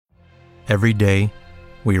Every day,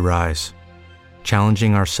 we rise,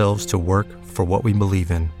 challenging ourselves to work for what we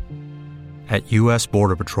believe in. At U.S.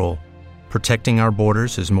 Border Patrol, protecting our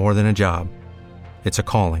borders is more than a job. It's a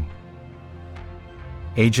calling.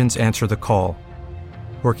 Agents answer the call,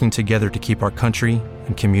 working together to keep our country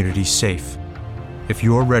and communities safe. If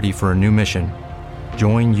you're ready for a new mission,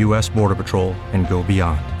 join U.S. Border Patrol and go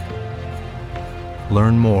beyond.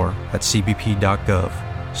 Learn more at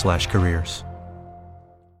cbp.gov/careers.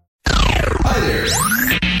 Hi there.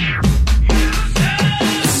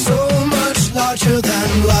 So much larger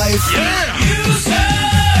than life. Yeah.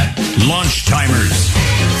 Lunch timers.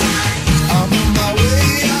 I'm on my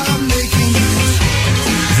way, I'm making use.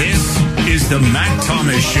 This is the Matt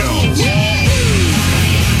Thomas Show.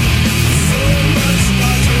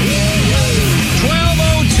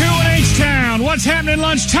 12:02 in H-Town. What's happening,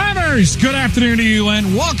 Lunch Timers? Good afternoon to you,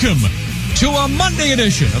 and welcome to a Monday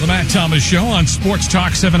edition of the Matt Thomas Show on Sports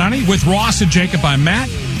Talk 790 with Ross and Jacob. I'm Matt.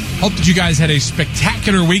 Hope that you guys had a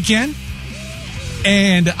spectacular weekend.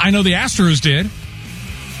 And I know the Astros did.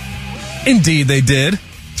 Indeed, they did.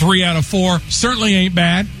 3 out of 4 certainly ain't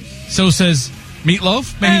bad. So says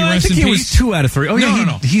Meatloaf. May he I rest think in he peace. was 2 out of 3. Oh, yeah,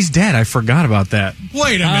 No. he's dead. I forgot about that.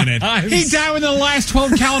 Wait a minute. He died within the last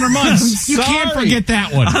 12 calendar months. You can't forget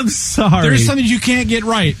that one. I'm sorry. There's something you can't get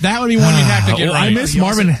right. That would be one you'd have to get right. I miss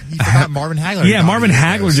Marvin. You forgot Marvin Hagler. Yeah, Marvin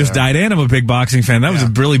Hagler just died, and I'm a big boxing fan. That was a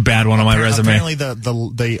really bad one on my resume. Apparently,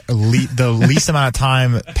 the least amount of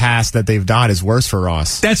time past that they've died is worse for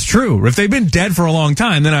Ross. That's true. If they've been dead for a long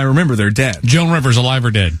time, then I remember they're dead. Joan Rivers, alive or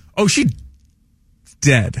dead? Oh, she's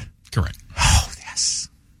dead. Correct. Oh, yes.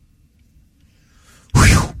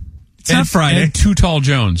 Whew. It's not Friday. And Too Tall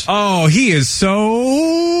Jones. Oh, he is so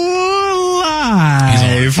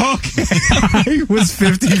alive. Okay. I was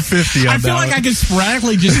 50-50 on I feel that like one. I could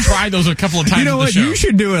sporadically just try those a couple of times. You know on what? the show. You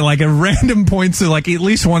should do it like at random points, like at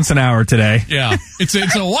least once an hour today. Yeah. It's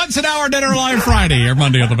a once an hour Dead or Alive Friday or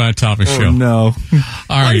Monday on the Matt Thomas Show. Oh, no. All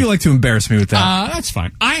Why right. do you like to embarrass me with that? That's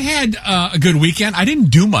fine. I had a good weekend. I didn't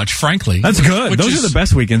do much, frankly. That's good. Those are the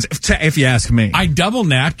best weekends, if you ask me. I double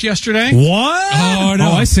napped yesterday. What? Oh,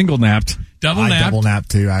 no. Oh, I single napped. Double I napped. double napped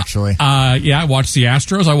too, actually. Yeah, I watched the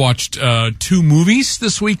Astros. I watched 2 movies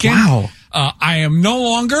this weekend. Wow. I am no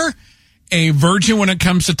longer a virgin when it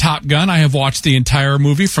comes to Top Gun. I have watched the entire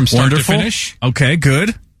movie from start Wonderful. to finish. Okay,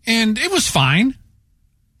 good. And it was fine.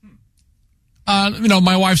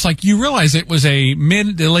 My wife's like, you realize it was a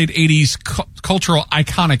mid to late 80s cultural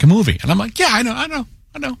iconic movie. And I'm like, yeah, I know.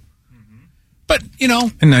 But,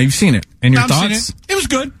 And now you've seen it. And your I've seen thoughts? it was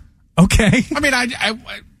good. Okay. I mean, I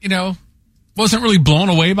wasn't really blown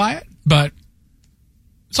away by it, but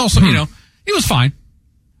it's also, it was fine.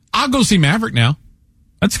 I'll go see Maverick now.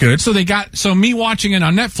 That's good. So me watching it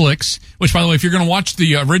on Netflix, which, by the way, if you're going to watch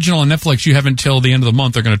the original on Netflix, you have until the end of the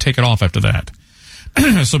month. They're going to take it off after that.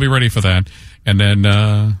 So be ready for that. And then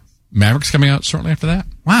Maverick's coming out shortly after that.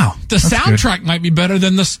 Wow. The soundtrack might be better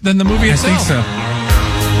than the movie itself. I think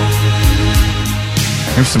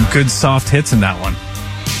so. There's some good soft hits in that one.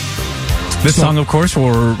 This song, of course,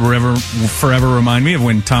 will forever remind me of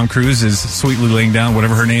when Tom Cruise is sweetly laying down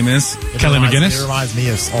whatever her name is. Kelly McGinnis? It reminds me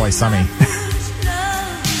of Always Sunny.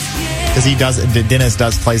 Because Dennis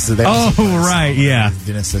does places. Oh, right, yeah.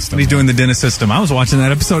 Dennis system. He's doing the dentist system. I was watching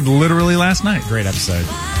that episode literally last night. Great episode.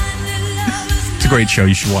 It's a great show.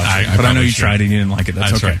 You should watch it. But I know you tried it and you didn't like it.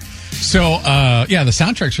 That's okay. Right. So, the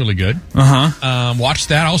soundtrack's really good. Uh-huh. Watched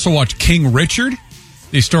that. I also watched King Richard,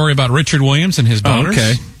 the story about Richard Williams and his daughters. Oh,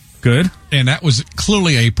 okay. Good. And that was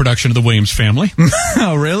clearly a production of the Williams family.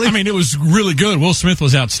 Oh, really? I mean, it was really good. Will Smith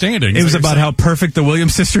was outstanding. It was about how perfect the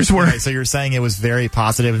Williams sisters were. Okay, so you're saying it was very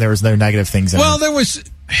positive and there was no negative things in it? Well,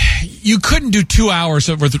 you couldn't do 2 hours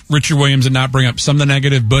with Richard Williams and not bring up some of the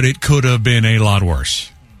negative, but it could have been a lot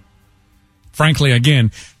worse. Frankly,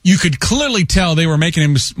 again, you could clearly tell they were making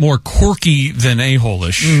him more quirky than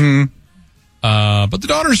a-hole-ish. Mm-hmm. But the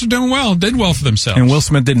daughters are doing well, did well for themselves. And Will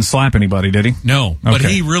Smith didn't slap anybody, did he? No, but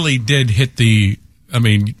he really did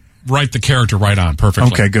write the character right on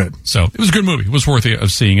perfectly. Okay, good. So it was a good movie. It was worthy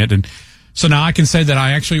of seeing it. And so now I can say that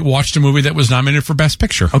I actually watched a movie that was nominated for Best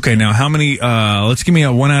Picture. Okay, now how many, let's give me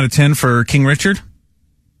a 1 out of 10 for King Richard.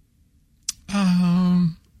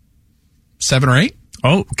 7 or 8.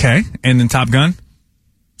 Oh, okay. And then Top Gun?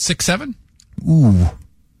 6, 7. Ooh. Okay.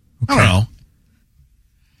 I don't know.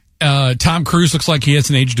 Tom Cruise looks like he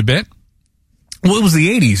hasn't aged a bit. Well, it was the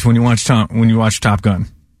 80s when you watched Top Gun.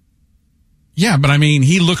 Yeah, but I mean,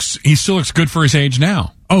 he still looks good for his age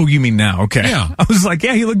now. Oh, you mean now? Okay. Yeah. I was like,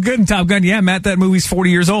 yeah, he looked good in Top Gun. Yeah, Matt, that movie's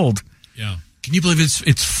 40 years old. Yeah. Can you believe it's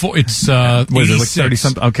what is it, like 30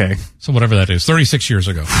 something? Okay. So whatever that is, 36 years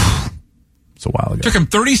ago. It's a while ago. Took him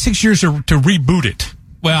 36 years to reboot it.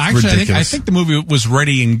 Well, actually, I think the movie was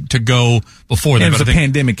ready to go before that. It was but the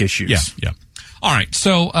pandemic issues. Yeah. All right,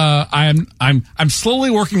 so I'm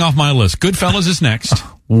slowly working off my list. Goodfellas is next.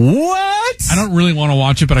 What? I don't really want to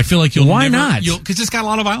watch it, but I feel like you'll Why never, not? Because it's got a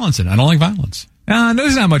lot of violence in it. I don't like violence.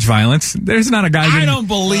 There's not much violence. There's not a guy I don't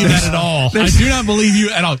believe that at all. I do not believe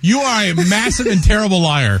you at all. You are a massive and terrible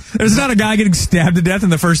liar. There's not a guy getting stabbed to death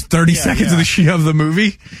in the first 30 seconds of the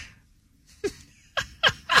movie.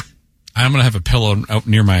 I'm going to have a pillow out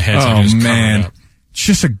near my head. So I Oh, just cover it man. up. It's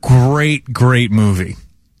just a great, great movie.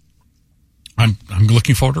 I'm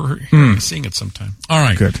looking forward to seeing it sometime. All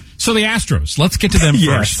right. Good. So the Astros. Let's get to them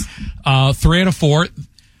Yes. first. 3 out of 4.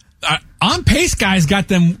 On pace, guys, got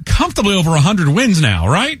them comfortably over 100 wins now,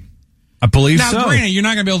 right? I believe Now, so. granted, you're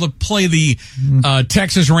not going to be able to play the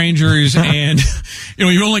Texas Rangers, and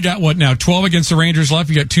you only got 12 against the Rangers left.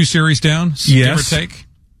 You got 2 series down, Yes. give or take.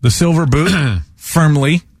 The silver boot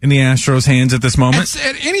firmly in the Astros' hands at this moment.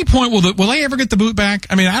 At any point, will they ever get the boot back?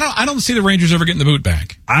 I mean, I don't see the Rangers ever getting the boot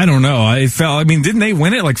back. I don't know. Didn't they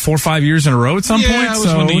win it like 4 or 5 years in a row at some Yeah, point? it was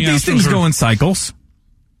So when the these Astros things were- go in cycles.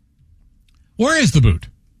 Where is the boot?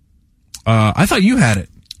 I thought you had it.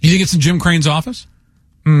 You think it's in Jim Crane's office?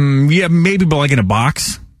 Yeah, maybe, but like in a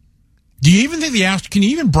box. Do you even think the Astros, can you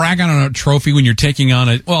even brag on a trophy when you're taking on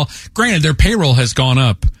it? Well, granted, their payroll has gone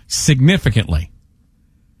up significantly.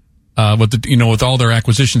 With all their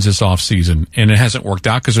acquisitions this offseason, and it hasn't worked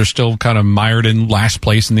out because they're still kind of mired in last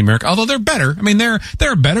place in the America. Although they're better. I mean, they're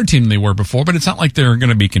a better team than they were before, but it's not like they're going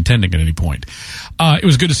to be contending at any point. It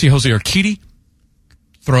was good to see Jose Urquidy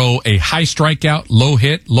throw a high strikeout, low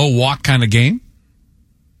hit, low walk kind of game.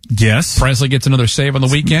 Yes. Presley gets another save on the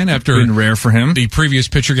weekend after Been rare for him. the previous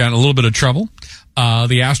pitcher got in a little bit of trouble.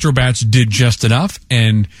 The Astrobats did just enough.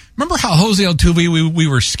 And remember how Jose Altuve, we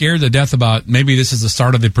were scared to death about maybe this is the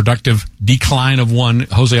start of the productive decline of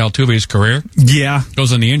Jose Altuve's career. Yeah.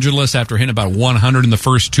 Goes on the injured list after hitting about 100 in the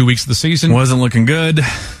first 2 weeks of the season. Wasn't looking good.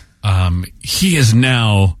 He is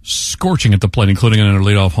now scorching at the plate, including another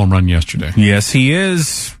leadoff home run yesterday. Yes, he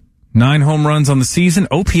is. 9 home runs on the season.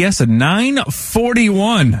 OPS at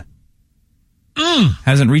 941.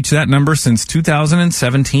 Hasn't reached that number since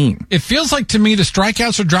 2017. It feels like to me the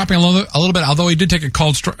strikeouts are dropping a little bit, although he did take a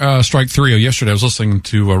called strike 3 yesterday. I was listening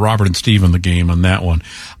to Robert and Steve on the game on that one.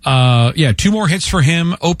 2 more hits for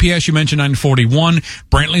him. OPS, you mentioned 941.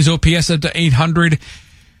 Brantley's OPS at 800.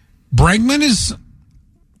 Bregman is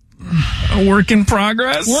A work in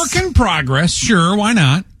progress. work in progress. Sure, why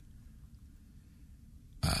not?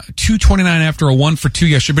 229 after a 1 for 2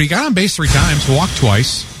 yesterday, but he got on base 3 times, walked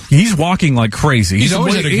twice. He's walking like crazy. He's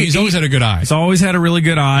always had a good eye. He's always had a really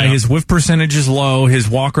good eye. Yeah. His whiff percentage is low. His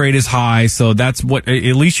walk rate is high. So that's what,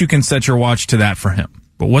 at least you can set your watch to that for him.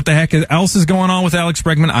 But what the heck else is going on with Alex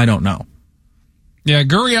Bregman? I don't know. Yeah,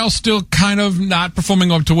 Gurriel's still kind of not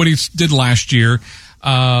performing up to what he did last year.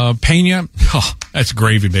 Pena, that's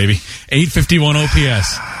gravy, baby. 851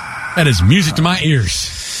 OPS. That is music to my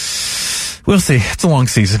ears. We'll see. It's a long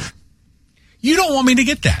season. You don't want me to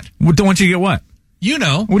get that. Don't want you to get what? You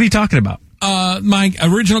know, What are you talking about? my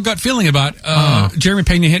original gut feeling about Jeremy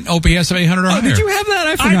Pena hitting OPS of 800 or higher. Did you have that?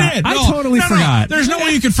 I forgot. I did. I No, totally no. forgot. There's no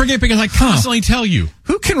way you can forget because I constantly tell you.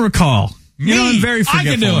 Who can recall? You know, I'm very forgetful, I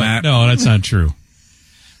can do Matt. it. No, that's not true.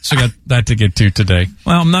 So got that to get to today.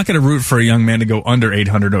 Well, I'm not going to root for a young man to go under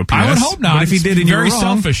 800 OPS. I would hope not. But if he It's did and very you're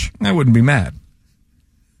wrong, selfish. I wouldn't be mad.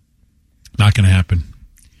 Not going to happen.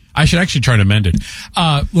 I should actually try to mend it.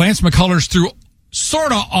 Lance McCullers threw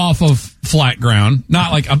sort of off of flat ground,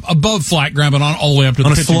 not like above flat ground, but on all the way up to On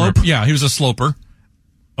the a pitching slope? grip. Yeah, he was a sloper.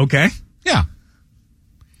 Okay. Yeah.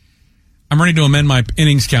 I'm ready to amend my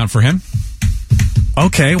innings count for him.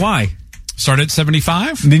 Okay, why? Started at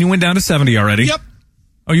 75. Then you went down to 70 already? Yep.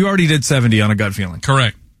 Oh, you already did 70 on a gut feeling.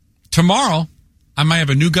 Correct. Tomorrow, I might have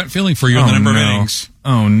a new gut feeling for you on the number of innings.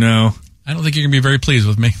 Oh, no. I don't think you're going to be very pleased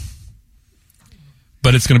with me.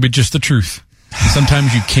 But it's going to be just the truth.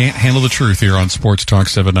 Sometimes you can't handle the truth here on Sports Talk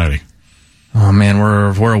 790. Oh, man,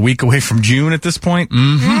 we're a week away from June at this point.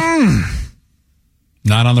 Not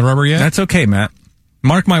on the rubber yet? That's okay, Matt.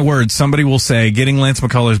 Mark my words, somebody will say getting Lance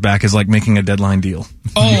McCullers back is like making a deadline deal.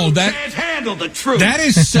 That handle the truth. That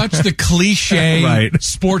is such the cliche Right.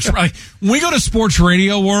 sports. Like, when we go to sports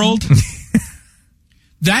radio world,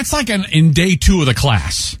 that's like in day 2 of the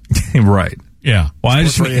class. Right. Yeah. Well, I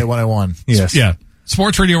Sports just Radio 101. Yes. Yeah.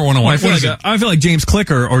 Sports Radio 101. Well, I feel like James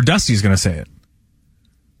Clicker or Dusty's going to say it.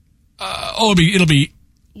 It'll be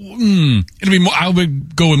It'll be more. I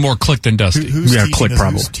would go with more Click than Dusty. Who's Click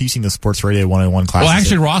teaching the Sports Radio 101 class? Well,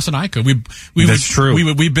 actually, Ross and I could. That's true.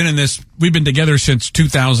 We've been in this. We've been together since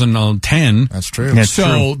 2010. That's true. That's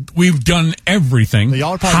so true. we've done everything.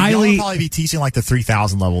 Y'all would probably be teaching like the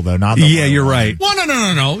 3,000 level though, not the Yeah, you're right.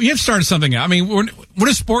 Well, no. You have started something out. I mean, what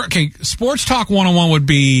is sport? Okay, Sports Talk 101 would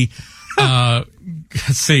be. Let's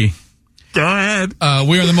see. Go ahead.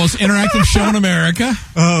 We are the most interactive show in America.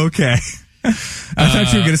 Oh, okay. I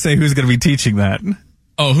thought you were going to say who's going to be teaching that.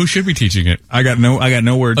 Oh, who should be teaching it? I got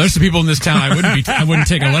no words. There's the people in this town I wouldn't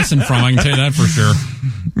take a lesson from. I can tell you that for sure.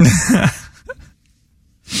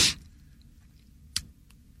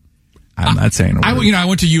 I'm not saying a word. I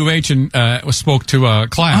went to U of H and spoke to a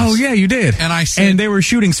class. Oh yeah, you did. And I said, and they were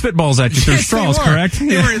shooting spitballs at you through Yes, straws, they were. correct?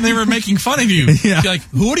 They were making fun of you. Yeah. You're like,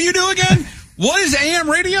 who do you do again? What is AM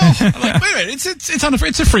radio? I'm like, wait a minute,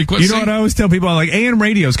 it's a frequency. You know what I always tell people? I'm like, AM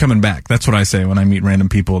radio's coming back. That's what I say when I meet random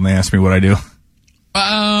people and they ask me what I do.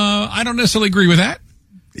 I don't necessarily agree with that.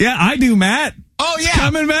 Yeah, I do, Matt. Oh yeah, It's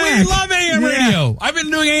coming back. We love AM radio. I've been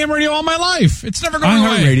doing AM radio all my life. It's never going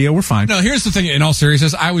away. Radio, we're fine. No, here's the thing. In all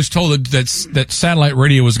seriousness, I was told that satellite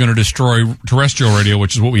radio was going to destroy terrestrial radio,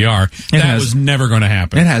 which is what we are. That was never going to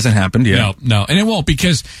happen. It hasn't happened yet. No, and it won't,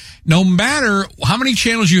 because no matter how many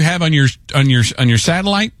channels you have on your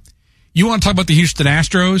satellite, you want to talk about the Houston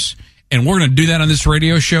Astros, and we're going to do that on this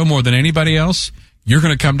radio show more than anybody else. You're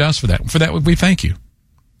going to come to us for that. For that, we thank you.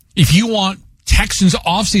 If you want Texans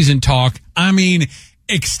offseason talk, I mean,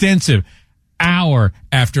 extensive, hour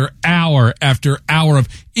after hour after hour of,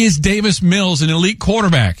 is Davis Mills an elite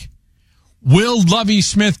quarterback? Will Lovie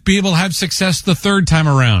Smith be able to have success the third time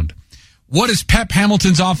around? What is Pep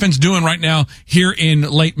Hamilton's offense doing right now here in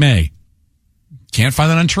late May? Can't find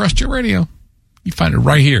that on terrestrial radio. You find it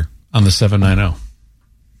right here on the 790.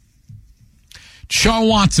 Sean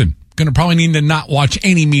Watson, going to probably need to not watch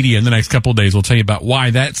any media in the next couple of days. We'll tell you about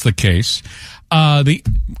why that's the case. The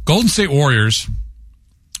Golden State Warriors.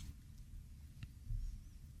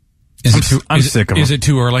 I'm sick of them. Is it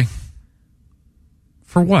too early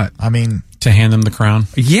For what? I mean, to hand them the crown?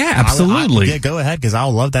 Yeah, absolutely. yeah, go ahead, because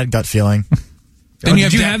I'll love that gut feeling. Then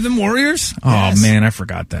Did you have them Warriors? Yes. Oh, man, I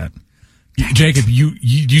forgot that. Jacob, you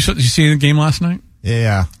see the game last night?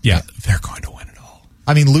 Yeah. Yeah, they're going to win it all.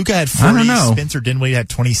 I mean, Luka had I don't 40, know. Spencer Dinwiddie had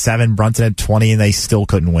 27, Brunson had 20, and they still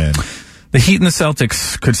couldn't win. The Heat and the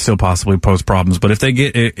Celtics could still possibly pose problems, but if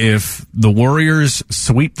the Warriors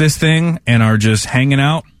sweep this thing and are just hanging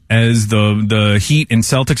out as the Heat and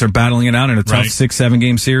Celtics are battling it out in a tough 6-7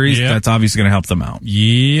 game series, that's obviously going to help them out.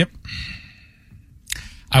 Yep.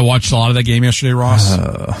 I watched a lot of that game yesterday, Ross.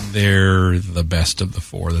 They're the best of the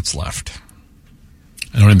four that's left.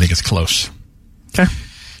 I don't even think it's close. Okay.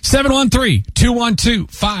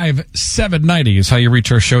 713-212-5790 is how you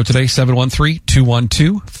reach our show today.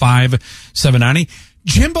 713-212-5790.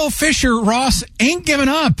 Jimbo Fisher, Ross, ain't giving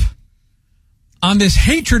up on this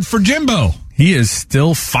hatred for Jimbo. He is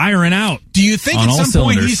still firing out. Do you think on at all some point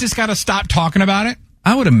cylinders. he's just got to stop talking about it?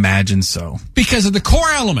 I would imagine so. Because of the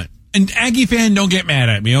core element. And Aggie fan, don't get mad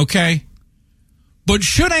at me, okay? But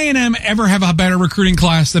should A&M ever have a better recruiting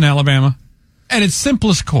class than Alabama? At its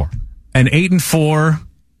simplest core. An 8-4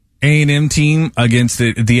 A&M team against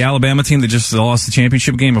the Alabama team that just lost the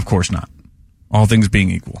championship game? Of course not. All things being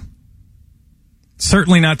equal.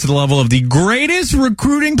 Certainly not to the level of the greatest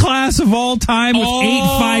recruiting class of all time with 8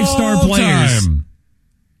 5-star players.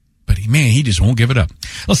 But he just won't give it up.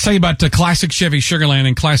 Let's tell you about Classic Chevy Sugarland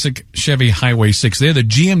and Classic Chevy Highway 6. They're the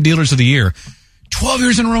GM Dealers of the Year. 12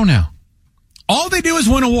 years in a row now. All they do is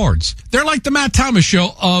win awards. They're like the Matt Thomas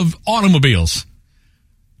Show of automobiles.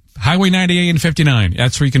 Highway 98 and 59.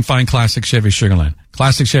 That's where you can find Classic Chevy Sugarland.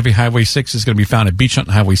 Classic Chevy Highway 6 is going to be found at Beach Hunt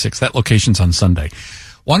and Highway 6. That location's on Sunday.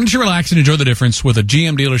 Why don't you relax and enjoy the difference with a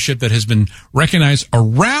GM dealership that has been recognized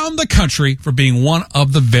around the country for being one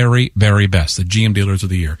of the very, very best, the GM Dealers of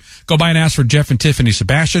the Year. Go by and ask for Jeff and Tiffany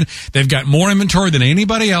Sebastian. They've got more inventory than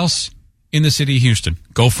anybody else in the city of Houston.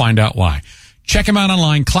 Go find out why. Check them out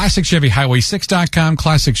online, ClassicChevyHighway6.com,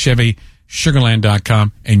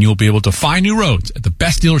 ClassicChevySugarland.com, and you'll be able to find new roads at the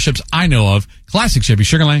best dealerships I know of. Classic Chevy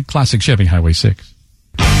Sugarland, Classic Chevy Highway 6.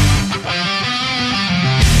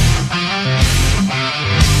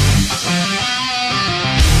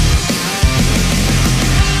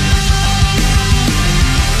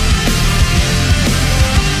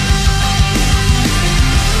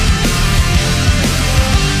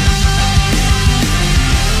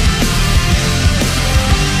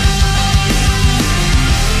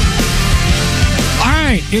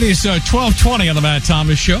 It is 12:20 on the Matt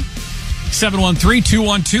Thomas Show.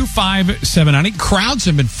 713-212-5790. Crowds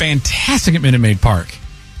have been fantastic at Minute Maid Park.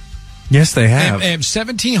 Yes, they have. They have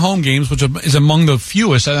 17 home games, which is among the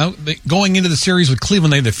fewest. Going into the series with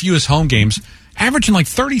Cleveland, they had the fewest home games, averaging like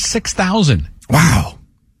 36,000. Wow.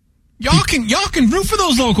 Y'all can root for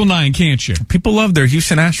those local 9, can't you? People love their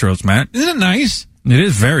Houston Astros, Matt. Isn't it nice? It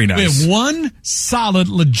is very nice. We have one solid,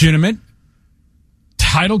 legitimate,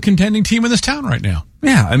 title-contending team in this town right now.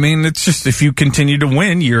 Yeah, I mean, it's just if you continue to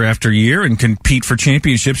win year after year and compete for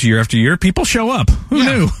championships year after year, people show up. Who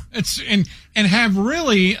knew? It's and have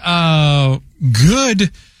really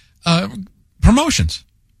good promotions.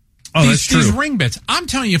 Oh, that's true. These ring bits. I'm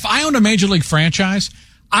telling you, if I owned a major league franchise,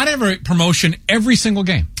 I'd have a promotion every single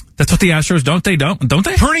game. That's what the Astros don't they?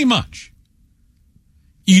 Pretty much.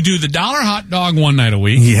 You do the $1 hot dog one night a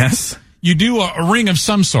week. Yes. You do a ring of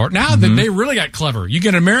some sort. Now that they really got clever, you get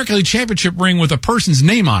an American League Championship ring with a person's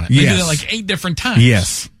name on it. They did it like 8 different times.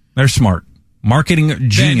 Yes. They're smart. Marketing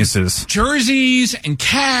geniuses. Then jerseys and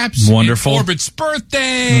caps. Wonderful. And Orbit's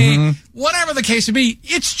birthday. Whatever the case may be,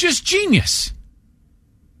 it's just genius.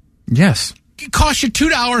 Yes. It costs you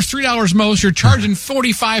 $2, $3 most. You're charging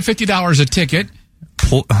 $45, $50 a ticket.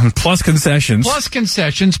 Plus concessions.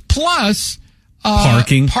 Plus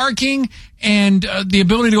parking and the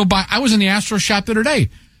ability to go buy. I was in the Astros shop the other day.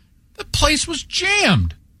 The place was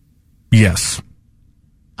jammed. Yes.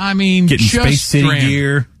 I mean, getting just Space City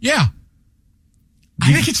gear. Yeah.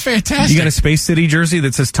 I think it's fantastic. You got a Space City jersey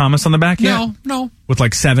that says Thomas on the back yet? No. With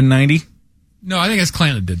like $7.90? No, I think it's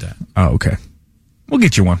Clanton did that. Oh, okay. We'll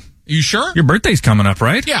get you one. You sure? Your birthday's coming up,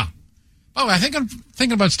 right? Yeah. Oh, I think I'm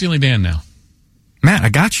thinking about Steely Dan now. Matt, I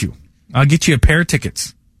got you. I'll get you a pair of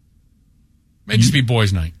tickets. May just be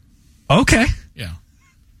boys' night. Okay. Yeah.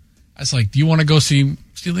 I was like, do you want to go see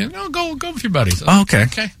Steely Dan? No, go with your buddies. Oh, okay.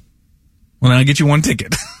 Okay. Well, then I'll get you one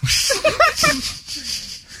ticket.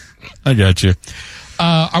 I got you.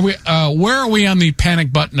 Where are we on the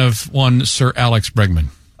panic button of one Sir Alex Bregman?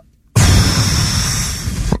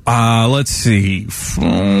 Let's see.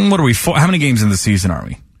 What are we? How many games in the season are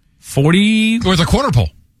we? 40? Or the quarter pole?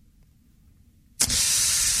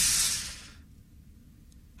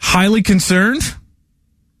 Highly concerned.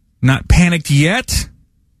 Not panicked yet.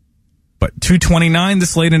 But 229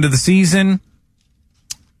 this late into the season.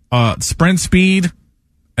 Sprint speed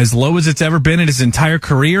as low as it's ever been in his entire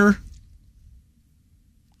career.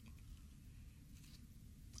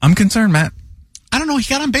 I'm concerned, Matt. I don't know. He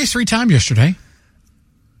got on base 3 times yesterday.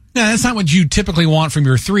 Yeah, that's not what you typically want from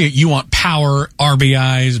your 3. You want power,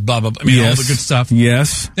 RBIs, blah, blah, blah. I mean, all the good stuff.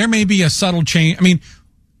 Yes. There may be a subtle change. I mean,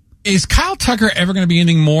 is Kyle Tucker ever going to be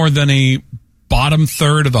anything more than a bottom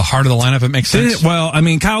third of the heart of the lineup? It makes sense. Well, I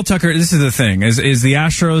mean, Kyle Tucker, this is the thing, is the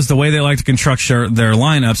Astros, the way they like to construct their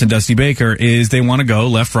lineups, and Dusty Baker, is they want to go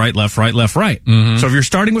left, right, left, right, left, right. Mm-hmm. So if you're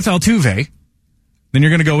starting with Altuve, then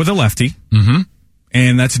you're going to go with a lefty. Mm-hmm.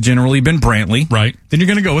 And that's generally been Brantley. Right. Then you're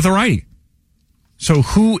going to go with a righty. So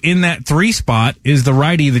who in that 3 spot is the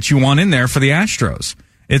righty that you want in there for the Astros?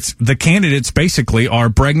 It's the candidates basically are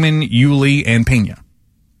Bregman, Yuli, and Pena.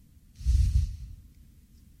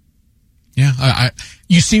 Yeah,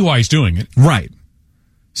 you see why he's doing it. Right.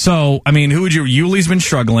 So, I mean, who would you... Yuli's been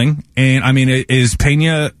struggling, and, I mean, is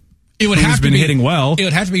Pena... It would have been hitting well. It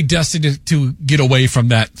would have to be Dusty to get away from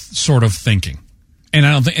that sort of thinking. And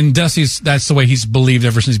I don't think... And Dusty's... That's the way he's believed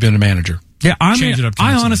ever since he's been a manager. Yeah, I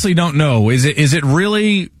honestly don't know. Is it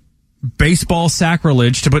really baseball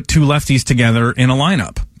sacrilege to put 2 lefties together in a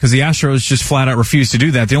lineup? Because the Astros just flat out refused to do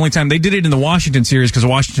that. The only time they did it in the Washington series, because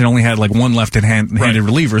Washington only had like 1 left-handed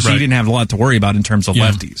reliever, so you didn't have a lot to worry about in terms of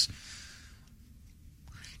lefties.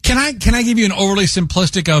 Can I give you an overly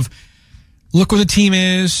simplistic of look where the team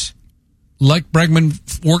is, let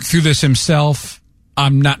Bregman work through this himself?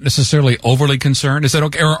 I'm not necessarily overly concerned. Is that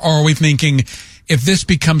okay? Or are we thinking, if this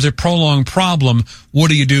becomes a prolonged problem, what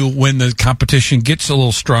do you do when the competition gets a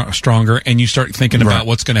little stronger and you start thinking about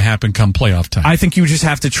what's going to happen come playoff time? I think you just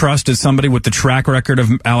have to trust as somebody with the track record of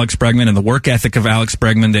Alex Bregman and the work ethic of Alex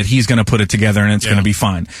Bregman that he's going to put it together and it's going to be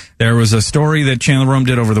fine. There was a story that Chandler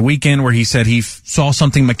did over the weekend where he said he saw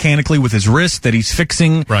something mechanically with his wrist that he's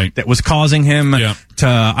fixing that was causing him to,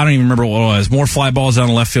 I don't even remember what it was, more fly balls down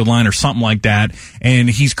the left field line or something like that. And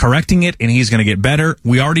he's correcting it and he's going to get better.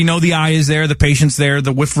 We already know the eye is there, the patience there,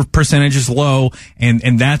 the whiff percentage is low,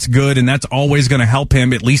 and that's good, and that's always going to help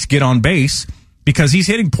him at least get on base because he's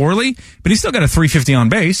hitting poorly, but he's still got a 350 on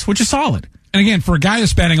base, which is solid. And again, for a guy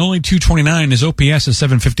that's batting only 229, his OPS is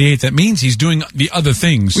 758. That means he's doing the other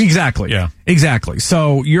things. Exactly. Yeah. Exactly.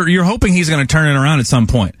 So you're hoping he's going to turn it around at some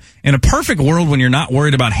point. In a perfect world, when you're not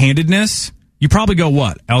worried about handedness, you probably go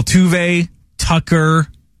what? Altuve, Tucker.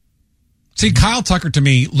 See, Kyle Tucker to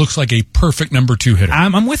me looks like a perfect number 2 hitter.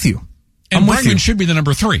 I'm with you. And Bregman should be the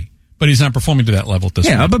number 3. but he's not performing to that level at this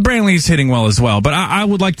point. Yeah, but Brantley's hitting well as well. But I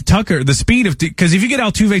would like the speed of, because if you get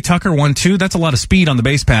Altuve, Tucker 1-2, that's a lot of speed on the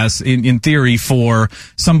base pass in theory for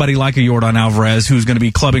somebody like a Yordan Alvarez who's going to be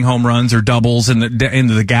clubbing home runs or doubles into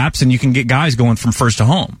the gaps, and you can get guys going from first to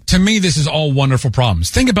home. To me, this is all wonderful problems.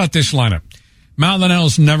 Think about this lineup.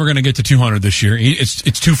 Maldonad's never going to get to 200 this year.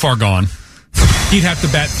 It's too far gone. He'd have to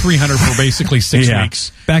bat 300 for basically 6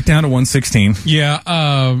 weeks. Back down to 116.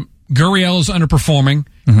 Yeah. Gurriel's underperforming.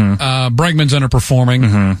 Bregman's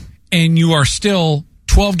underperforming. And you are still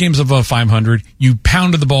 12 games above 500. You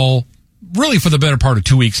pounded the ball really for the better part of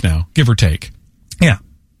 2 weeks now, give or take. Yeah.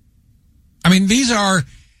 I mean,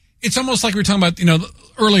 it's almost like we were talking about,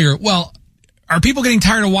 earlier. Well, are people getting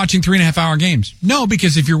tired of watching 3.5-hour games? No,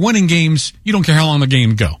 because if you're winning games, you don't care how long the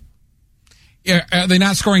game go. Are they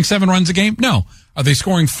not scoring 7 runs a game? No. Are they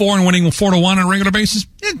scoring 4 and winning 4-1 on a regular basis?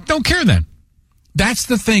 Don't care then. That's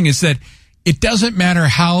the thing, is that it doesn't matter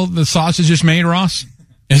how the sausage is made, Ross,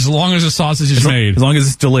 as long as the sausage is made. As long as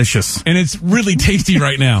it's delicious. And it's really tasty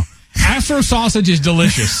right now. Astro sausage is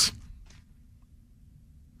delicious.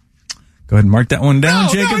 Go ahead and mark that one down,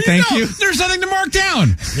 Jacob. Thank you. There's nothing to mark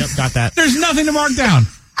down. Yep, got that. There's nothing to mark down.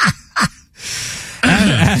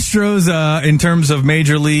 Astros, in terms of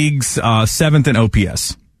major leagues, 7th in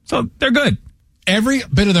OPS. So they're good. Every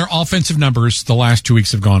bit of their offensive numbers the last 2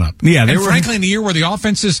 weeks have gone up. Yeah, frankly, in the year where the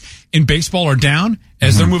offenses in baseball are down,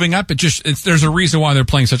 as they're moving up, there's a reason why they're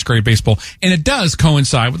playing such great baseball. And it does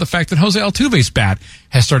coincide with the fact that Jose Altuve's bat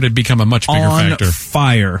has started to become a much bigger factor. On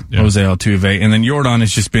fire, yeah. Jose Altuve. And then Yordan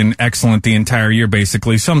has just been excellent the entire year,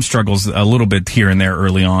 basically. Some struggles a little bit here and there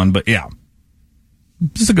early on, but yeah.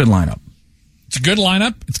 This is a good lineup. It's a good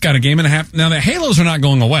lineup. It's got a game and a half. Now, the Halos are not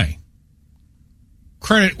going away.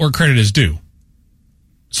 Credit where credit is due.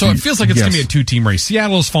 So it feels like it's going to be a 2-team race.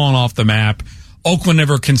 Seattle's fallen off the map. Oakland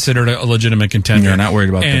never considered a legitimate contender. You're not worried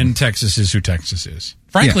about that. And Texas is who Texas is.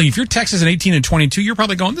 Frankly, if you're Texas at 18 and 22, you're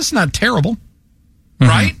probably going, this is not terrible.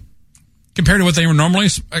 Right? Compared to what they were normally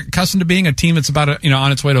accustomed to being, a team that's about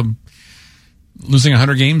on its way to losing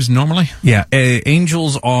 100 games normally. Yeah.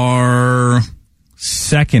 Angels are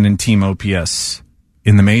 2nd in team OPS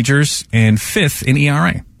in the majors and 5th in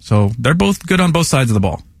ERA. So they're both good on both sides of the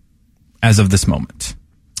ball as of this moment.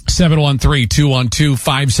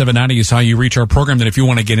 713-212-5790 is how you reach our program. That if you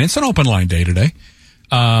want to get in, it's an open line day today.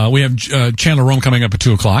 We have Chandler Rome coming up at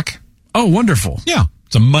 2:00. Oh, wonderful. Yeah.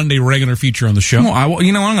 It's a Monday regular feature on the show. Well, I'm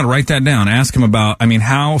going to write that down. Ask him about,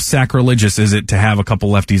 how sacrilegious is it to have a couple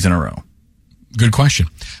lefties in a row? Good question.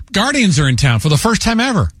 Guardians are in town for the first time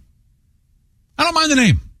ever. I don't mind the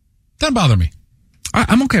name. Doesn't bother me.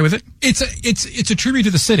 I'm okay with it. It's a tribute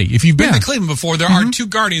to the city. If you've been to Cleveland before, there are 2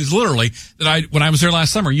 Guardians, literally, that when I was there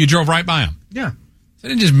last summer, you drove right by them. Yeah. They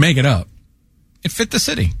didn't just make it up. It fit the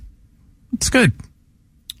city. It's good.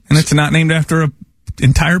 And it's not named after an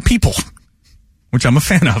entire people, which I'm a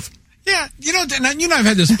fan of. Yeah. You and I have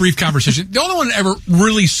had this brief conversation. The only one that ever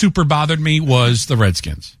really super bothered me was the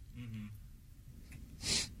Redskins.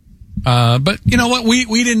 But you know what?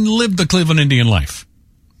 We didn't live the Cleveland Indian life.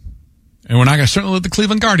 And we're not going to certainly live the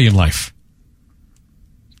Cleveland Guardian life.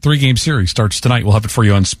 3-game series starts tonight. We'll have it for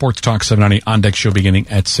you on Sports Talk 790 on deck show beginning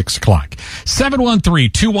at 6:00.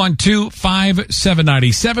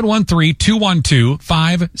 713-212-5790.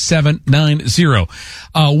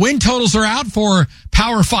 713-212-5790. Win totals are out for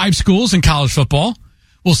Power 5 schools in college football.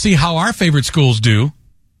 We'll see how our favorite schools do.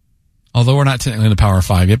 Although we're not technically in the Power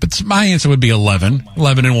 5 yet, but my answer would be 11.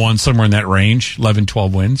 11-1, somewhere in that range. 11,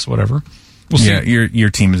 12 wins, whatever. We'll see. Yeah, your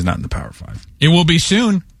team is not in the Power 5. It will be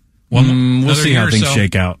soon. We'll see how things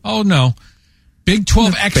shake out. Oh, no. Big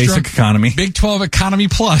 12 extra. Basic economy. Big 12 economy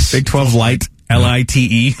plus. Big 12 light. LITE.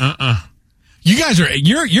 You guys are,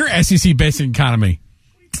 you're SEC basic economy.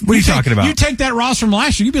 What are you talking about? You take that Ross from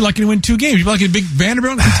last year, you'd be lucky to win 2 games. You'd be lucky to beat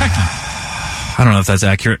Vanderbilt and Kentucky. I don't know if that's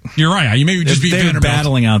accurate. You're right. You maybe just beat Vanderbilt. They're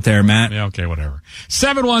battling out there, Matt. Yeah, okay, whatever.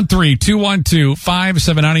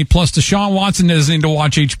 713-212-5790 plus Deshaun Watson doesn't need to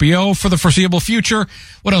watch HBO for the foreseeable future.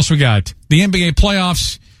 What else we got? The NBA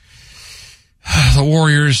playoffs. The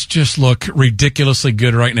Warriors just look ridiculously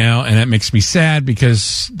good right now, and that makes me sad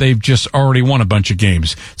because they've just already won a bunch of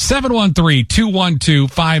games.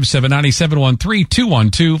 713-212-5790.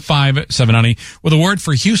 713-212-5790 with a word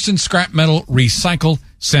for Houston Scrap Metal Recycle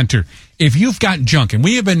Center. If you've got junk, and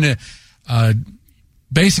we have been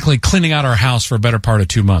basically cleaning out our house for a better part of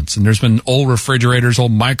 2 months, and there's been old refrigerators,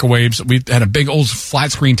 old microwaves. We've had a big old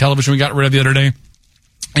flat screen television we got rid of the other day.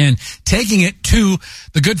 And taking it to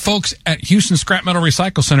the good folks at Houston Scrap Metal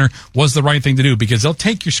Recycle Center was the right thing to do, because they'll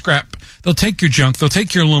take your scrap, they'll take your junk, they'll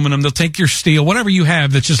take your aluminum, they'll take your steel, whatever you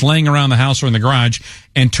have that's just laying around the house or in the garage,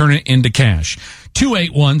 and turn it into cash.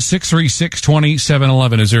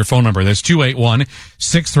 281-636-2711 is their phone number. That's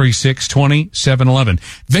 281-636-2711.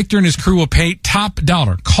 Victor and his crew will pay top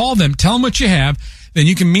dollar. Call them, tell them what you have. Then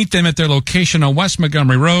you can meet them at their location on West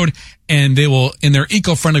Montgomery Road, and they will, in their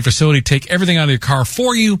eco-friendly facility, take everything out of your car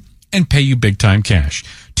for you and pay you big-time cash.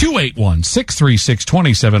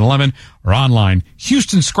 281-636-2711 or online,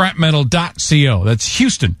 HoustonScrapMetal.co. That's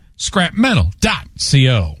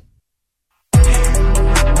HoustonScrapMetal.co.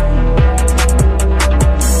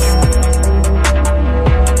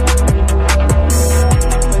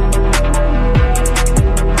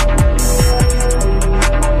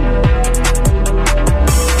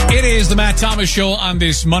 The Matt Thomas Show on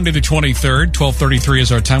this Monday the 23rd, 12:33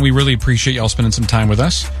 is our time. We really appreciate y'all spending some time with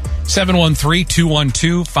us.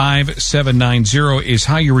 713-212-5790 is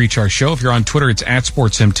how you reach our show. If you're on Twitter, it's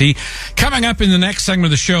 @SportsMT. Coming up in the next segment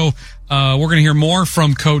of the show, we're going to hear more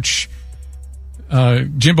from Coach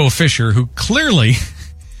Jimbo Fisher, who clearly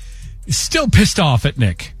is still pissed off at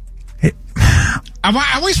Nick.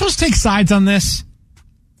 Are we supposed to take sides on this?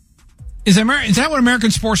 Is that what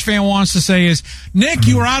American sports fan wants to say is, Nick,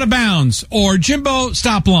 you are out of bounds, or Jimbo,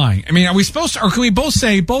 stop lying? I mean, are we supposed to, or can we both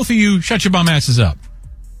say, both of you, shut your bum asses up?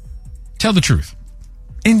 Tell the truth.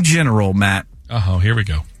 In general, Matt. Oh, here we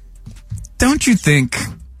go. Don't you think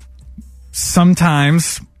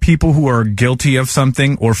sometimes people who are guilty of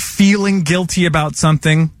something or feeling guilty about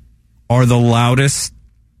something are the loudest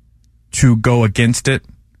to go against it?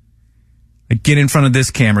 Like, get in front of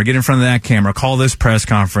this camera, get in front of that camera, call this press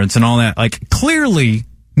conference and all that. Like, clearly,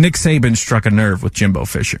 Nick Saban struck a nerve with Jimbo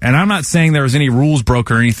Fisher. And I'm not saying there was any rules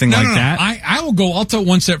broke or anything that. I'll take it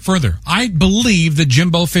one step further. I believe that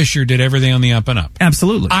Jimbo Fisher did everything on the up and up.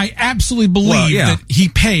 Absolutely. I absolutely believe that he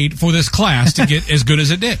paid for this class to get as good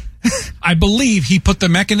as it did. I believe he put the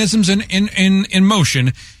mechanisms in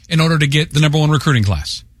motion in order to get the number one recruiting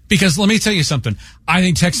class. Because let me tell you something. I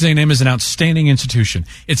think Texas A&M is an outstanding institution.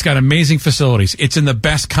 It's got amazing facilities. It's in the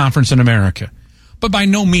best conference in America. But by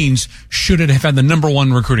no means should it have had the number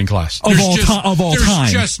one recruiting class. Of all time.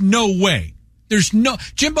 There's just no way.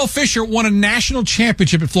 Jimbo Fisher won a national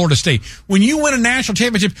championship at Florida State. When you win a national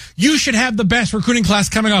championship, you should have the best recruiting class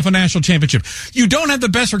coming off a national championship. You don't have the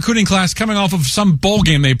best recruiting class coming off of some bowl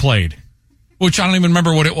game they played, which I don't even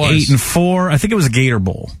remember what it was. 8-4. I think it was a Gator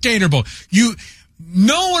Bowl. Gator Bowl.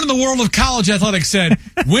 No one in the world of college athletics said,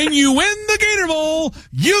 when you win the Gator Bowl,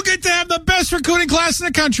 you get to have the best recruiting class in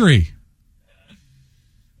the country.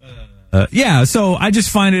 So I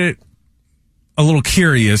just find it a little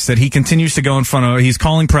curious that he continues to go in front of, he's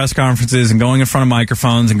calling press conferences and going in front of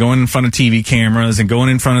microphones and going in front of TV cameras and going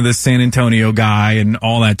in front of this San Antonio guy and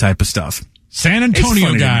all that type of stuff. San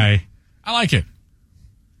Antonio guy. I like it.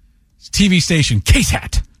 It's a TV station. Case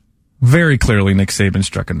hat. Very clearly, Nick Saban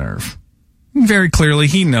struck a nerve. Very clearly,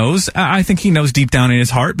 he knows. I think he knows deep down in his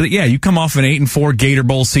heart. But yeah, you come off an 8-4 Gator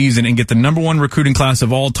Bowl season and get the number one recruiting class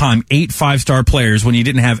of all time, 8 5-star players, when you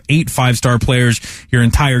didn't have 8 5-star players your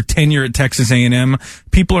entire tenure at Texas A&M.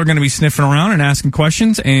 People are going to be sniffing around and asking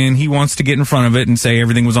questions, and he wants to get in front of it and say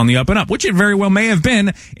everything was on the up and up, which it very well may have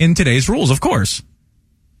been in today's rules, of course.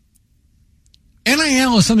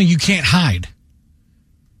 NIL is something you can't hide.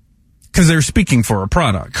 Because they're speaking for a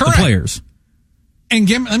product. Correct. The players. And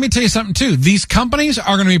let me tell you something, too. These companies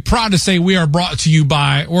are going to be proud to say we are brought to you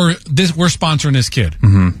by, we're sponsoring this kid.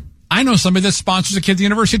 Mm-hmm. I know somebody that sponsors a kid at the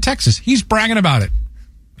University of Texas. He's bragging about it.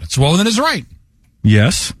 That's well within his right.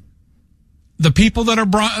 Yes. The people that are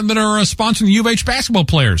sponsoring the UH basketball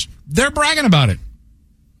players, they're bragging about it.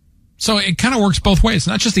 So it kind of works both ways. It's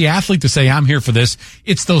not just the athlete to say, I'm here for this.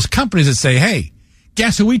 It's those companies that say, hey,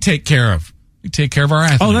 guess who we take care of? We take care of our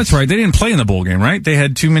athletes. Oh, that's right. They didn't play in the bowl game, right? They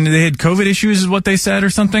had they had COVID issues is what they said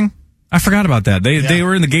or something. I forgot about that. They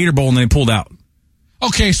were in the Gator Bowl and they pulled out.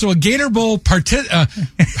 Okay, so a Gator Bowl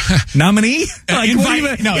nominee?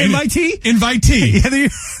 Invitee? Yeah,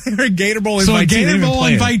 they're a Gator Bowl invitee. So a Gator Bowl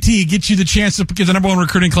invitee gets you the chance to get the number one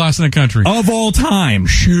recruiting class in the country. Of all time.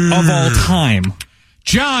 Sure. Of all time.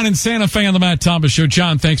 John in Santa Fe on the Matt Thomas Show.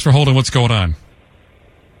 John, thanks for holding. What's going on?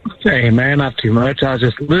 Hey, man, not too much. I was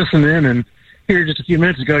just listening, and here just a few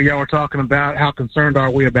minutes ago, y'all were talking about how concerned are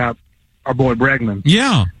we about our boy Bregman.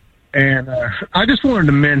 Yeah. And I just wanted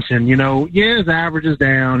to mention, his average is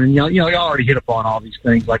down, and y'all already hit upon all these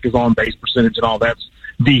things, like his on-base percentage and all that's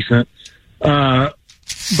decent. But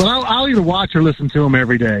I'll either watch or listen to him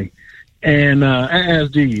every day, and as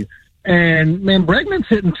do you. And, man, Bregman's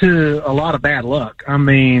hitting to a lot of bad luck. I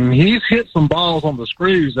mean, he's hit some balls on the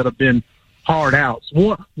screws that have been hard outs.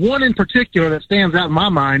 One in particular that stands out in my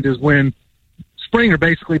mind is when Springer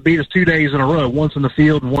basically beat us 2 days in a row, once in the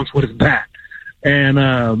field and once with his bat.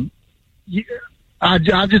 And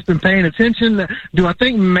I've just been paying attention. Do I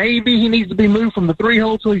think maybe he needs to be moved from the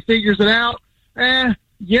 3-hole till he figures it out?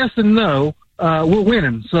 Yes and no. We're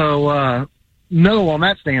winning, so no on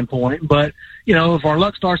that standpoint. But, if our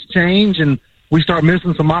luck starts to change and we start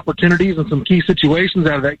missing some opportunities and some key situations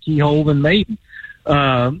out of that keyhole, then maybe.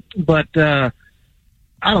 But I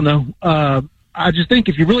don't know. I just think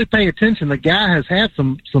if you really pay attention, the guy has had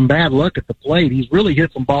some bad luck at the plate. He's really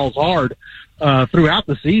hit some balls hard throughout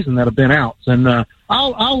the season that have been outs. And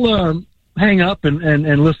I'll hang up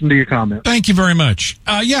and listen to your comments. Thank you very much.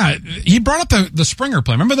 He brought up the Springer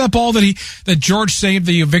play. Remember that ball that George saved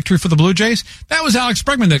the victory for the Blue Jays? That was Alex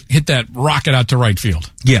Bregman that hit that rocket out to right field.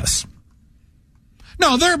 Yes.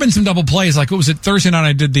 No, there have been some double plays. Like, what was it, Thursday night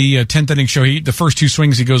I did the 10th inning show. The first 2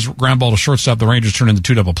 swings, he goes ground ball to shortstop. The Rangers turn into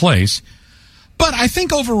 2 double plays. But I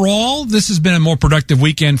think overall, this has been a more productive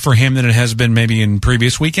weekend for him than it has been maybe in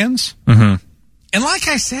previous weekends. Mm-hmm. And like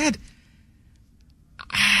I said,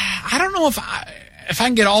 I don't know if I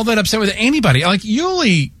can get all that upset with anybody. Like,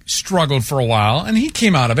 Yuli struggled for a while, and he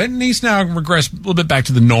came out of it, and he's now regressed a little bit back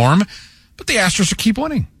to the norm. But the Astros will keep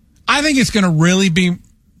winning. I think it's going to really be...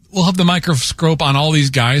 We'll have the microscope on all these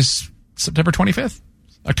guys September 25th,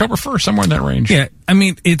 October 1st, somewhere in that range. Yeah, I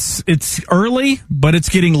mean, it's early, but it's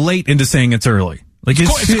getting late into saying it's early. Like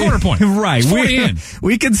it's a quarter point. Right.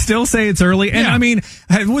 We can still say it's early. And, I mean,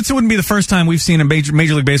 it wouldn't be the first time we've seen a Major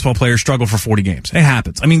League Baseball player struggle for 40 games. It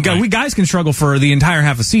happens. I mean, we guys can struggle for the entire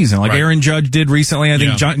half a season. Like Aaron Judge did recently. I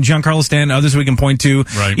think Giancarlo Stanton, others we can point to,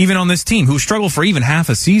 even on this team, who struggled for even half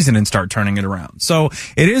a season and start turning it around. So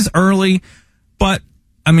it is early, but...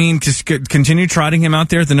 I mean, just continue trotting him out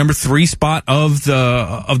there at the number 3 spot of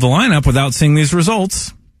the lineup without seeing these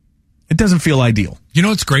results. It doesn't feel ideal. You know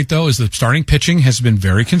what's great, though, is the starting pitching has been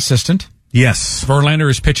very consistent. Yes. Verlander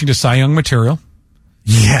is pitching to Cy Young material.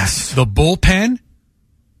 Yes. The bullpen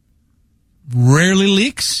rarely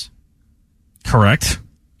leaks. Correct.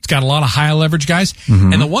 It's got a lot of high leverage guys.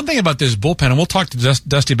 Mm-hmm. And the one thing about this bullpen, and we'll talk to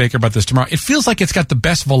Dusty Baker about this tomorrow, it feels like it's got the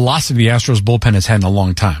best velocity the Astros bullpen has had in a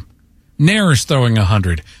long time. Nair is throwing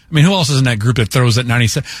 100. I mean, who else is in that group that throws at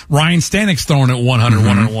 97? Ryan Stanek's throwing at 100,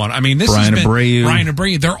 101. I mean, this Brian has been Abreu. Brian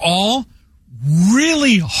Abreu. They're all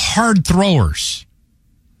really hard throwers.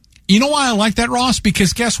 You know why I like that, Ross?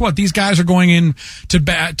 Because guess what? These guys are going in to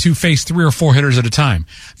bat to face 3 or 4 hitters at a time.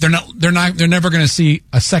 They're never going to see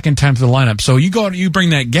a second time to the lineup. So you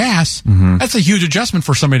bring that gas. Mm-hmm. That's a huge adjustment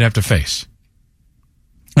for somebody to have to face.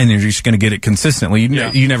 And you're just going to get it consistently.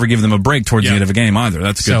 You never give them a break towards the end of a game either.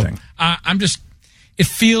 That's a good thing. It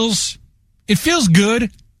feels good,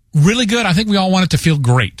 really good. I think we all want it to feel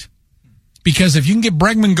great. Because if you can get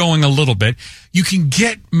Bregman going a little bit, you can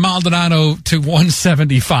get Maldonado to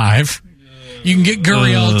 175. You can get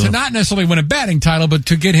Gurriel to not necessarily win a batting title, but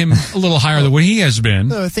to get him a little higher than what he has been.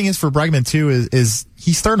 The thing is for Bregman, too, is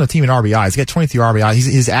he's starting the team in RBIs. He's got 23 RBIs.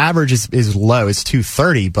 His average is low. It's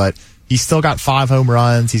 230, but he's still got 5 home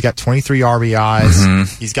runs. He's got 23 RBIs.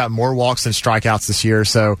 Mm-hmm. He's got more walks than strikeouts this year.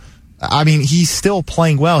 So, I mean, he's still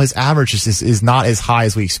playing well. His average is not as high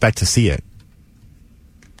as we expect to see it.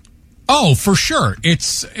 Oh, for sure. You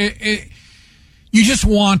just you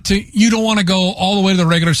don't want to go all the way to the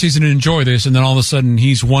regular season and enjoy this, and then all of a sudden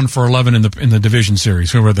he's 1 for 11 in the division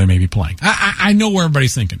series, whoever they may be playing. I know where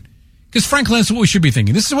everybody's thinking. Because frankly, that's what we should be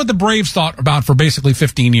thinking. This is what the Braves thought about for basically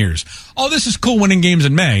 15 years. Oh, this is cool winning games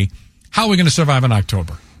in May. How are we going to survive in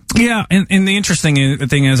October? Yeah, and the interesting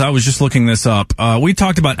thing is, I was just looking this up. We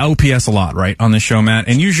talked about OPS a lot, right, on this show, Matt.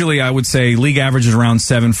 And usually I would say league average is around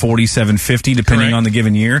 740, 750, depending on the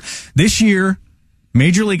given year. This year,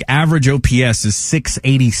 Major League average OPS is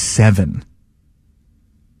 687.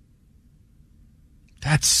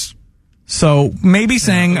 That's... So maybe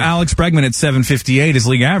saying Alex Bregman at 758 is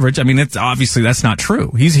league average. I mean, that's not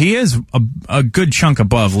true. He is a good chunk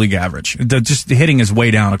above league average. Just hitting his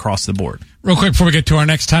way down across the board. Real quick before we get to our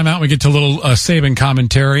next timeout, we get to a little Saban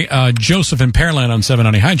commentary. Joseph in Pearland on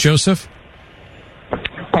 790. Hi, Joseph.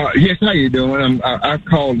 Yes, how you doing? I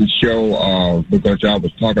called the show because I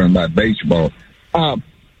was talking about baseball.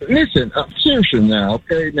 Listen, seriously now,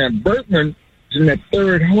 okay? Now, Bregman is in that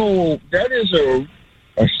 3rd hole. That is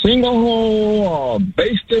a single hole or a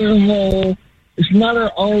base stealing hole. It's not an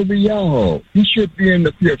RBI hole. He should be in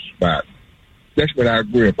the 5th spot. That's what I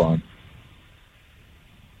agree upon.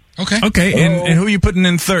 Okay. And who are you putting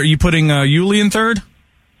in 3rd? You putting Yuli in 3rd?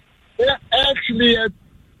 Yeah, actually, I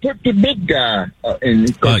put the big guy in.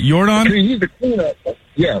 Jordan? I mean, he's the cleanup.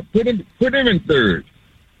 Yeah, put him in 3rd.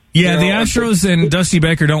 Yeah, the Astros and Dusty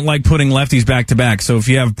Baker don't like putting lefties back to back. So if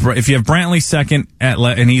you have Brantley second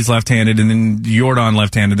and he's left-handed, and then Jordan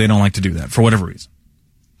left-handed, they don't like to do that for whatever reason.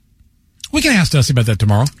 We can ask Dusty about that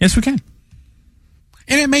tomorrow. Yes, we can.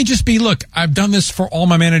 And it may just be, look, I've done this for all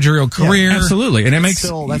my managerial career. Yeah, absolutely. And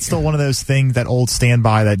that's still one of those things, that old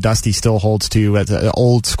standby that Dusty still holds to, as an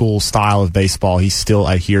old school style of baseball. He still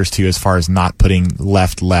adheres to, as far as not putting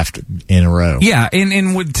left in a row. Yeah,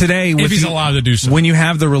 and with today, if he's allowed to do so. When you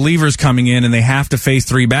have the relievers coming in and they have to face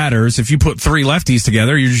 3 batters, if you put 3 lefties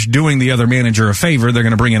together, you're just doing the other manager a favor. They're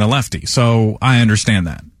going to bring in a lefty. So I understand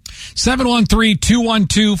that.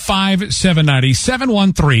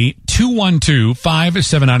 713-212-5790.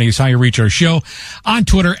 713-212-5790 is how you reach our show. On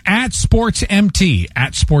Twitter, at SportsMT,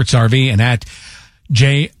 at SportsRV, and at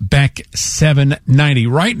JBeck790.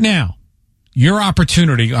 Right now, your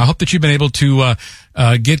opportunity, I hope that you've been able to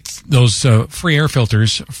get those free air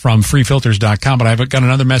filters from freefilters.com, but I've got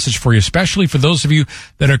another message for you, especially for those of you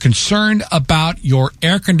that are concerned about your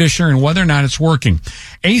air conditioner and whether or not it's working.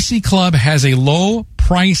 AC Club has a low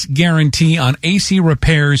price guarantee on AC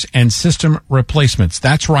repairs and system replacements.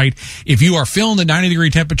 That's right. If you are feeling the 90-degree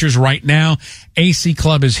temperatures right now, AC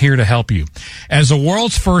Club is here to help you. As the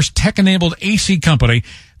world's first tech-enabled AC company,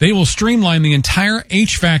 they will streamline the entire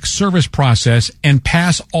HVAC service process and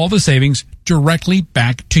pass all the savings directly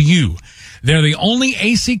back to you. They're the only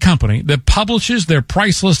AC company that publishes their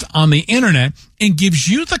price list on the internet and gives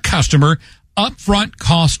you, the customer, upfront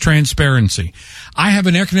cost transparency. I have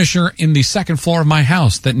an air conditioner in the second floor of my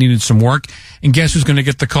house that needed some work, and guess who's going to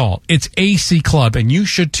get the call? It's AC Club, and you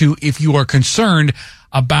should too if you are concerned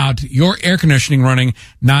about your air conditioning running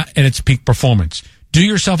not at its peak performance. Do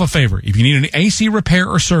yourself a favor. If you need an AC repair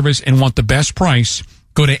or service and want the best price,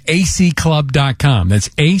 go to acclub.com. That's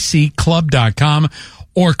acclub.com,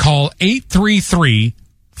 or call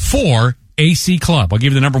 833-4AC Club. I'll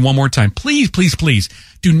give you the number one more time. Please, please, please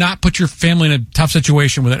do not put your family in a tough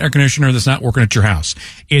situation with an air conditioner that's not working at your house.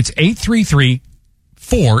 It's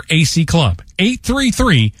 833-4AC Club.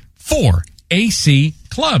 833-4AC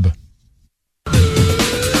Club.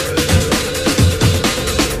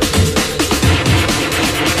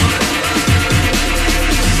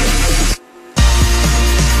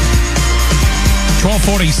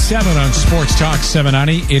 .47 on Sports Talk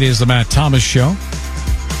 790. It is the Matt Thomas Show.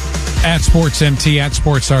 At SportsMT, at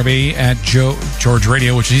SportsRV, at George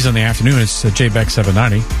Radio, which he's on the afternoon. It's JBeck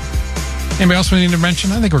 790. Anybody else we need to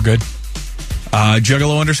mention? I think we're good.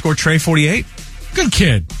 Juggalo_Trey48. Good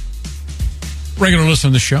kid. Regular listener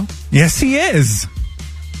to the show. Yes, he is.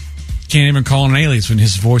 Can't even call an alias when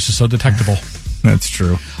his voice is so detectable. That's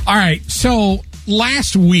true. All right. So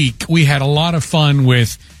last week we had a lot of fun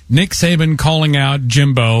with Nick Saban calling out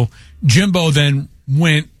Jimbo. Jimbo then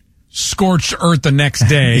went scorched earth the next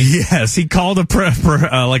day. Yes, he called a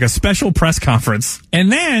special press conference.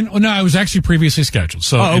 And then, no, it was actually previously scheduled.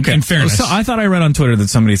 So, okay. in fairness. So I thought I read on Twitter that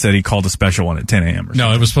somebody said he called a special one at 10 a.m. or something.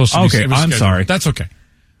 No, it was supposed to be. Okay, I'm sorry. That's okay.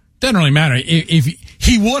 Doesn't really matter. If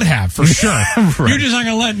he would have, for sure. Right. You're just not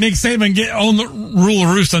going to let Nick Saban own the rule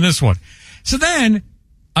of roost on this one. So then,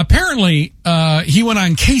 apparently, he went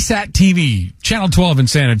on KSAT TV, Channel 12 in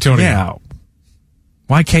San Antonio. Yeah.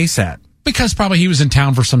 Why KSAT? Because probably he was in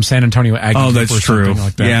town for some San Antonio Aggie. Oh, that's true.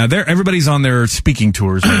 Like that. Yeah, everybody's on their speaking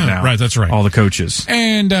tours right now. Right, that's right. All the coaches.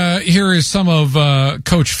 And here is some of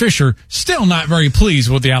Coach Fisher, still not very pleased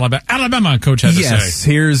with what the Alabama coach had to say. Yes,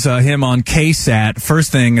 here's him on KSAT.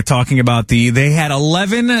 First thing, talking about they had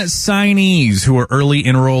 11 signees who were early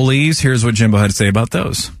enrollees. Here's what Jimbo had to say about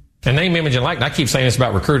those. And name, image, and likeness. I keep saying this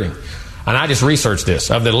about recruiting. And I just researched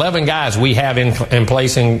this. Of the 11 guys we have in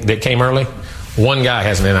placing that came early, one guy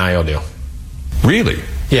has an NIL deal. Really?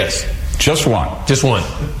 Yes. Just one? Just one.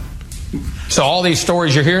 So all these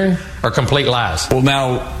stories you're hearing are complete lies. Well,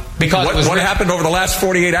 now, because what happened over the last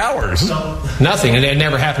 48 hours? Nothing. And it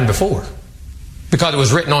never happened before. Because it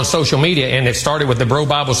was written on social media, and it started with the Bro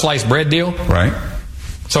Bible sliced bread deal. Right.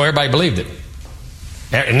 So everybody believed it.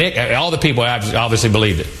 Nick, all the people obviously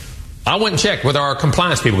believed it. I went and checked with our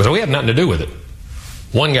compliance people because we have nothing to do with it.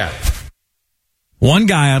 One guy. One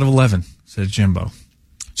guy out of 11, says Jimbo.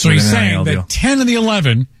 So he's saying that 10 of the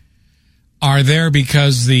 11 are there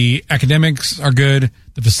because the academics are good,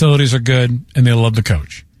 the facilities are good, and they love the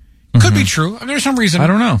coach. Could be true. I mean, there's some reason. I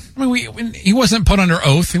don't know. I mean, he wasn't put under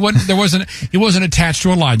oath. He wasn't attached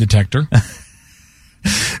to a lie detector.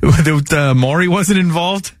 Maury wasn't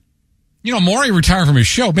involved? You know, Maury retired from his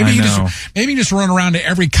show. Maybe he just run around to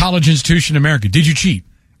every college institution in America. Did you cheat?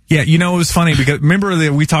 Yeah, you know, it was funny because remember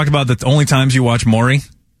that we talked about the only times you watch Maury?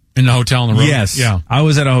 In the hotel in the room? Yes. Yeah. I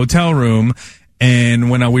was at a hotel room,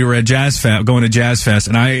 and when we were at going to Jazz Fest,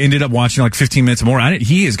 and I ended up watching like 15 minutes more.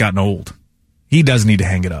 He has gotten old. He does need to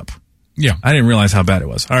hang it up. Yeah. I didn't realize how bad it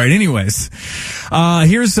was. All right, anyways.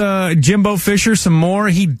 Here's Jimbo Fisher, some more.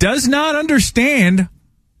 He does not understand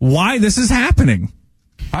why this is happening.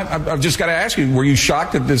 I've just got to ask you, were you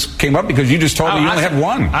shocked that this came up? Because you just told me you only had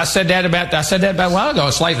one. I said that about a while ago.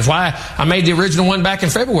 It's like, that's why I made the original one back in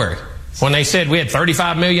February when they said we had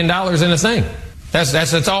 $35 million in the thing.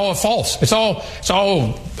 That's all false.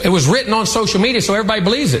 It was written on social media so everybody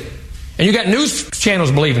believes it. And you got news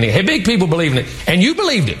channels believing it. Hey, big people believing it. And you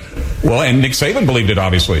believed it. Well, and Nick Saban believed it,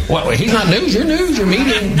 obviously. Well, he's not news. You're news. You're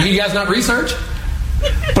media. Do you guys not research?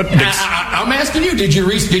 But I'm asking you, did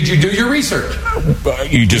you do your research?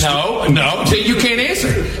 You just... No, you can't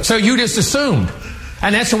answer. So you just assumed.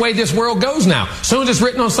 And that's the way this world goes now. As soon as it's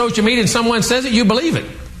written on social media and someone says it, you believe it.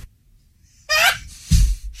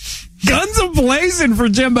 Guns a-blazing for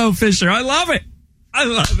Jimbo Fisher. I love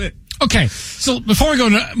it. Okay, so before we go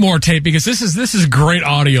to more tape, because this is great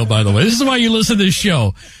audio, by the way. This is why you listen to this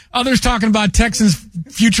show. Others talking about Texans'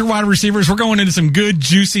 future wide receivers. We're going into some good,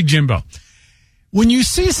 juicy Jimbo. When you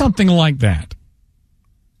see something like that,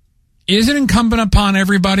 is it incumbent upon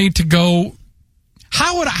everybody to go,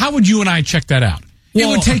 how would you and I check that out? Well,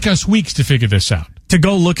 it would take us weeks to figure this out. To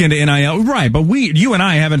go look into NIL, right, but you and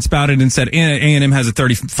I haven't spouted and said A&M has a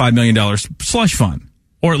 $35 million slush fund.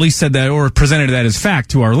 Or at least said that, or presented that as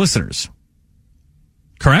fact to our listeners.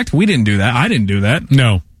 Correct? We didn't do that. I didn't do that.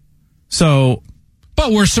 No. So...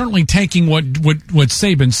 But we're certainly taking what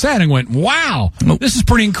Saban said and went, wow, this is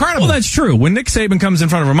pretty incredible. Well, that's true. When Nick Saban comes in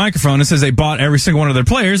front of a microphone and says they bought every single one of their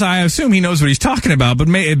players, I assume he knows what he's talking about, but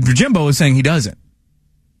Jimbo is saying he doesn't.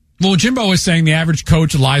 Well, Jimbo is saying the average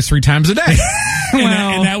coach lies 3 times a day.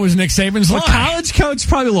 and that was Nick Saban's lie. College coach,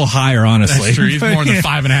 probably a little higher, honestly. That's true. He's more in the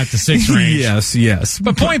 5.5 to 6 range. Yes.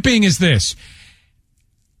 But point being is this.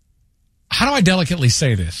 How do I delicately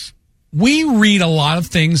say this? We read a lot of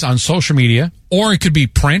things on social media, or it could be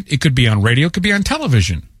print, it could be on radio, it could be on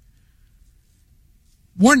television.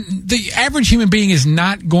 The average human being is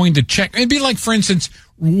not going to check. It'd be like, for instance,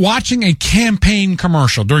 watching a campaign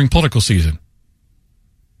commercial during political season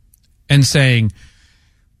and saying,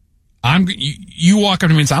 you walk up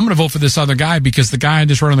to me and say, I'm going to vote for this other guy because the guy I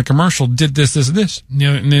just read on the commercial did this, this, and this. And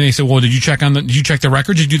then they say, well, did you check the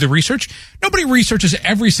record? Did you do the research? Nobody researches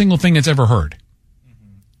every single thing that's ever heard.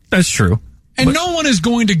 That's true. And no one is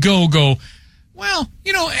going to go, well,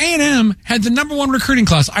 A&M had the number 1 recruiting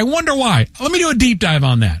class. I wonder why. Let me do a deep dive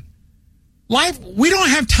on that. We don't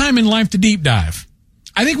have time in life to deep dive.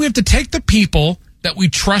 I think we have to take the people that we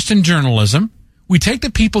trust in journalism. We take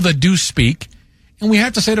the people that do speak, and we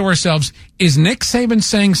have to say to ourselves, is Nick Saban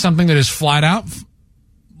saying something that is flat out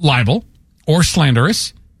libel or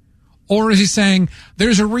slanderous? Or is he saying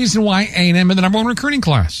there's a reason why A&M had the number 1 recruiting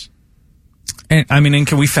class? And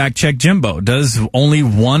can we fact check Jimbo? Does only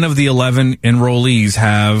one of the 11 enrollees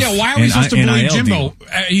have? Yeah, why are we supposed to believe Jimbo?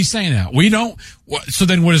 He's saying that. We don't. So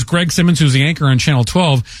then what is Greg Simmons, who's the anchor on Channel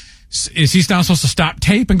 12, is he now supposed to stop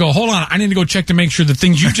tape and go, hold on, I need to go check to make sure the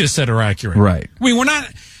things you just said are accurate? Right. We're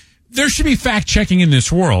not. There should be fact checking in this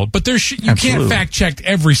world, but you can't fact check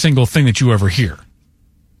every single thing that you ever hear.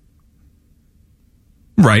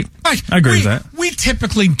 Right. I agree with that. We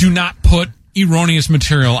typically do not put erroneous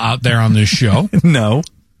material out there on this show. No.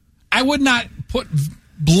 I would not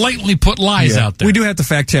blatantly put lies out there. We do have to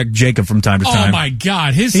fact check Jacob from time to time. Oh my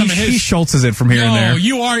God. He Schultzes it from here and there.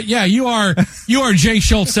 You are Jay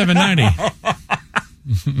Schultz 790.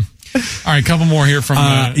 All right, a couple more here from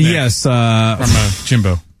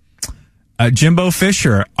Jimbo. Jimbo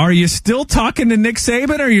Fisher, are you still talking to Nick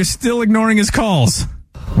Saban or are you still ignoring his calls?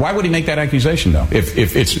 Why would he make that accusation, though? If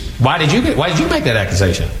it's why did you make that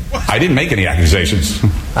accusation? I didn't make any accusations.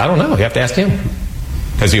 I don't know. You have to ask him.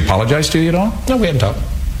 Has he apologized to you at all? No, we haven't talked.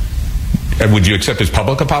 And would you accept his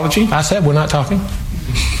public apology? I said we're not talking.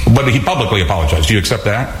 But he publicly apologized. Do you accept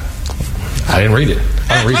that? I didn't read it.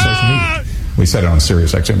 I don't read social media. We said it on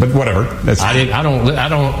Sirius XM, but whatever. I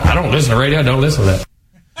don't listen to radio. I don't listen to that.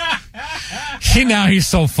 He's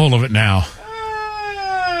so full of it now.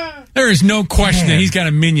 There is no question that he's got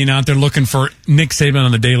a minion out there looking for Nick Saban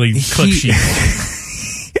on the daily clip sheet.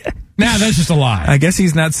 Nah, that's just a lie. I guess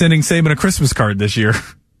he's not sending Saban a Christmas card this year.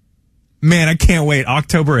 Man, I can't wait.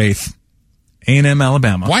 October 8th. A&M,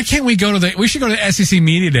 Alabama. Why can't we we should go to the SEC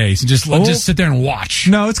Media Days and just sit there and watch.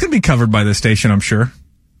 No, it's going to be covered by this station, I'm sure.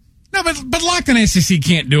 No, but Lockdown SEC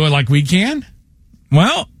can't do it like we can.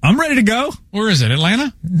 Well, I'm ready to go. Where is it?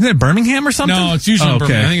 Atlanta? Is it Birmingham or something? No, it's usually in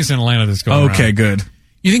Birmingham. I think it's in Atlanta that's going around. Okay, good.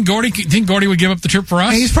 You think Gordy would give up the trip for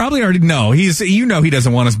us? He's probably already he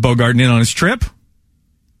doesn't want us bogarting in on his trip.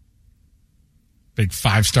 Big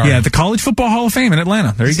 5-star. Yeah, the College Football Hall of Fame in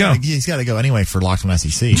Atlanta. There you go. He's got to go anyway for Locked on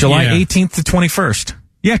SEC. July 18th to 21st.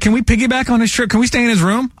 Yeah, can we piggyback on his trip? Can we stay in his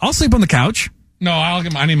room? I'll sleep on the couch. No,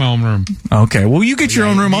 I need my own room. Okay, well, you get your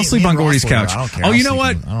own room. I'll sleep on Gordy's couch. I don't care. Oh, you know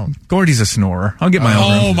what? Gordy's a snorer. I'll get my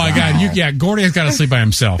own room. Oh, my God. Gordy has got to sleep by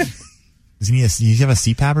himself. Does he have a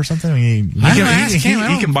CPAP or something?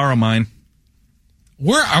 He can borrow mine.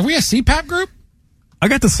 Are we a CPAP group? I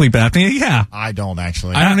got the sleep apnea, yeah. I don't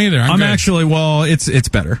actually. I don't either. I'm good. Actually, well, it's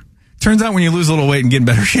better. Turns out when you lose a little weight and get in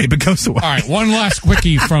better shape, it goes away. All right, one last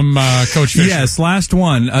quickie from Coach Fisher. Yes, last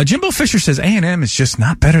one. Jimbo Fisher says A&M is just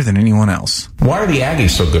not better than anyone else. Why are the Aggies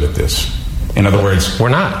so good at this? In other words, We're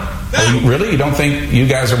not. Really? You don't think you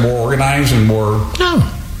guys are more organized and more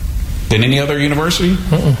than any other university?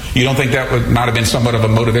 You don't think that would not have been somewhat of a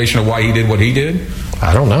motivation of why he did what he did?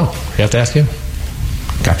 I don't know. You have to ask him.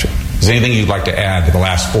 Gotcha. Is there anything you'd like to add to the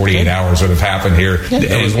last 48 hours that have happened here?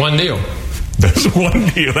 It was one deal. There's one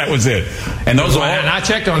deal. That was it. And those all, and I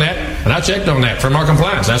checked on that. And I checked on that from our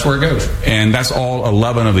compliance. That's where it goes. And that's all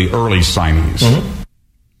 11 of the early signees. Mm-hmm.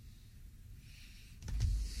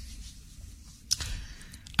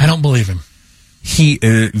 I don't believe him.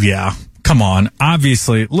 Yeah. Come on.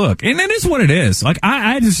 Obviously, look, and it is what it is. Like,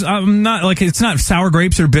 I'm not, like, it's not sour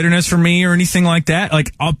grapes or bitterness for me or anything like that.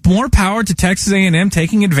 Like, more power to Texas A&M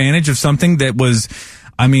taking advantage of something that was,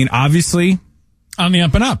 obviously on the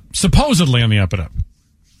up and up. Supposedly on the up and up.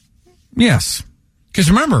 Yes. Because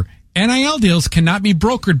remember, NIL deals cannot be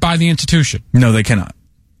brokered by the institution. No, they cannot.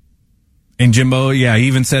 And Jimbo, he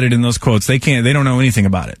even said it in those quotes. They don't know anything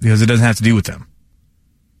about it because it doesn't have to do with them.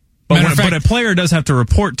 But a player does have to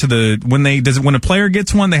report to when a player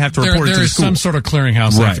gets one, they have to report it to the school. There is some sort of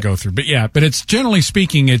clearinghouse they have to go through. But it's generally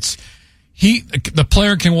speaking, the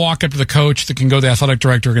player can walk up to the coach, that can go to the athletic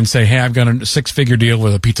director and say, hey, I've got a 6-figure deal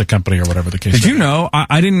with a pizza company or whatever the case is. Did you know,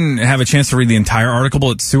 I didn't have a chance to read the entire article,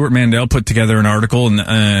 but Stuart Mandel put together an article, and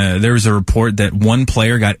there was a report that one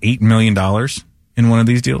player got $8 million in one of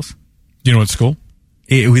these deals. Do you know what school?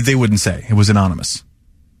 They wouldn't say. It was anonymous.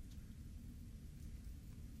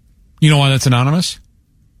 You know why that's anonymous?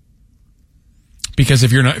 Because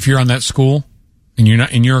if you're on that school and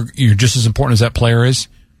you're just as important as that player is,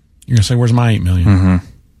 you're gonna say, "Where's my $8 million?" Mm-hmm.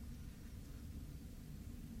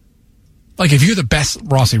 Like if you're the best,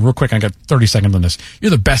 Rossi, real quick, I got 30 seconds on this. You're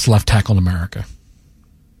the best left tackle in America,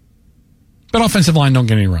 but offensive line don't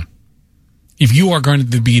get any run. If you are going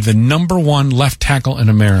to be the number one left tackle in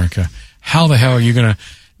America, how the hell are you going to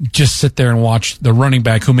just sit there and watch the running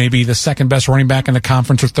back, who may be the second best running back in the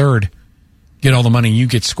conference or third, get all the money, you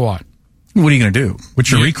get squat? What are you going to do? What's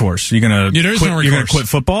your recourse? You're going to quit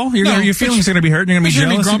football? Your feelings are going to be hurt. You're going to be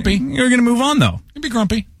jealous. Grumpy. You're going to move on, though. You'll be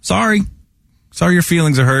grumpy. Sorry, your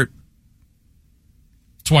feelings are hurt.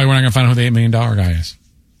 That's why we're not going to find out who the $8 million guy is.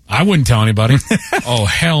 I wouldn't tell anybody. Oh,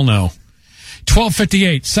 hell no.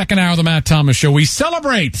 12:58, second hour of the Matt Thomas Show. We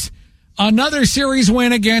celebrate another series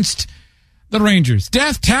win against the Rangers.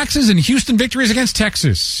 Death, taxes, and Houston victories against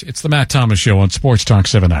Texas. It's the Matt Thomas Show on Sports Talk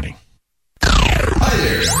 790. Hi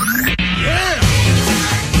there. Yeah.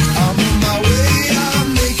 I'm on my way,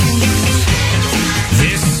 I'm making moves.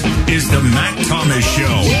 This is the Matt Thomas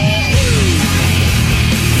Show.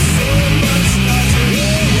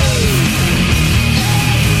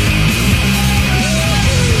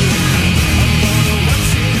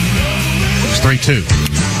 It's 3-2.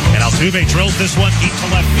 And Altuve drills this one deep to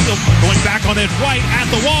left field. Going back on it right at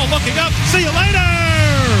the wall, looking up. See you later!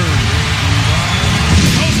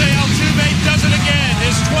 Jose Altuve does it again.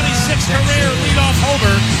 His 26th career leadoff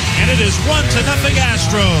homer. And it is 1-0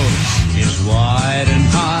 Astros. Is wide and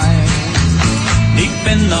high, deep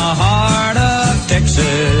in the heart of Texas.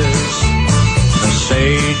 The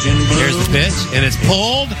sage and blue. Here's the pitch, and it's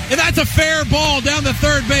pulled. And that's a fair ball down the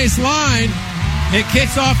third base line. It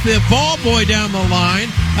kicks off the ball boy down the line.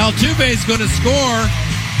 Altuve's going to score.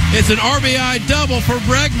 It's an RBI double for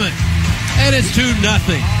Bregman. And it's 2-0.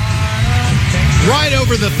 Right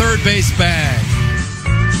over the third base bag.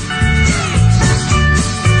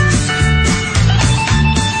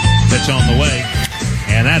 Pitch on the way.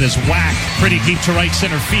 And that is whacked pretty deep to right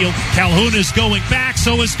center field. Calhoun is going back,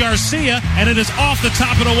 so is Garcia, and it is off the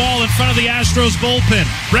top of the wall in front of the Astros bullpen.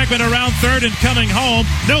 Bregman around third and coming home.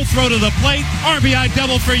 No throw to the plate. RBI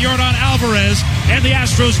double for Yordan Alvarez, and the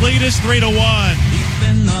Astros lead is 3-1.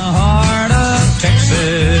 Deep in the heart of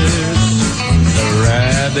Texas, the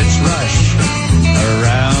rabbits rush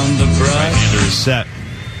around the brush. Right-hander is set.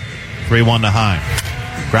 3-1 to Heim.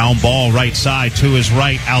 Ground ball right side to his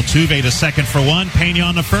right. Altuve to second for one. Pena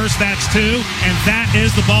on the first. That's two. And that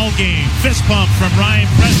is the ball game. Fist pump from Ryan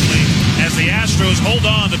Presley as the Astros hold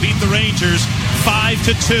on to beat the Rangers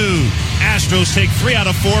 5-2. Astros take 3 out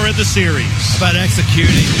of 4 in the series. How about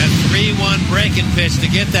executing a 3-1 breaking pitch to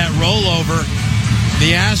get that rollover?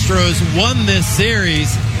 The Astros won this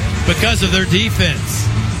series because of their defense.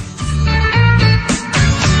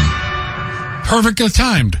 Perfectly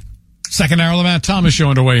timed. Second hour of the Matt Thomas Show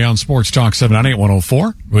underway on Sports Talk 798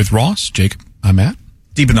 104 with Ross, Jacob, I'm Matt.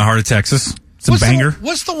 Deep in the heart of Texas. It's a banger.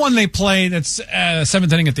 What's the one they play that's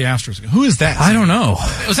seventh inning at the Astros? Who is that? I don't know.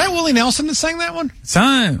 Was that Willie Nelson that sang that one?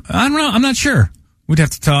 I don't know. I'm not sure. We'd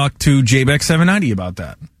have to talk to JBEC 790 about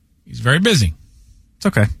that. He's very busy. It's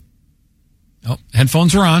okay. Oh,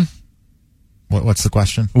 headphones are on. What's the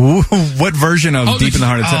question? Ooh, what version of Deep in the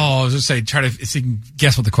Heart of Texas? Oh, I was going to say, try to see, if you can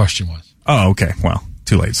guess what the question was. Oh, okay. Well,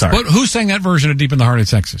 too late. Sorry. But who sang that version of Deep in the Heart of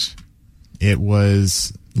Texas? It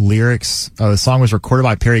was lyrics. The song was recorded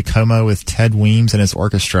by Perry Como with Ted Weems and his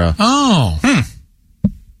orchestra. Oh.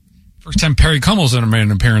 First time Perry Como's ever made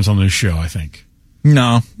an appearance on this show, I think.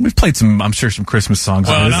 No. We've played some Christmas songs.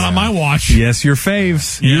 Well, not on my watch. Yes, your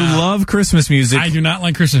faves. Yeah. You love Christmas music. I do not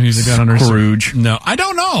like Christmas music. I don't understand. Scrooge. No, I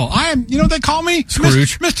don't know. I am, you know what they call me?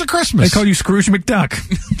 Scrooge. Mr. Christmas. They call you Scrooge McDuck.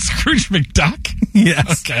 Scrooge McDuck?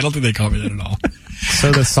 Yes. Okay, I don't think they call me that at all.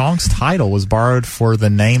 So the song's title was borrowed for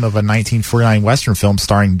the name of a 1949 Western film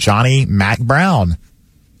starring Johnny Mac Brown.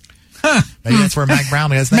 Huh. Maybe that's where Mac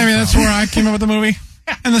Brown has Maybe that's where I came up with the movie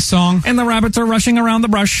and the song. And the rabbits are rushing around the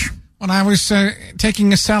brush. When I was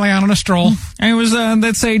taking a Sally out on a stroll. I was,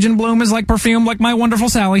 that sage in bloom is like perfume, like my wonderful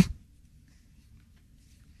Sally.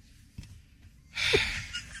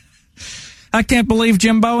 I can't believe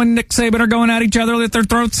Jimbo and Nick Saban are going at each other at their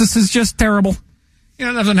throats. This is just terrible. You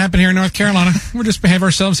know, that doesn't happen here in North Carolina. We just behave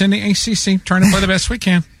ourselves in the ACC, trying to play the best we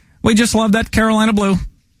can. We just love that Carolina blue.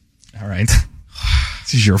 All right.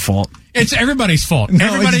 This is your fault. It's everybody's fault. No,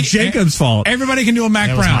 it's Jacob's fault. Everybody can do a Mac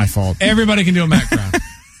That Brown. was my fault. Everybody can do a Mac Brown.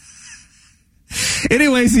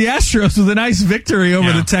 Anyways, the Astros with a nice victory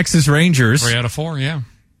over the Texas Rangers. 3 out of 4, yeah.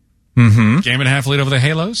 Mm-hmm. Game and a half lead over the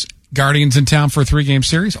Halos. Guardians in town for a 3-game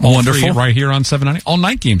series. All Wonderful. 3 right here on 790. All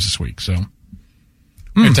night games this week, so.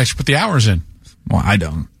 You have to put the hours in. Well, I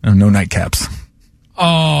don't. No nightcaps.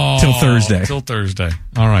 Oh. Till Thursday. Till Thursday.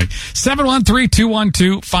 All right.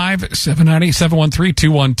 713-212-5790.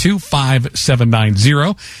 713-212-5790.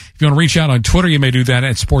 If you want to reach out on Twitter, you may do that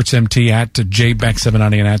at SportsMT, at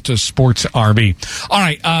JBeck790, and at SportsRB. All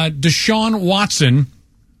right. Deshaun Watson,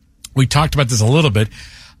 we talked about this a little bit,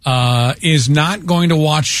 is not going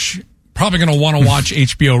to probably going to want to watch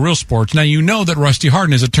HBO Real Sports. Now, you know that Rusty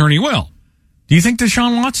Hardin, his attorney, will. Do you think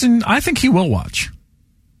Deshaun Watson? I think he will watch.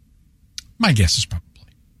 My guess is probably.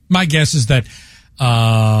 My guess is that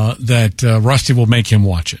Rusty will make him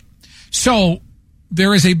watch it. So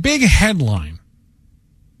there is a big headline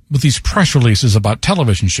with these press releases about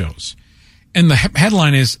television shows, and the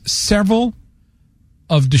headline is several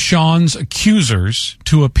of Deshaun's accusers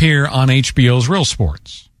to appear on HBO's Real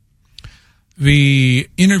Sports. The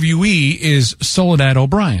interviewee is Soledad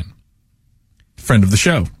O'Brien, friend of the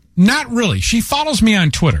show. Not really. She follows me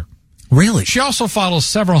on Twitter. Really? She also follows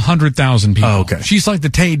several 100,000 people. Oh, okay. She's like the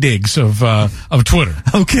Tay Diggs of Twitter.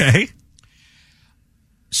 Okay.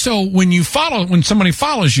 So when somebody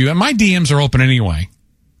follows you, and my DMs are open anyway.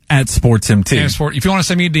 At SportsMT. If you want to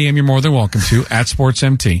send me a DM, you're more than welcome to, at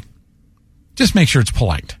SportsMT. Just make sure it's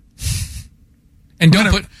polite. And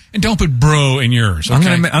don't put bro in yours. Okay?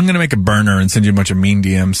 I'm gonna make a burner and send you a bunch of mean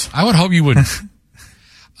DMs. I would hope you wouldn't.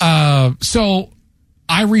 So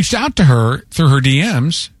I reached out to her through her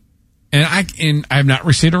DMs, and I have not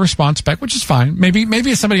received a response back, which is fine. Maybe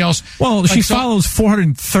it's somebody else. Well, she follows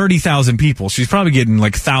 430,000 people. She's probably getting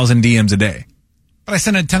like 1,000 DMs a day. But I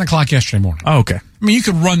sent it at 10 o'clock yesterday morning. Oh, okay. I mean, you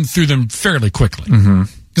could run through them fairly quickly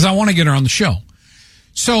because I want to get her on the show.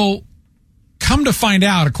 So come to find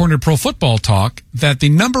out, according to Pro Football Talk, that the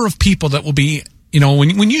number of people that will be,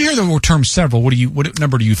 when you hear the term several, what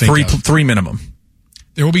number do you think? Three minimum.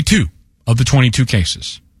 There will be 2 of the 22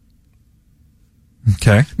 cases.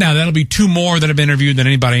 Okay. Now, that'll be 2 more that have been interviewed than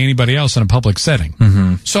anybody else in a public setting.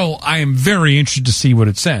 Mm-hmm. So I am very interested to see what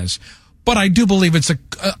it says. But I do believe it's a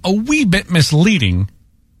wee bit misleading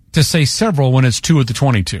to say several when it's 2 of the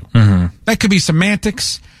 22. Mm-hmm. That could be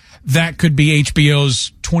semantics. That could be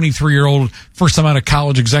HBO's 23-year-old first time out of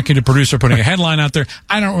college executive producer putting a headline out there.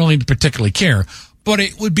 I don't really particularly care. But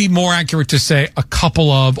it would be more accurate to say a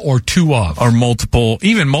couple of or 2 of. Or multiple.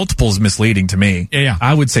 Even multiple is misleading to me. Yeah.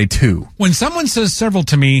 I would say 2. When someone says several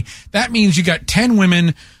to me, that means you got 10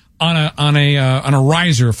 women on a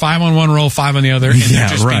riser, 5 on one row, 5 on the other, and they're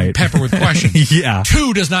just being peppered with questions. Yeah.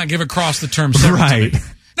 2 does not give across the term several to me.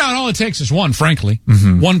 Now, and all it takes is 1, frankly.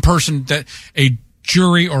 One person that a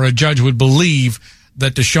jury or a judge would believe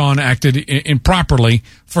that Deshaun acted improperly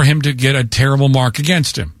for him to get a terrible mark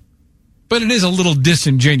against him. But it is a little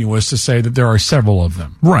disingenuous to say that there are several of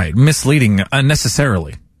them. Right. Misleading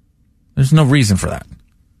unnecessarily. There's no reason for that.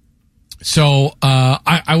 So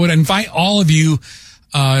I would invite all of you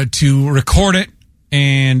to record it,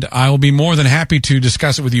 and I will be more than happy to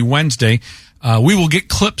discuss it with you Wednesday. We will get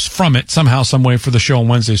clips from it somehow, some way for the show on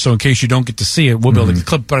Wednesday. So in case you don't get to see it, we'll be able to get the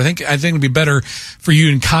clip. But I think it'd be better for you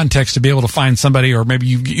in context to be able to find somebody, or maybe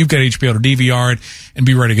you've got HBO to DVR it and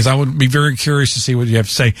be ready, because I would be very curious to see what you have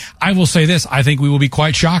to say. I will say this: I think we will be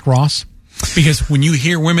quite shocked, Ross, because when you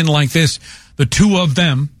hear women like this, the two of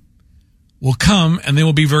them will come and they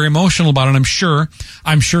will be very emotional about it.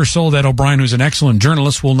 I'm sure Soledad O'Brien, who's an excellent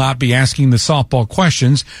journalist, will not be asking the softball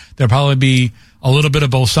questions. There'll probably be a little bit of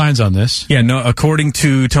both sides on this. Yeah, no, according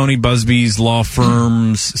to Tony Busby's law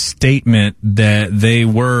firm's statement that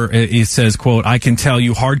it says, quote, "I can tell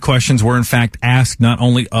you hard questions were in fact asked not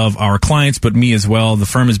only of our clients, but me as well. The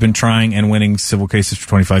firm has been trying and winning civil cases for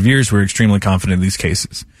 25 years. We're extremely confident in these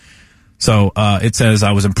cases." So it says,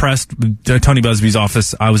 I was impressed, Tony Busby's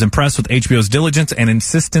office, I was impressed with HBO's diligence and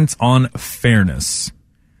insistence on fairness.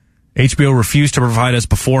 HBO refused to provide us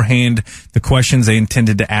beforehand the questions they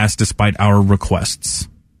intended to ask despite our requests.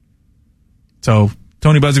 So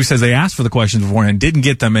Tony Busby says they asked for the questions beforehand, didn't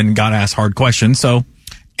get them, and got asked hard questions. So,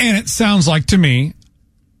 and it sounds like to me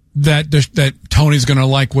that Tony's going to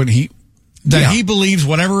like what he believes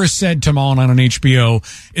whatever is said tomorrow night on HBO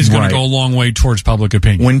is going to go a long way towards public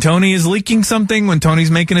opinion. When Tony is leaking something, when Tony's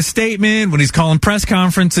making a statement, when he's calling press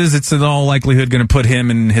conferences, it's in all likelihood going to put him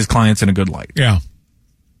and his clients in a good light. Yeah.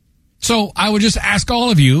 So I would just ask all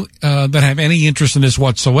of you that have any interest in this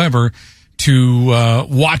whatsoever to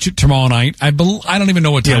watch it tomorrow night. I don't even know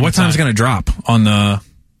what time. Yeah, what time's going to drop on the?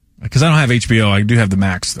 Because I don't have HBO. I do have the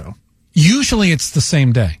Max though. Usually it's the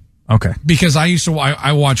same day. Okay. Because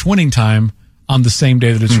I watch Winning Time on the same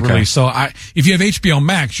day that it's released. So if you have HBO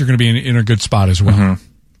Max, you're going to be in a good spot as well. Mm-hmm.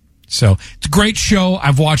 So it's a great show.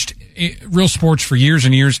 I've watched Real Sports for years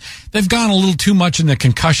and years. They've gone a little too much in the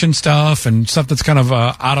concussion stuff and stuff that's kind of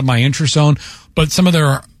out of my interest zone. But some of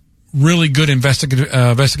their really good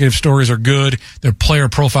investigative stories are good. Their player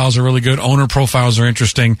profiles are really good. Owner profiles are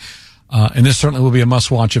interesting. And this certainly will be a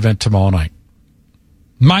must-watch event tomorrow night.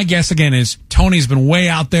 My guess, again, is Tony's been way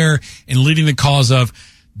out there and leading the cause of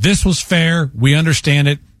this was fair. We understand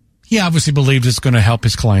it. He obviously believes it's going to help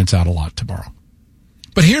his clients out a lot tomorrow.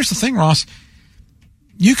 But here's the thing, Ross.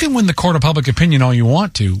 You can win the court of public opinion all you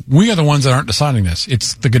want to. We are the ones that aren't deciding this.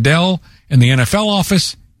 It's the Goodell and the NFL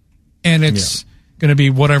office, and it's going to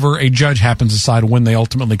be whatever a judge happens to decide when they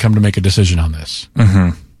ultimately come to make a decision on this. Mm-hmm.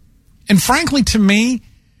 And frankly, to me,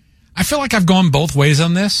 I feel like I've gone both ways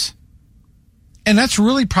on this. And that's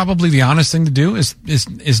really probably the honest thing to do is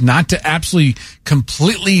not to absolutely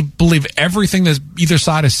completely believe everything that either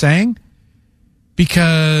side is saying,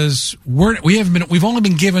 because we've only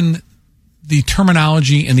been given the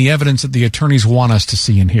terminology and the evidence that the attorneys want us to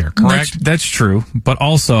see and hear. Correct? That's true. But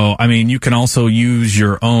also, I mean, you can also use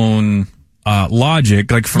your own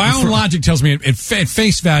logic. Like my own logic tells me at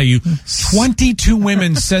face value, 22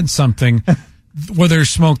 women said something. Where there's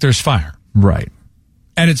smoke, there's fire. Right.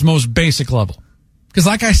 At its most basic level. Because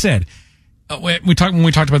like I said, when we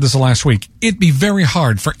talked about this last week, it'd be very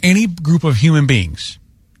hard for any group of human beings,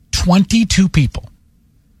 22 people,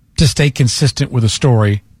 to stay consistent with a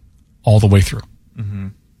story all the way through. Mm-hmm.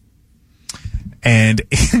 And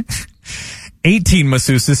 18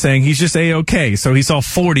 masseuses saying he's just A-okay. So he saw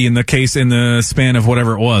 40 in the case in the span of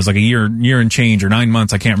whatever it was, like a year and change or 9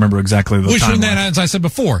 months. I can't remember exactly the Which time. Which, as I said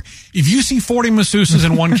before, if you see 40 masseuses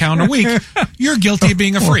in one calendar week, you're guilty of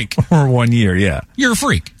being a freak. Or 1 year, yeah. You're a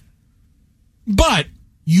freak. But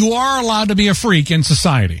you are allowed to be a freak in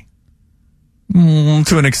society.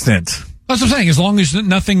 To an extent. That's what I'm saying. As long as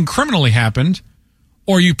nothing criminally happened,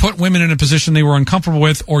 or you put women in a position they were uncomfortable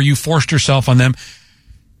with, or you forced yourself on them,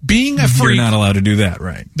 being a freak. You're not allowed to do that,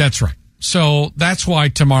 right? That's right. So that's why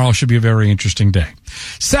tomorrow should be a very interesting day.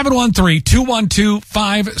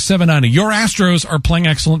 713-212-5790. Your Astros are playing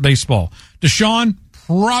excellent baseball. Deshaun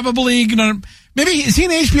probably going to... Maybe, is he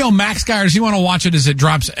an HBO Max guy, or does he want to watch it as it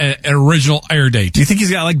drops at original air date? Do you think he's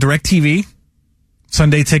got like DirecTV?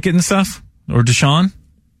 Sunday ticket and stuff? Or Deshaun?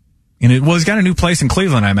 And he's got a new place in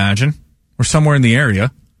Cleveland, I imagine. Or somewhere in the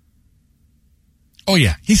area. Oh,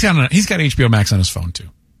 yeah. He's got HBO Max on his phone, too.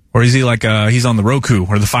 Or is he like, he's on the Roku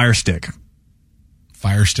or the Fire Stick?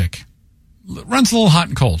 Fire Stick. Runs a little hot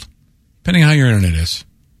and cold, depending on how your internet is.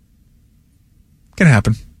 Can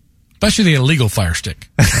happen. Especially the illegal Fire Stick.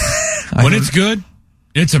 When it's good,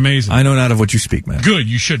 it's amazing. I know not of what you speak, man. Good,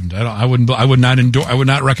 you shouldn't. I would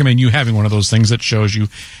not recommend you having one of those things that shows you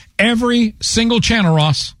every single channel,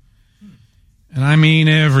 Ross. And I mean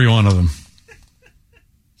every one of them.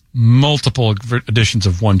 Multiple editions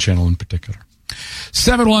of one channel in particular.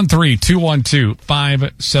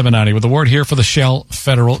 713-212-5790 with a word here for the Shell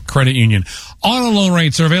Federal Credit Union. Auto loan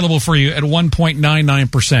rates are available for you at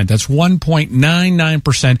 1.99%. That's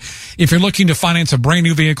 1.99%. If you're looking to finance a brand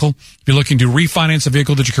new vehicle, if you're looking to refinance a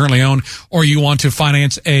vehicle that you currently own, or you want to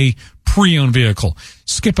finance a pre-owned vehicle,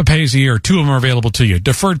 Skip pays a year. 2 of them are available to you.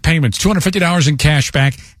 Deferred payments, $250 in cash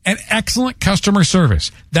back, and excellent customer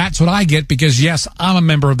service. That's what I get because, yes, I'm a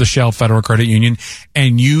member of the Shell Federal Credit Union,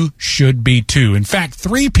 and you should be too. In fact,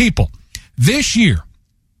 3 people this year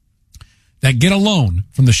that get a loan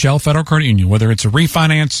from the Shell Federal Credit Union, whether it's a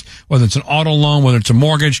refinance, whether it's an auto loan, whether it's a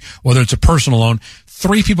mortgage, whether it's a personal loan,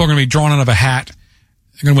 3 people are going to be drawn out of a hat.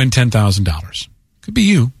 They're going to win $10,000. Could be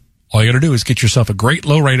you. All you got to do is get yourself a great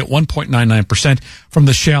low rate at 1.99% from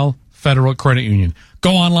the Shell Federal Credit Union.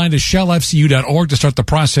 Go online to shellfcu.org to start the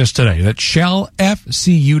process today. That's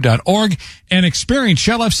shellfcu.org and experience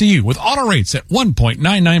Shell FCU with auto rates at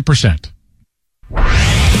 1.99%.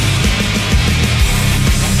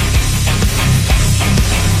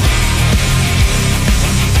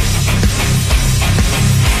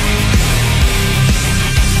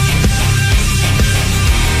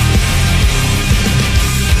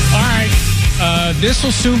 This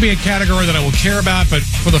will soon be a category that I will care about, but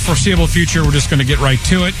for the foreseeable future, we're just going to get right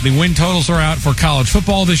to it. The win totals are out for college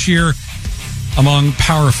football this year among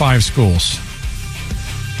Power 5 schools.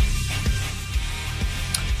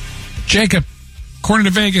 Jacob, according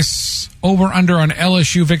to Vegas, over-under on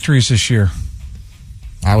LSU victories this year.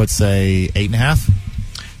 I would say 8.5.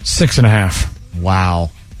 6.5.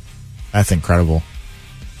 Wow. That's incredible.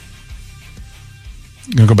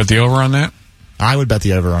 You going to go bet the over on that? I would bet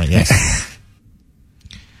the over on it, yes.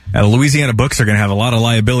 Louisiana books are going to have a lot of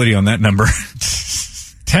liability on that number.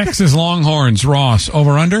 Texas Longhorns, Ross,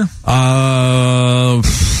 over-under? I'll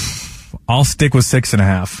stick with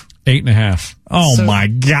 6.5. 8.5. Oh, So, my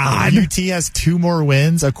God. UT has 2 more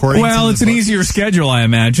wins, according to Well, it's the an books. easier schedule, I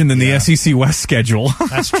imagine, than the SEC West schedule.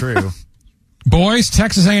 That's true. Boys,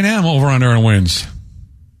 Texas A&M, over-under on wins.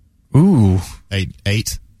 Ooh.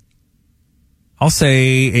 8. I'll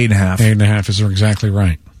say 8.5. 8.5 is exactly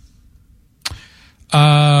right.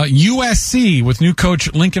 USC with new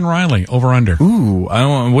coach Lincoln Riley, over-under. Ooh, I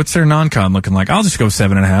don't. What's their non-con looking like? I'll just go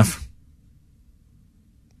 7.5.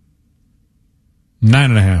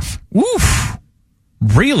 9.5. Oof.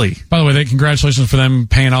 Really? By the way, congratulations for them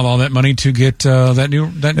paying out all that money to get that new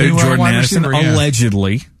Jordan wide Addison, receiver. Yeah.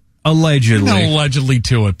 allegedly. No allegedly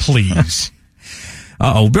to it, please.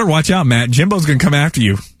 Better watch out, Matt. Jimbo's going to come after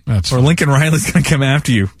you. That's or fine. Lincoln Riley's going to come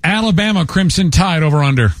after you. Alabama Crimson Tide,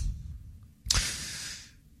 over-under.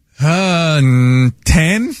 10.5.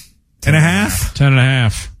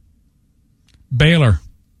 10.5. Baylor.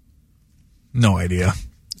 No idea.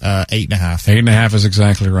 8.5. 8.5 is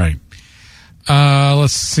exactly right.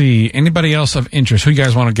 Let's see. Anybody else of interest? Who you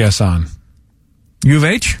guys want to guess on? U of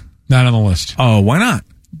H? Not on the list. Oh, why not?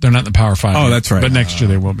 They're not in the Power 5. Oh, yet, that's right. But next year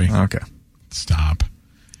they will be. Okay. Stop.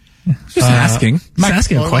 Just asking. Just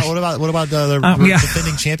asking a question. What about the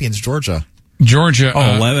defending champions, Georgia? Georgia.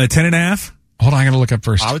 10.5? Hold on, I got to look up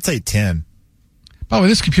first. I would say 10. By the way,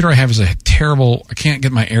 this computer I have is a terrible... I can't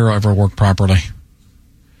get my arrow ever work properly.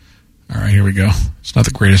 All right, here we go. It's not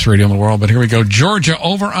the greatest radio in the world, but here we go. Georgia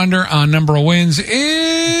over-under on number of wins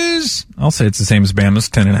is... I'll say it's the same as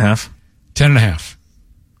Bama's, 10.5. 10.5.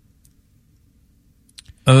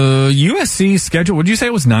 USC's schedule, would you say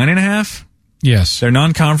it was 9.5? Yes. Their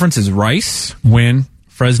non-conference is Rice, Win.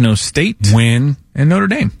 Fresno State, Win. and Notre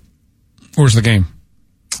Dame. Where's the game?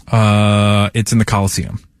 It's in the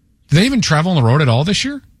Coliseum. Did they even travel on the road at all this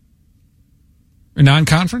year? In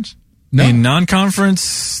non-conference? No. In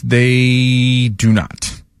non-conference, they do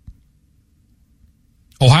not.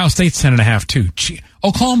 Ohio State's 10.5 too.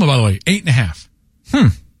 Oklahoma, by the way,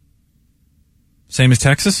 8.5. Same as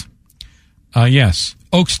Texas? Yes.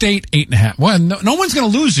 Oak State, 8.5. Well, no one's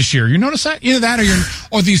going to lose this year. You notice that? Either that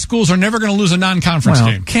or these schools are never going to lose a non-conference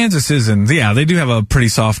game. Kansas isn't. Yeah, they do have a pretty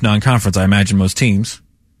soft non-conference, I imagine, most teams.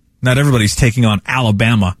 Not everybody's taking on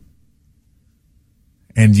Alabama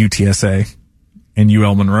and UTSA and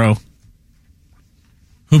UL Monroe.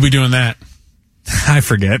 Who'll be doing that? I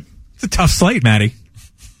forget. It's a tough slate, Matty.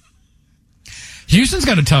 Houston's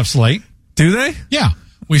got a tough slate. Do they? Yeah.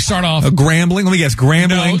 We start off... Grambling. Let me guess.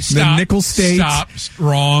 Grambling. No, stop, then Nickel State. Stop.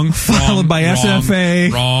 Wrong. Followed by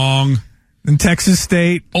SFA. Wrong. And Texas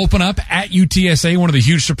State. Open up at UTSA, one of the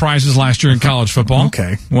huge surprises last year in college football.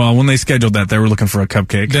 Okay. Well, when they scheduled that, they were looking for a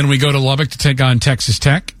cupcake. Then we go to Lubbock to take on Texas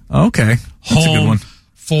Tech. Okay. That's a good one.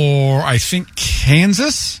 For, I think,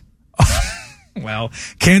 Kansas. Well,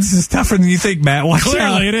 Kansas is tougher than you think, Matt. Watch out.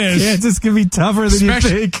 Clearly it is. Kansas can be tougher than you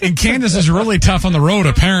think. And Kansas is really tough on the road,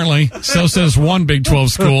 apparently. So says one Big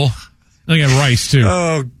 12 school. Look at Rice, too.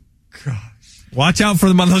 Oh, gosh. Watch out for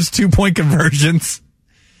them on those 2-point conversions.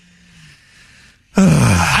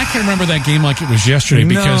 I can remember that game like it was yesterday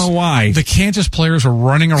because why? The Kansas players were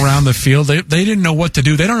running around the field. They didn't know what to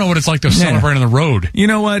do. They don't know what it's like to celebrate on the road. You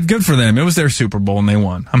know what? Good for them. It was their Super Bowl and they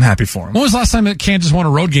won. I'm happy for them. When was the last time that Kansas won a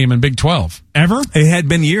road game in Big 12? Ever? It had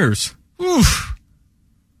been years. Oof.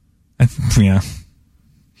 Yeah.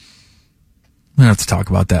 We don't have to talk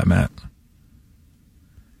about that, Matt.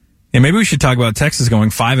 Yeah, maybe we should talk about Texas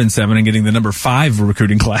going 5-7 and getting the number 5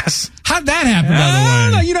 recruiting class. How'd that happen,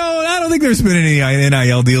 by the way? You know, I don't think there's been any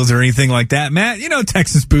NIL deals or anything like that, Matt. You know,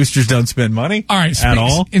 Texas boosters don't spend money. All right, at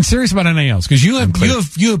all. And serious about NILs because you have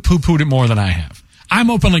poo-pooed it more than I have. I'm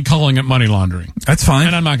openly calling it money laundering. That's fine,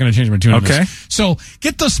 and I'm not going to change my tune. Okay. So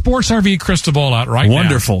get the sports RV crystal ball out right now.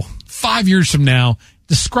 Wonderful. 5 years from now,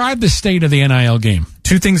 describe the state of the NIL game.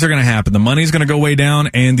 2 things are going to happen. The money's going to go way down,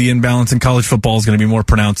 and the imbalance in college football is going to be more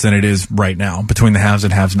pronounced than it is right now between the haves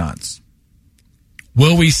and have-nots.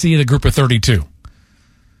 Will we see the group of 32?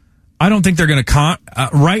 I don't think they're going to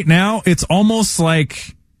right now, it's almost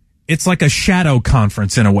like it's like a shadow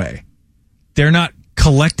conference in a way. They're not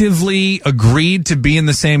collectively agreed to be in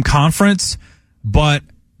the same conference, but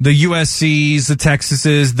the USCs, the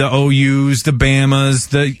Texases, the OUs, the Bamas,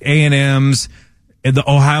 the A&Ms, the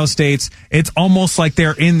Ohio States, it's almost like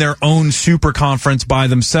they're in their own super conference by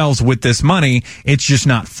themselves with this money. It's just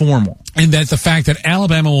not formal. And that's the fact that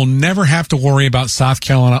Alabama will never have to worry about South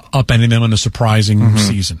Carolina upending them in a surprising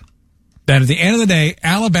season. That at the end of the day,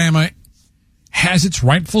 Alabama has its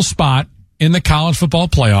rightful spot in the college football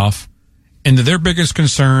playoff, and their biggest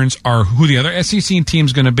concerns are who the other SEC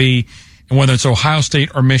team's going to be, and whether it's Ohio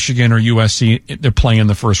State or Michigan or USC, they're playing in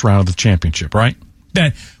the first round of the championship, right?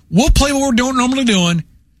 That we'll play what we're normally doing,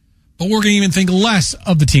 but we're going to even think less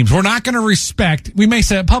of the teams. We're not going to respect, we may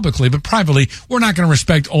say it publicly, but privately, we're not going to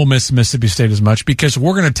respect Ole Miss and Mississippi State as much because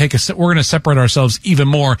we're going to separate ourselves even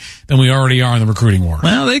more than we already are in the recruiting war.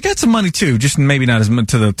 Well, they got some money too, just maybe not as much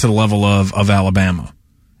to the level of Alabama.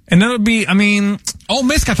 And that'll be, I mean, Ole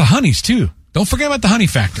Miss got the honeys too. Don't forget about the honey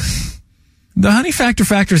factor. The honey factor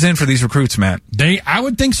factors in for these recruits, Matt. I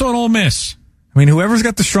would think so at Ole Miss. I mean, whoever's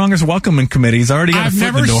got the strongest welcoming committee's already got a foot in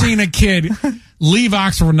the door. I've never seen a kid leave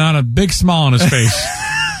Oxford without a big smile on his face.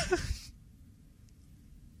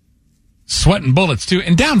 Sweating bullets, too.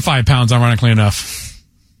 And down 5 pounds, ironically enough.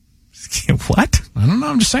 What? I don't know.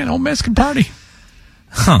 I'm just saying Ole Miss can party.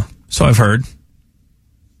 Huh. So I've heard.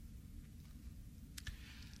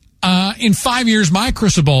 In 5 years, my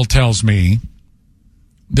crystal ball tells me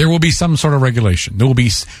there will be some sort of regulation.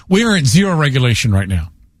 We are at zero regulation right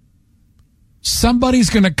now.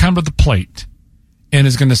 Somebody's going to come to the plate and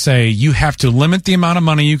is going to say you have to limit the amount of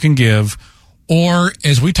money you can give, or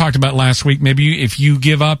as we talked about last week, maybe if you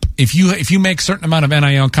make a certain amount of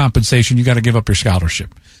NIL compensation, you got to give up your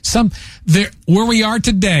scholarship. Where we are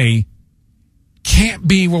today can't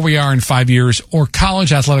be where we are in 5 years, or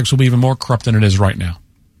college athletics will be even more corrupt than it is right now.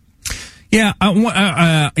 Yeah,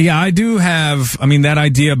 I do have, that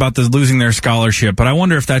idea about losing their scholarship, but I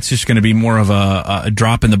wonder if that's just going to be more of a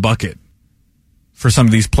drop in the bucket for some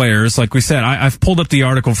of these players. Like we said, I've pulled up the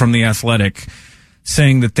article from The Athletic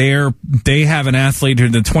saying that they have an athlete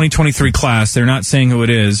in the 2023 class. They're not saying who it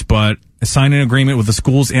is, but signed an agreement with the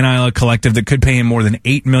school's NIL collective that could pay him more than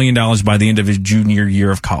 $8 million by the end of his junior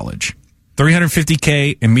year of college.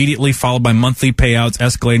 $350K immediately, followed by monthly payouts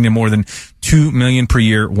escalating to more than $2 million per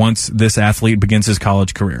year once this athlete begins his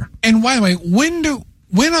college career. And by the way, when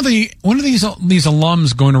are these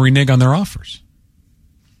alums going to renege on their offers?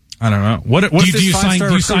 I don't know. What do you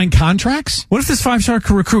sign contracts? What if this 5-star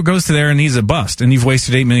recruit goes to there and he's a bust and you've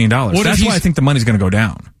wasted $8 million? That's why I think the money's going to go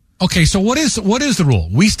down. Okay, so what is the rule?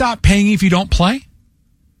 We stop paying if you don't play?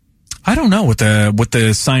 I don't know what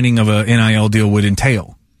the signing of a NIL deal would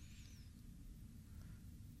entail.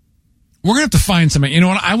 We're going to have to find somebody. You know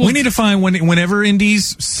what? We need to find whenever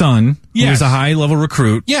Indy's son, who is a high-level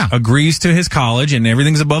recruit, agrees to his college and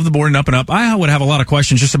everything's above the board and up, I would have a lot of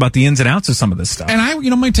questions just about the ins and outs of some of this stuff. And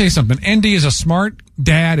let me tell you something. Indy is a smart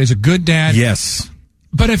dad, is a good dad. Yes.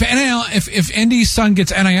 But if Indy's son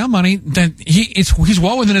gets NIL money, then he's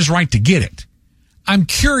well within his right to get it. I'm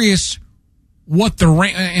curious what the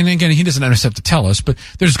range, and again, he doesn't have to tell us, but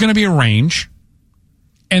there's going to be a range,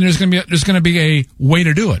 and there's going to be a way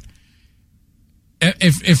to do it.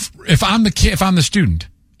 If I'm the kid, if I'm the student,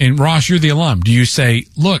 and Ross, you're the alum, do you say,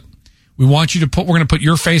 look, we're going to put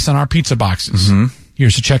your face on our pizza boxes. Mm-hmm.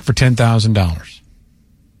 Here's a check for $10,000.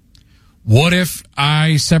 What if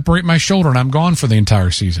I separate my shoulder and I'm gone for the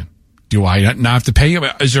entire season? Do I not have to pay?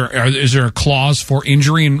 Is there a clause for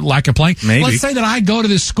injury and lack of playing? Maybe. Let's say that I go to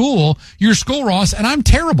this school, your school, Ross, and I'm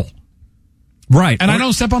terrible. Right. And I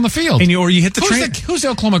don't step on the field. Or you hit the train. Who's the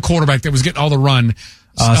Oklahoma quarterback that was getting all the run?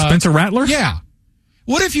 Spencer Rattler? Yeah.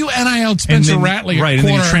 What if you NIL'd Spencer Rattler? Right, and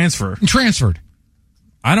then you transferred.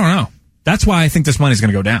 I don't know. That's why I think this money's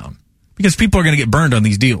going to go down. Because people are going to get burned on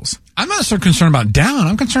these deals. I'm not so concerned about down.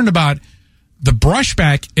 I'm concerned about the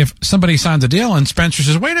brushback if somebody signs a deal and Spencer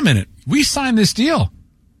says, wait a minute, we signed this deal.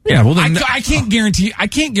 Yeah, well then I can't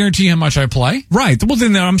guarantee how much I play. Right. Well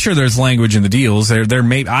then I'm sure there's language in the deals. There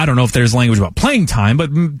may I don't know if there's language about playing time,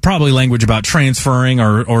 but probably language about transferring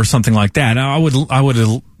or something like that. Now, I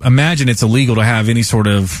would imagine it's illegal to have any sort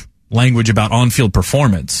of language about on-field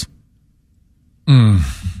performance.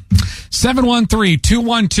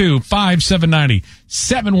 713-212-5790.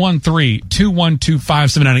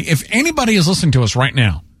 713-212-5790. If anybody is listening to us right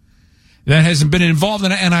now that hasn't been involved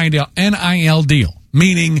in an NIL deal,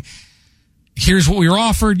 meaning here's what we were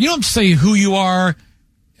offered, you don't say who you are,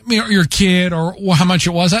 your kid, or how much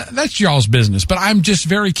it was. That's y'all's business. But I'm just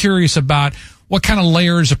very curious about what kind of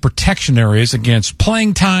layers of protection there is against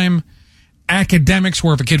playing time, academics,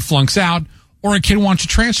 where if a kid flunks out, or a kid wants to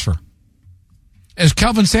transfer. As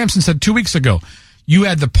Kelvin Sampson said 2 weeks ago, you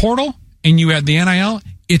had the portal and you had the NIL.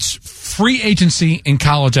 It's free agency in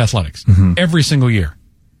college athletics every single year.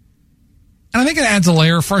 And I think it adds a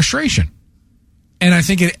layer of frustration. And I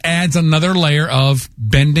think it adds another layer of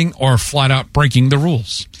bending or flat out breaking the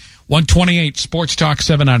rules. 128 Sports Talk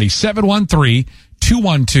 790.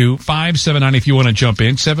 713-212-5790 if you want to jump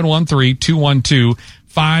in.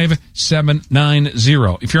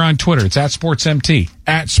 713-212-5790. If you're on Twitter, it's at SportsMT,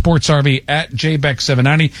 at SportsRV, at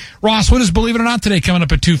JBeck790. Ross, what is Believe It or Not today coming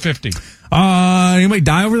up at 2:50? Anybody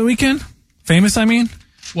die over the weekend? Famous, I mean?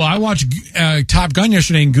 Well, I watched Top Gun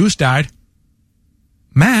yesterday and Goose died.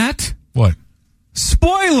 Matt? What?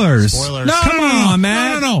 Spoilers. No, Come on,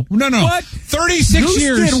 Matt. No. What? 36 Goose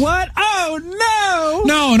years. did what? Oh, no.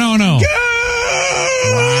 No.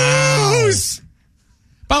 Goose! Wow.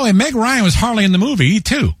 By the way, Meg Ryan was hardly in the movie,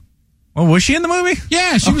 too. Oh, was she in the movie?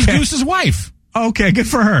 Yeah, she was Goose's wife. Okay, good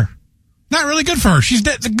for her. Not really good for her. She's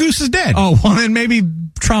dead. The Goose is dead. Oh, well, then maybe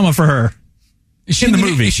trauma for her. Is she in the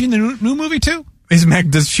movie? Is she in the new movie, too?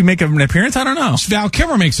 Does she make an appearance? I don't know. Val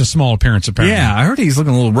Kilmer makes a small appearance, apparently. Yeah, I heard he's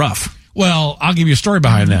looking a little rough. Well, I'll give you a story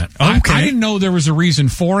behind that. Okay. I didn't know there was a reason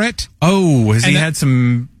for it. Oh, has he had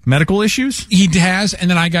some medical issues? He has,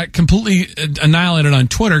 and then I got completely annihilated on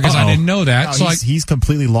Twitter because I didn't know that. No, he's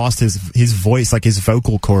completely lost his voice, like his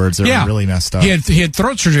vocal cords are really messed up. He had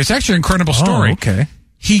throat surgery. It's actually an incredible story. Oh, okay.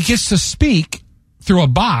 He gets to speak through a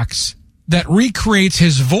box that recreates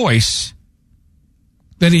his voice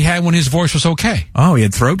that he had when his voice was okay. Oh, he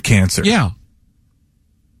had throat cancer. Yeah.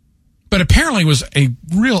 But apparently was a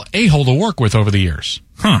real a-hole to work with over the years.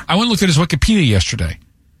 Huh. I went and looked at his Wikipedia yesterday.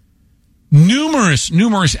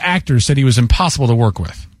 Numerous actors said he was impossible to work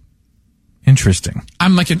with. Interesting.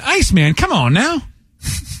 I'm like, an Iceman, come on now.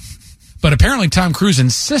 But apparently Tom Cruise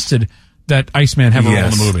insisted that Iceman have a role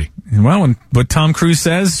in the movie. Well, when what Tom Cruise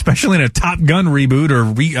says, especially in a Top Gun reboot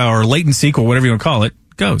or latent sequel, whatever you want to call it,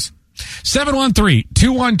 goes.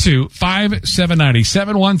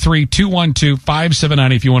 713-212-5790.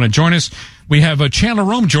 713-212-5790 if you want to join us. We have Chandler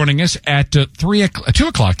Rome joining us at 2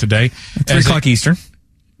 o'clock today. 3 o'clock Eastern.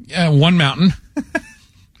 1 Mountain.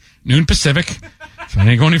 Noon Pacific. So I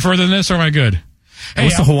ain't go any further than this, or am I good? Hey,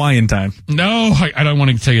 what's the Hawaiian time? No, I don't want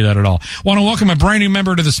to tell you that at all. Want to welcome a brand new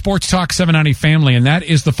member to the Sports Talk 790 family, and that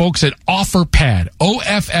is the folks at OfferPad.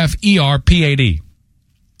 OFFERPAD.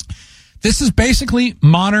 This is basically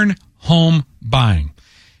modern home buying.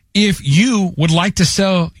 If you would like to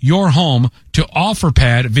sell your home to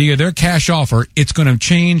OfferPad via their cash offer, it's going to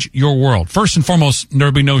change your world. First and foremost,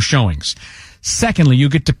 there'll be no showings. Secondly, you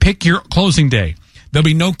get to pick your closing day. There'll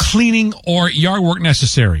be no cleaning or yard work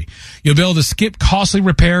necessary. You'll be able to skip costly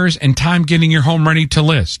repairs and time getting your home ready to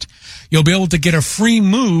list. You'll be able to get a free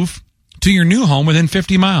move to your new home within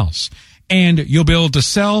 50 miles. And you'll be able to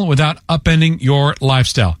sell without upending your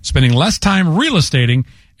lifestyle, spending less time real estating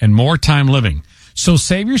and more time living. So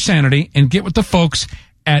save your sanity and get with the folks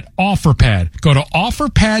at OfferPad. Go to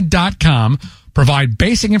OfferPad.com, provide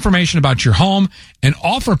basic information about your home, and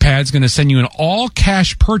OfferPad's going to send you an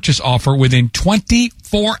all-cash purchase offer within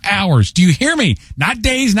 24 hours. Do you hear me? Not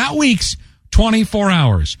days, not weeks, 24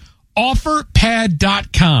 hours.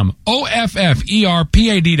 OfferPad.com.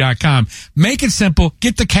 OFFERPAD.com. Make it simple.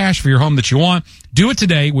 Get the cash for your home that you want. Do it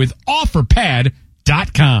today with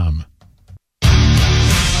OfferPad.com.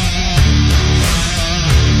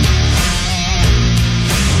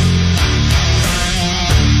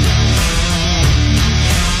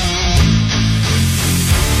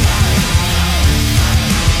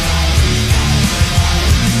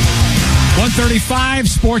 7:35,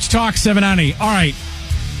 Sports Talk 790. All right.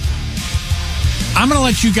 I'm going to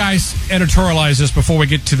let you guys editorialize this before we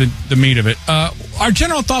get to the meat of it. Our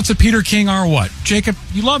general thoughts of Peter King are what? Jacob,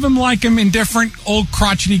 you love him, like him, indifferent, old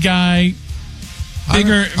crotchety guy,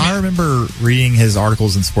 bigger. I remember reading his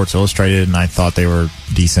articles in Sports Illustrated, and I thought they were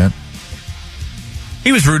decent.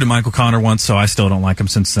 He was rude to Michael Connor once, so I still don't like him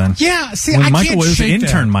since then. Yeah, see, when I Michael can't was shake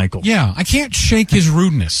intern that. Michael. Yeah, I can't shake his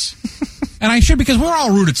rudeness. And I should, because we're all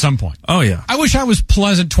rude at some point. Oh, yeah. I wish I was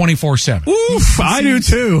pleasant 24/7. Oof, I do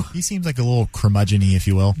too. He seems like a little curmudgeon-y, if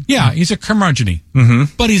you will. Yeah, he's a curmudgeon-y.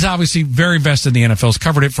 Mm-hmm. But he's obviously very vested in the NFL. He's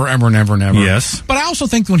covered it forever and ever and ever. Yes. But I also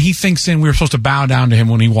think when he thinks in, we're supposed to bow down to him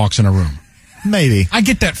when he walks in a room. Maybe. I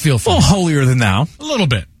get that feel from him. Holier than thou. A little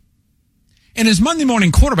bit. And his Monday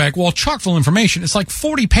morning quarterback, while chock full of information, it's like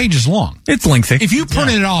 40 pages long. It's lengthy. If you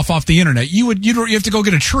printed it off the internet, you have to go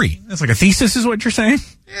get a tree. That's like a thesis, is what you're saying?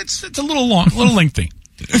 It's a little long, a little lengthy.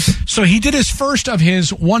 So he did his first of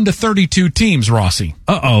his 1 to 32 teams, Rossi.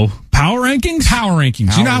 Uh-oh. Power rankings? Power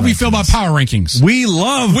rankings. You know how we feel about power rankings? We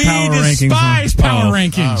love power rankings. We despise power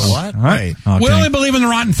rankings. What? Right. We only believe in the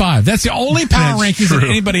Rotten Five. That's the only power rankings that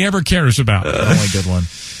anybody ever cares about. Only good one.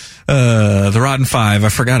 The Rotten Five. I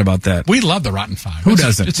forgot about that. We love the Rotten Five. Who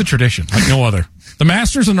doesn't? It's a tradition like no other. The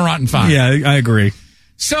Masters and the Rotten Five. Yeah, I agree.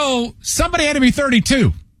 So somebody had to be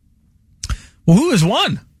 32. Well, who is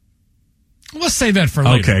one? Let's save that for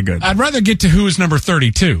later. Okay, good. I'd rather get to who is number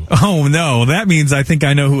 32. Oh, no. That means I think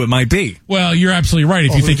I know who it might be. Well, you're absolutely right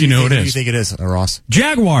if you think you know who it Who do you is. think it is, Ross?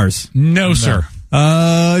 Jaguars. No, sir.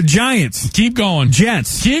 Giants. Keep going.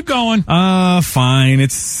 Jets. Keep going. Fine.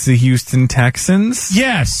 It's the Houston Texans.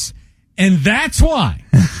 Yes. And that's why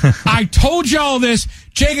I told you all this.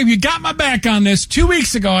 Jacob, you got my back on this. 2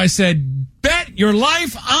 weeks ago, I said, bet your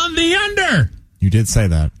life on the under. You did say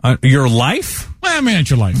that. Your life? Well, I meant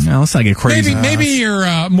your life. No, let's not get crazy. Maybe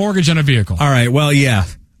your mortgage on a vehicle. All right. Well, yeah.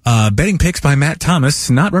 Betting picks by Matt Thomas,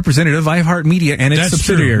 not representative of iHeartMedia and its That's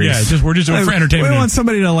subsidiaries. True. Yeah, we're just doing it for entertainment. We don't want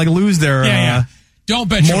somebody to lose their Don't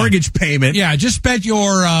bet mortgage payment. Yeah, just bet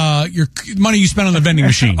your money you spent on the vending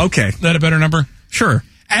machine. Okay. Is that a better number? Sure.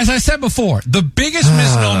 As I said before, the biggest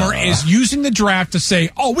misnomer is using the draft to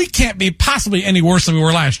say, oh, we can't be possibly any worse than we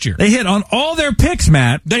were last year. They hit on all their picks,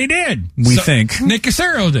 Matt. They did. We think. Nick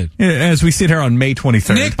Caserio did. As we sit here on May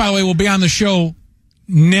 23rd. Nick, by the way, will be on the show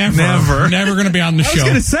never going to be on the show.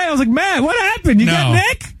 I was like, Matt, what happened? You got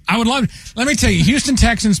Nick? I would love it. Let me tell you, Houston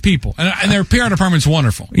Texans people, and their PR department's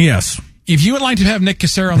wonderful. Yes. If you would like to have Nick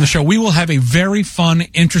Caserio on the show, we will have a very fun,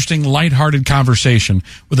 interesting, lighthearted conversation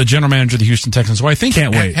with the general manager of the Houston Texans, who I think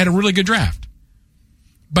had a really good draft.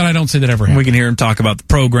 But I don't say that ever happened. We can hear him talk about the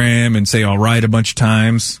program and say all right a bunch of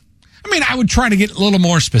times. I mean, I would try to get a little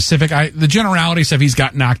more specific. The generality stuff, he's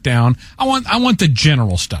got knocked down. I want the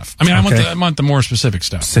general stuff. I mean, I want the more specific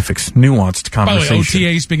stuff. Specifics, nuanced conversation. By the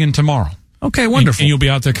way, OTAs begin tomorrow. Okay, wonderful. And you'll be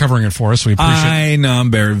out there covering it for us. We appreciate it. I know, I'm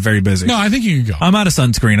very, very busy. No, I think you can go. I'm out of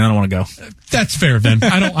sunscreen. I don't want to go. That's fair then.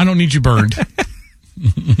 I don't need you burned.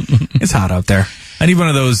 It's hot out there. I need one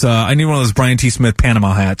of those. Brian T. Smith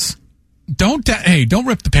Panama hats. Don't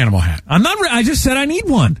rip the Panama hat. I'm not. I just said I need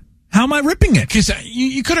one. How am I ripping it? Because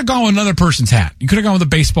you could have gone with another person's hat. You could have gone with a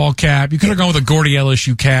baseball cap. You could have gone with a Gordy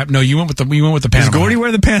LSU cap. No, you went with the Panama. Does Gordy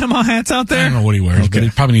wear the Panama hats out there? I don't know what he wears, but he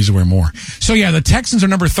probably needs to wear more. So yeah, the Texans are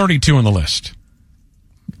number 32 on the list.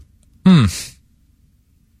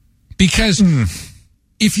 Because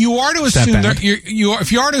if you are to assume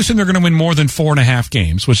if you are to assume they're going to win more than 4.5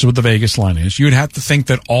 games, which is what the Vegas line is, you would have to think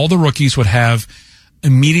that all the rookies would have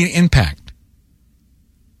immediate impact.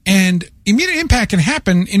 And immediate impact can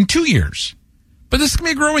happen in 2 years. But this is going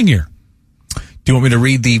to be a growing year. Do you want me to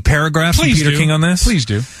read the paragraph from Peter King on this? Please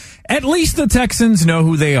do. At least the Texans know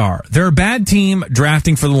who they are. They're a bad team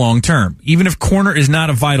drafting for the long term. Even if corner is not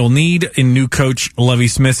a vital need in new coach Lovie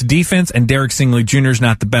Smith's defense and Derek Stingley Jr. is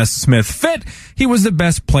not the best Smith fit, he was the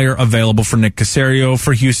best player available for Nick Caserio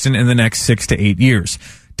for Houston in the next 6 to 8 years.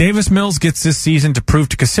 Davis Mills gets this season to prove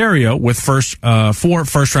to Caserio with 4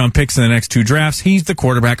 first-round picks in the next 2 drafts, he's the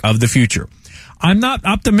quarterback of the future. I'm not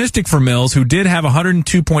optimistic for Mills, who did have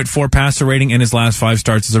 102.4 passer rating in his last 5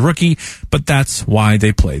 starts as a rookie, but that's why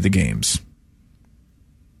they play the games.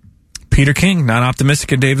 Peter King, not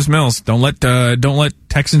optimistic at Davis Mills. Don't let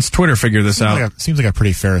Texans Twitter figure this out. Seems like a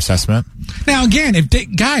pretty fair assessment. Now again,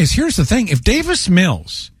 guys, here's the thing: if Davis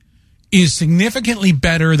Mills is significantly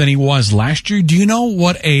better than he was last year, do you know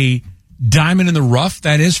what a diamond in the rough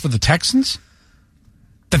that is for the Texans?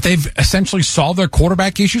 That they've essentially solved their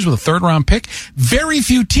quarterback issues with a 3rd-round pick? Very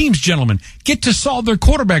few teams, gentlemen, get to solve their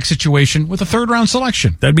quarterback situation with a 3rd-round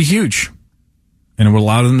selection. That'd be huge. And it would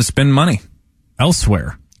allow them to spend money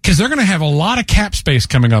elsewhere. Because they're going to have a lot of cap space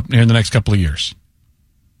coming up in the next couple of years.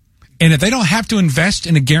 And if they don't have to invest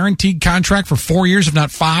in a guaranteed contract for 4 years, if not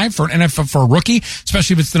 5, for an NFL for a rookie,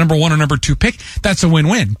 especially if it's the number 1 or number 2 pick, that's a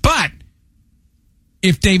win-win. But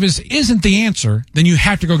if Davis isn't the answer, then you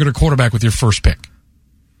have to go get a quarterback with your first pick.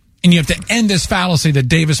 And you have to end this fallacy that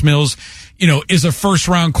Davis Mills, is a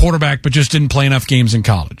first-round quarterback but just didn't play enough games in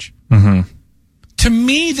college. Mm-hmm. To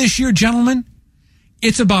me, this year, gentlemen,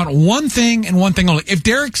 it's about one thing and one thing only. If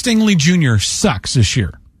Derek Stingley Jr. sucks this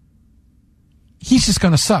year, he's just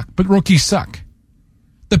going to suck, but rookies suck.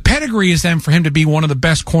 The pedigree is then for him to be one of the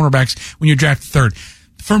best cornerbacks when you draft third.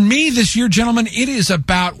 For me this year, gentlemen, it is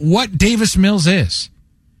about what Davis Mills is.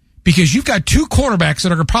 Because you've got 2 quarterbacks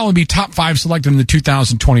that are going to probably be top 5 selected in the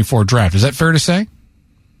 2024 draft. Is that fair to say?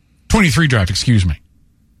 23 draft, excuse me.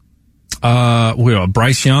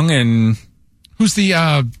 Bryce Young and... Who's the...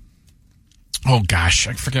 oh, gosh,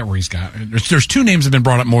 I forget where he's got. There's 2 names that have been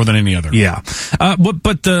brought up more than any other. Yeah.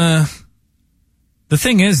 But the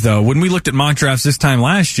thing is, though, when we looked at mock drafts this time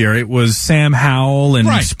last year, it was Sam Howell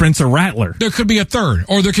and Spencer Rattler. There could be a third,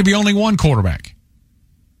 or there could be only one quarterback.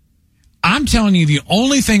 I'm telling you, the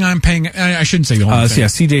only thing I'm paying... I shouldn't say the only thing. Yeah,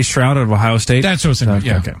 C.J. Stroud out of Ohio State. That's what I was thinking.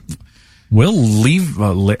 Yeah. Okay. Will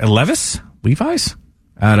Levis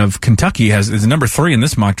out of Kentucky is number 3 in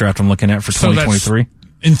this mock draft I'm looking at for 2023.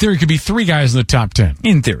 In theory, could be 3 guys in the top 10.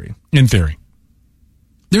 In theory.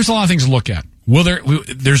 There's a lot of things to look at.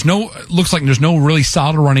 Looks like there's no really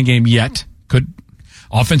solid running game yet.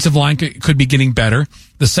 Offensive line could be getting better.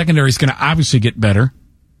 The secondary is going to obviously get better.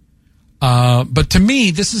 But to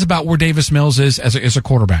me, this is about where Davis Mills is as a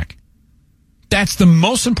quarterback. That's the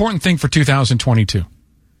most important thing for 2022.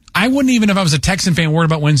 I wouldn't even, if I was a Texan fan, worry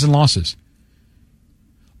about wins and losses.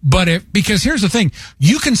 Because here's the thing,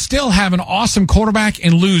 you can still have an awesome quarterback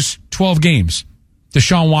and lose 12 games.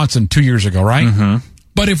 Deshaun Watson 2 years ago, right? Mm-hmm.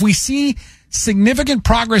 But if we see significant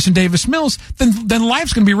progress in Davis Mills, then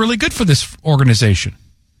life's going to be really good for this organization.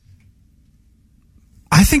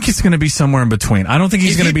 I think it's going to be somewhere in between. I don't think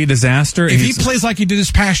he's going to be a disaster. If he plays like he did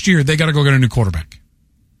this past year, they got to go get a new quarterback.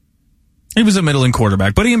 He was a middling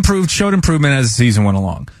quarterback, but he showed improvement as the season went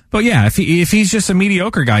along. But yeah, if he's just a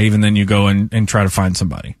mediocre guy, even then you go and try to find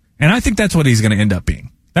somebody. And I think that's what he's going to end up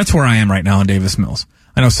being. That's where I am right now on Davis Mills.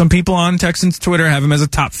 I know some people on Texans Twitter have him as a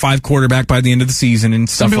top 5 quarterback by the end of the season and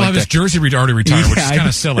stuff like that. Some people have his jersey already retired, which is kind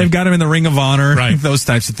of silly. They've got him in the Ring of Honor, right. Those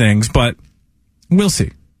types of things. But we'll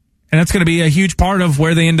see. And that's going to be a huge part of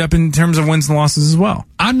where they end up in terms of wins and losses as well.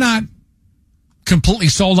 I'm not completely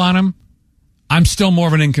sold on him. I'm still more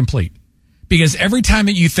of an incomplete. Because every time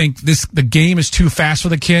that you think the game is too fast for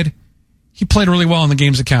the kid, he played really well in the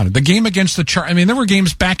games that counted. The game against the there were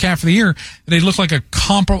games back half of the year that he looked like a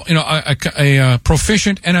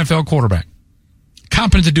proficient NFL quarterback.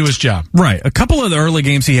 Competent to do his job. Right. A couple of the early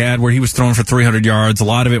games he had where he was throwing for 300 yards, a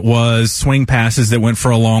lot of it was swing passes that went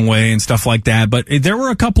for a long way and stuff like that. But there were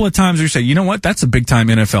a couple of times where you say, you know what, that's a big-time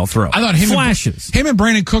NFL throw. I thought him and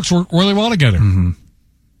Brandon Cooks worked really well together. Mm-hmm.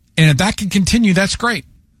 And if that can continue, that's great.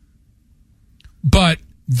 But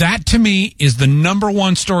that, to me, is the number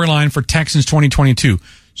one storyline for Texans 2022.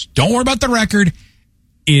 So don't worry about the record.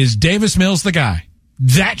 Is Davis Mills the guy?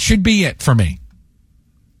 That should be it for me.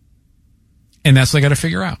 And that's what they got to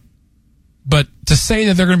figure out. But to say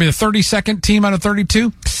that they're going to be the 32nd team out of 32,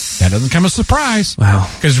 that doesn't come as a surprise. Wow.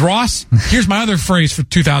 Because, Ross, here's my other phrase for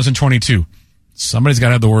 2022. Somebody's got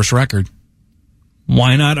to have the worst record.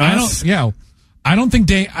 Why not us? I don't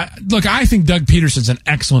think I think Doug Peterson's an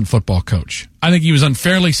excellent football coach. I think he was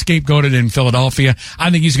unfairly scapegoated in Philadelphia. I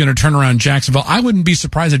think he's going to turn around Jacksonville. I wouldn't be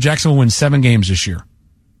surprised if Jacksonville wins 7 games this year.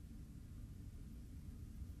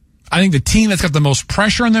 I think the team that's got the most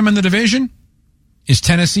pressure on them in the division is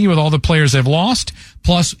Tennessee with all the players they've lost.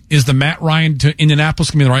 Plus, is the Matt Ryan to Indianapolis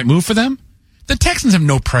going to be the right move for them? The Texans have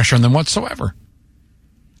no pressure on them whatsoever.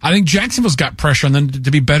 I think Jacksonville's got pressure on them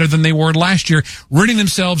to be better than they were last year, ridding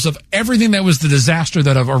themselves of everything that was the disaster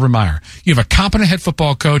that of Urban Meyer. You have a competent head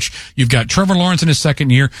football coach. You've got Trevor Lawrence in his second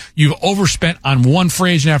year. You've overspent on one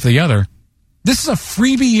free agent after the other. This is a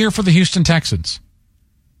freebie year for the Houston Texans.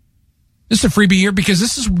 This is a freebie year because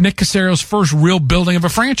this is Nick Caserio's first real building of a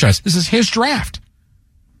franchise. This is his draft.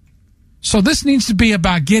 So this needs to be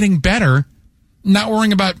about getting better, not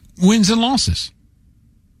worrying about wins and losses.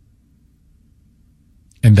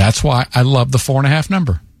 And that's why I love the 4.5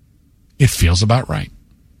 number. It feels about right.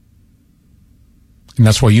 And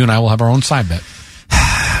that's why you and I will have our own side bet.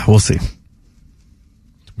 We'll see.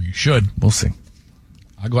 Well, you should. We'll see.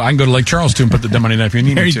 I can go to Lake Charles too and put the money down if you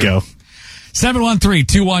need there me to. There you go.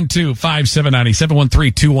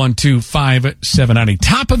 713-212-5790. 713-212-5790.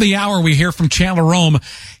 Top of the hour, we hear from Chandler Rome.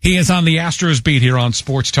 He is on the Astros beat here on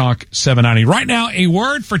Sports Talk 790. Right now, a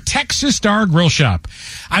word for Texas Star Grill Shop.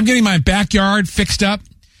 I'm getting my backyard fixed up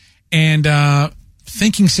and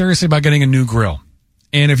thinking seriously about getting a new grill.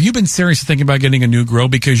 And if you've been seriously thinking about getting a new grill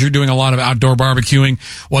because you're doing a lot of outdoor barbecuing,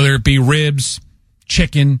 whether it be ribs,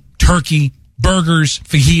 chicken, turkey, burgers,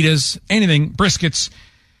 fajitas, anything, briskets,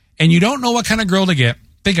 and you don't know what kind of grill to get,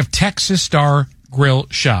 think of Texas Star Grill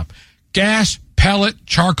Shop. Gas, pellet,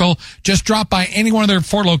 charcoal, just drop by any one of their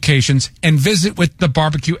 4 locations and visit with the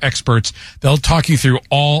barbecue experts. They'll talk you through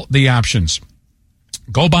all the options.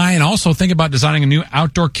 Go by and also think about designing a new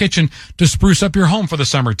outdoor kitchen to spruce up your home for the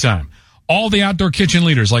summertime. All the outdoor kitchen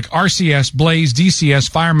leaders like RCS, Blaze, DCS,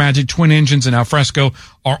 Fire Magic, Twin Engines, and Alfresco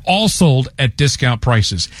are all sold at discount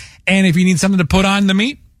prices. And if you need something to put on the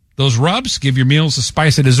meat, those rubs, give your meals the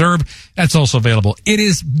spice they deserve, that's also available. It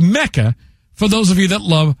is Mecca for those of you that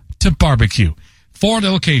love to barbecue. 4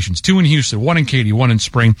 locations, 2 in Houston, 1 in Katy, 1 in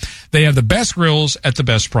Spring. They have the best grills at the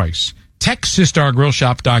best price.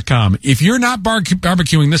 TexasStarGrillShop.com. If you're not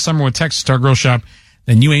barbecuing this summer with Texas Star Grill Shop,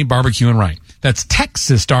 then you ain't barbecuing right. That's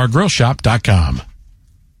TexasStarGrillShop.com.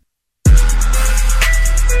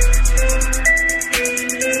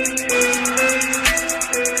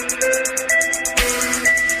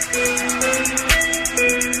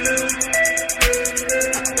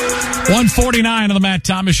 $149 on the Matt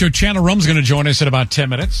Thomas Show. Chandler Rome's going to join us in about 10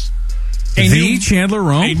 minutes. Chandler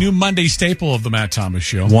Rome? A new Monday staple of the Matt Thomas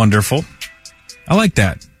Show. Wonderful. I like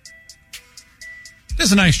that.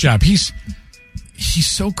 Does a nice job. He's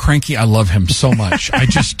so cranky. I love him so much. I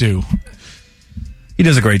just do. He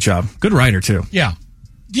does a great job. Good writer, too. Yeah.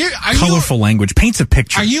 Colorful language. Paints a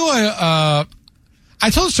picture. Are you I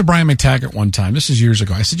told this to Brian McTaggart one time. This is years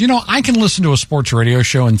ago. I said, I can listen to a sports radio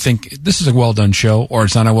show and think this is a well-done show or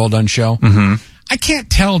it's not a well-done show. Mm-hmm. I can't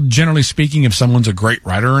tell, generally speaking, if someone's a great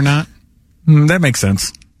writer or not. That makes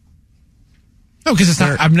sense. No, because it's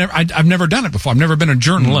not. I've never done it before. I've never been a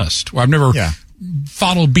journalist, or I've never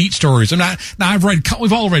followed beat stories.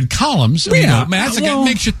 We've all read columns. Yeah, that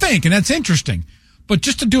makes you think, and that's interesting. But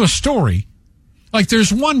just to do a story, like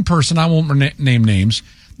there's one person, I won't name names,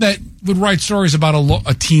 that would write stories about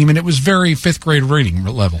a team, and it was very 5th grade reading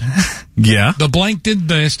level. Yeah, the blank did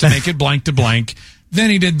this to make it blank to blank. Then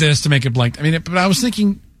he did this to make it blank. But I was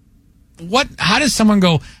thinking, how does someone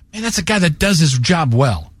go, man, that's a guy that does his job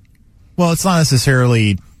well? Well, it's not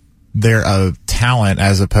necessarily their talent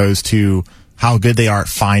as opposed to how good they are at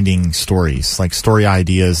finding stories, like story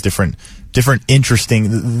ideas, different interesting.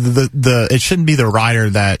 It shouldn't be the writer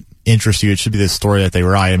that interests you. It should be the story that they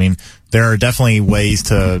write. There are definitely ways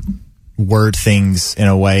to word things in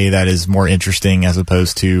a way that is more interesting as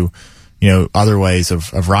opposed to, other ways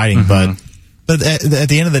of writing. Mm-hmm. But at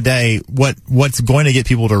the end of the day, what's going to get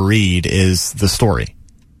people to read is the story.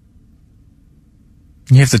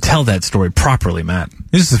 You have to tell that story properly, Matt.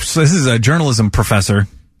 This is a journalism professor,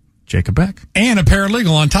 Jacob Beck. And a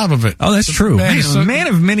paralegal on top of it. Oh, that's true. Man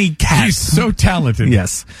of many cats. He's so talented.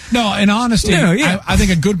 Yes. No, in honesty, I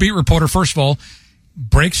think a good beat reporter, first of all,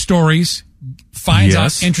 breaks stories, finds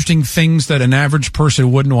out interesting things that an average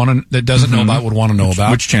person that doesn't know about would want to know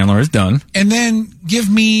about. Which Chandler has done. And then give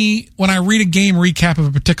me, when I read a game recap of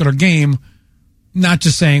a particular game, not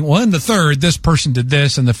just saying, well, in the 3rd, this person did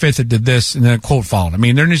this, and the 5th it did this, and then a quote followed.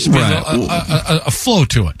 There needs to be a flow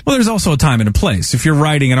to it. Well, there's also a time and a place. If you're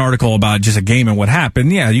writing an article about just a game and what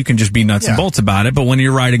happened, you can just be nuts and bolts about it. But when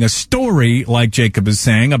you're writing a story, like Jacob is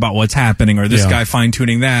saying, about what's happening, or this guy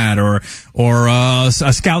fine-tuning that, or a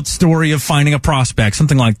scout story of finding a prospect,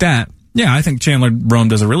 something like that, I think Chandler Rome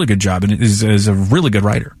does a really good job and is a really good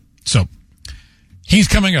writer. So, he's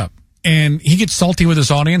coming up. And he gets salty with his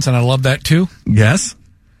audience, and I love that too. Yes.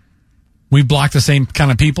 We block the same kind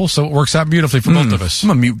of people, so it works out beautifully for both of us. I'm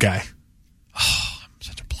a mute guy. Oh, I'm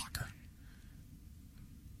such a blocker.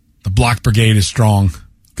 The block brigade is strong.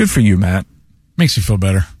 Good for you, Matt. Makes you feel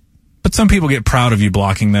better. But some people get proud of you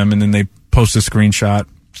blocking them, and then they post a screenshot.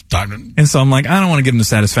 And so I'm like, I don't want to give them the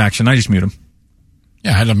satisfaction. I just mute them.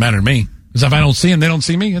 Yeah, it doesn't matter to me. Because if I don't see them, they don't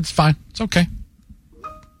see me. It's fine. It's okay.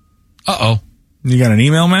 Uh-oh. You got an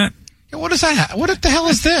email, Matt? Yeah, what is that? What the hell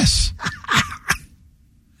is this?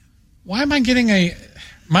 Why am I getting a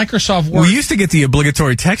Microsoft Word? We used to get the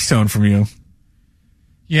obligatory text tone from you.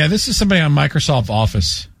 Yeah, this is somebody on Microsoft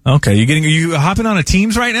Office. Okay, you hopping on a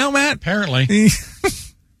Teams right now, Matt? Apparently.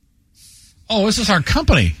 Oh, this is our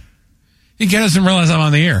company. He doesn't realize I'm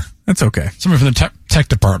on the air. That's okay. Somebody from the tech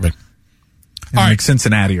department. All right. Like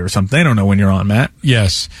Cincinnati or something. They don't know when you're on, Matt.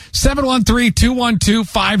 Yes.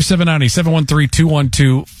 713-212-5790.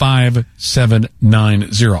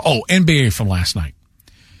 713-212-5790. Oh, NBA from last night.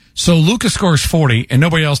 So Luka scores 40, and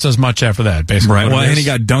nobody else does much after that, basically. Right. Well, and he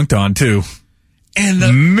got dunked on, too. And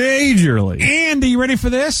majorly. And are you ready for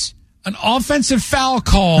this? An offensive foul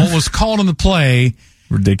call was called on the play.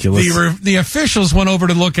 Ridiculous. The officials went over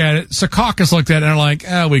to look at it. Secaucus looked at it and are like,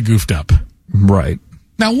 we goofed up. Right.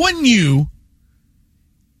 Now, wouldn't you,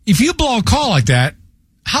 if you blow a call like that,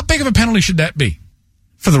 how big of a penalty should that be?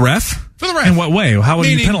 For the ref? For the ref. In what way? How would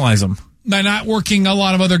you penalize him? By not working a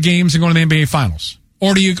lot of other games and going to the NBA Finals.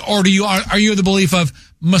 Or are you of the belief of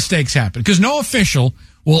mistakes happen? Because no official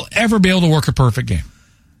will ever be able to work a perfect game.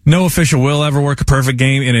 No official will ever work a perfect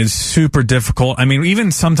game, and it's super difficult. I mean,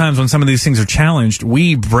 even sometimes when some of these things are challenged,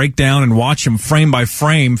 we break down and watch them frame by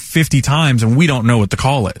frame 50 times, and we don't know what the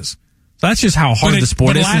call is. So that's just how hard the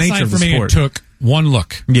sport is, the nature of the sport. For me, it took one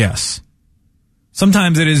look. Yes.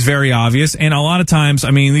 Sometimes it is very obvious, and a lot of times, I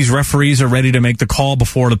mean, these referees are ready to make the call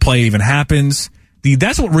before the play even happens.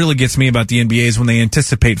 That's what really gets me about the NBA is when they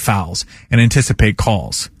anticipate fouls and anticipate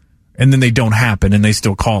calls. And then they don't happen, and they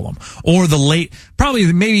still call them. Or the late,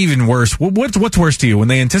 probably maybe even worse. What's worse to you, when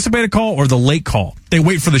they anticipate a call or the late call? They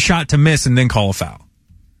wait for the shot to miss and then call a foul.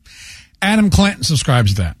 Adam Clanton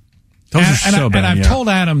subscribes to that. Those are so bad. And I've told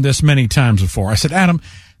Adam this many times before. I said, Adam,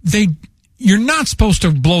 you're not supposed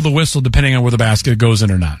to blow the whistle depending on where the basket goes in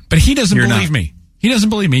or not. But he doesn't believe me. He doesn't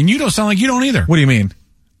believe me. And you don't sound like you don't either. What do you mean?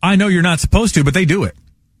 I know you're not supposed to, but they do it.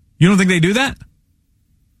 You don't think they do that?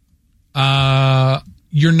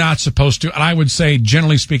 You're not supposed to. And I would say,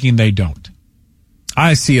 generally speaking, they don't.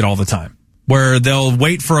 I see it all the time, where they'll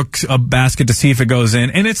wait for a basket to see if it goes in.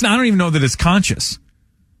 And I don't even know that it's conscious.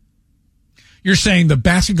 You're saying the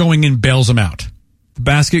basket going in bails them out. The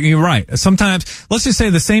basket, you're right. Sometimes, let's just say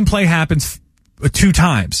the same play happens 2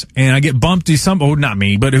 times, and I get bumped to not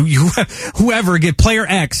me, but whoever, player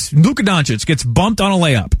X, Luka Doncic, gets bumped on a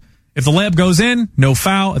layup. If the layup goes in, no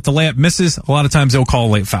foul. If the layup misses, a lot of times they'll call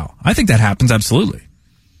a late foul. I think that happens, absolutely.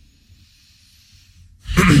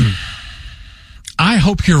 I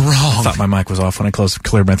hope you're wrong. I thought my mic was off when I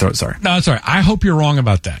cleared my throat. Sorry. No, it's all right. I hope you're wrong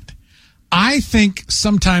about that. I think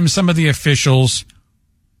sometimes some of the officials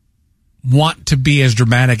want to be as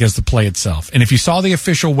dramatic as the play itself. And if you saw the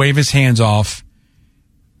official wave his hands off,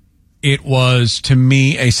 it was, to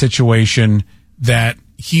me, a situation that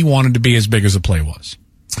he wanted to be as big as the play was.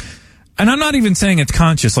 And I'm not even saying it's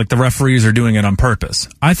conscious, like the referees are doing it on purpose.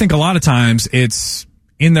 I think a lot of times it's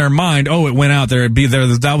in their mind, it went out there,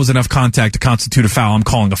 that was enough contact to constitute a foul. I'm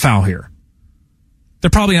calling a foul here.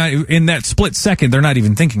 They're probably not, in that split second, they're not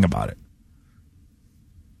even thinking about it.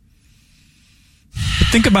 But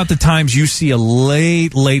think about the times you see a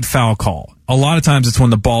late foul call. A lot of times it's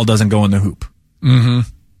when the ball doesn't go in the hoop. Mm-hmm.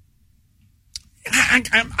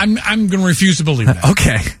 I'm going to refuse to believe that.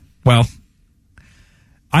 Okay. Well,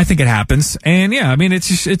 I think it happens. And yeah, I mean,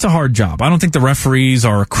 it's a hard job. I don't think the referees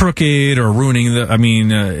are crooked or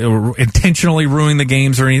or intentionally ruining the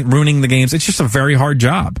games or ruining the games. It's just a very hard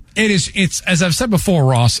job. It's, as I've said before,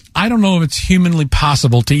 Ross, I don't know if it's humanly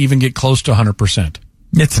possible to even get close to 100%.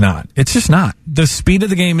 It's not. It's just not. The speed of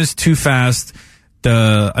the game is too fast.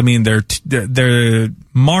 Their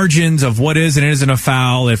margins of what is and isn't a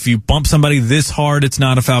foul. If you bump somebody this hard, it's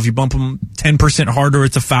not a foul. If you bump them 10% harder,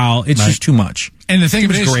 it's a foul. It's just too much. And the thing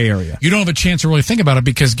of it is, gray area. You don't have a chance to really think about it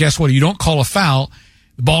because guess what? You don't call a foul,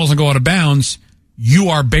 the ball doesn't go out of bounds. You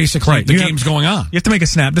are basically the game's going on. You have to make a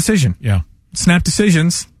snap decision. Yeah, snap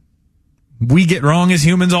decisions. We get wrong as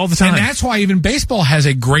humans all the time, and that's why even baseball has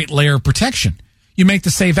a great layer of protection. You make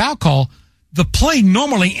the save out call, the play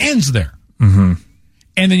normally ends there. Mm-hmm.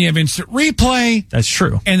 And then you have instant replay. That's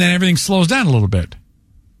true. And then everything slows down a little bit.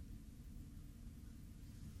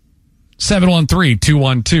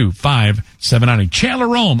 713-212-5790. Chandler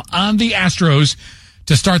Rome on the Astros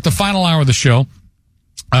to start the final hour of the show.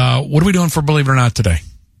 What are we doing for Believe It or Not today?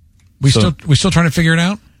 We still trying to figure it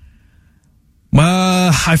out?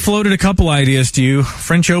 I floated a couple ideas to you.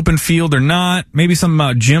 French Open field or not. Maybe something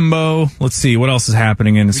about Jimbo. Let's see. What else is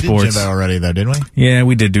happening in sports? We did Jimbo already, though, didn't we? Yeah,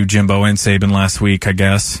 we did do Jimbo and Saban last week, I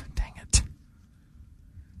guess. Dang it.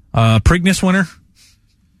 Preakness winner?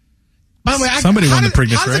 By the way, somebody won the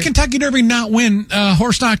Preakness, how did right? the Kentucky Derby not win,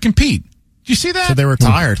 horse not compete? Did you see that? So they were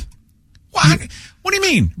tired. What do you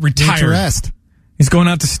mean, retired? Need to rest. He's going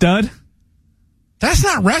out to stud? That's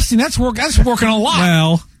not resting. That's working a lot.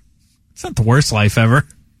 Well, it's not the worst life ever.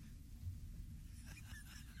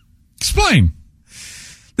 Explain.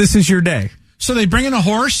 This is your day. So they bring in a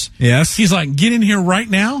horse. Yes. He's like, get in here right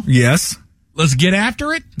now. Yes. Let's get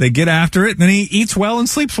after it. They get after it, and then he eats well and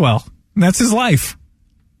sleeps well. And that's his life.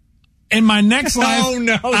 In my next life,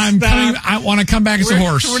 I want to come back as a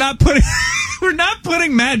horse. We're not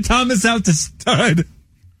putting Matt Thomas out to stud.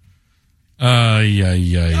 Got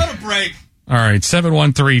a break. All right,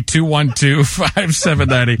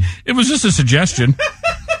 713-212-5790. It was just a suggestion.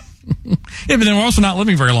 Yeah, but they're also not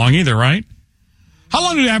living very long either, right? How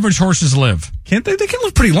long do average horses live? Can't they? They can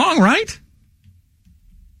live pretty long, right?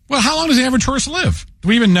 Well, how long does the average horse live? Do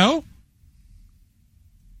we even know?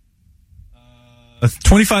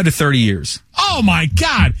 25 to 30 years. Oh, my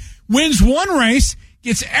God. Wins one race,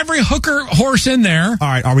 gets every hooker horse in there. All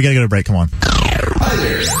right, are we going to go to break? Come on. Hi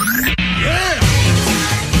there. Yeah.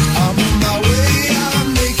 I'm on my way,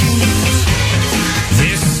 I'm making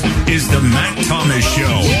This is the Matt Thomas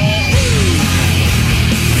Show.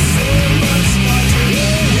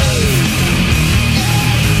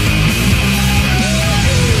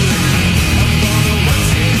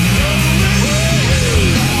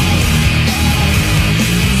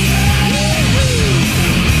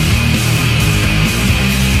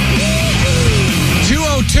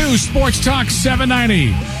 202 Sports Talk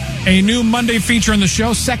 790. A new Monday feature on the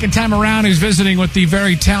show. Second time around, he's visiting with the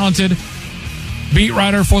very talented beat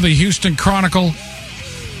writer for the Houston Chronicle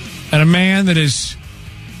and a man that is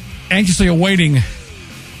anxiously awaiting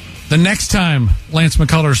the next time Lance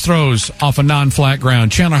McCullers throws off a non-flat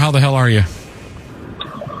ground. Chandler, how the hell are you?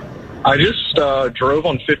 I just drove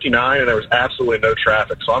on 59 and there was absolutely no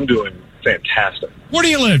traffic, so I'm doing fantastic. Where do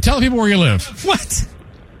you live? Tell the people where you live. What?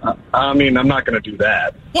 I mean, I'm not going to do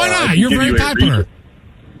that. Why not? You're very popular.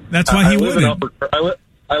 That's why he wouldn't.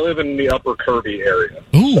 I live in the Upper Kirby area.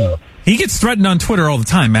 Ooh. So. He gets threatened on Twitter all the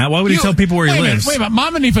time, Matt. Why would he tell people where he lives? Wait a minute.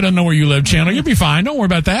 Mom and Nifa don't know where you live, Chandler. You'll be fine. Don't worry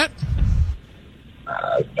about that.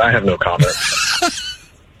 I have no comment.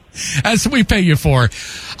 That's what we pay you for.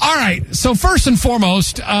 All right. So first and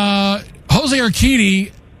foremost, Jose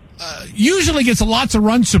Urquidy usually gets lots of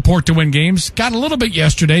run support to win games. Got a little bit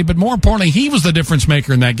yesterday, but more importantly, he was the difference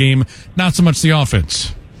maker in that game, not so much the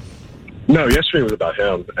offense. No, yesterday was about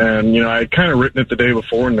him. And, I had kind of written it the day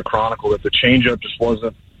before in the Chronicle that the changeup just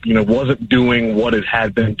wasn't doing what it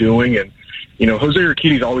had been doing. And, Jose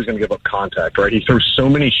Urquidy's always going to give up contact, right? He throws so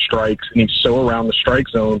many strikes and he's so around the strike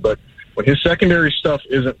zone, but when his secondary stuff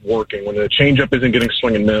isn't working, when the changeup isn't getting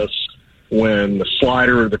swing and miss, when the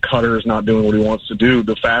slider or the cutter is not doing what he wants to do,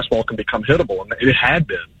 the fastball can become hittable. And it had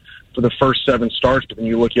been for the first 7 starts, but then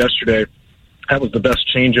you look yesterday, that was the best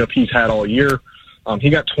changeup he's had all year. He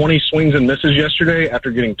got 20 swings and misses yesterday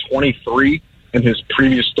after getting 23 in his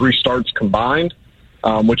previous 3 starts combined,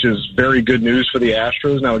 which is very good news for the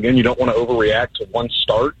Astros. Now, again, you don't want to overreact to one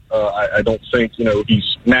start. I don't think,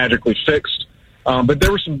 he's magically fixed. But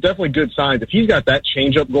there were some definitely good signs. If he's got that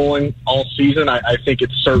changeup going all season, I think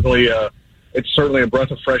it's certainly a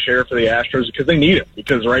breath of fresh air for the Astros because they need it.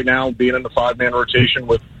 Because right now, being in the 5-man rotation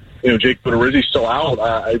with Jake Odorizzi still out,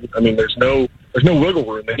 I mean, there's no wiggle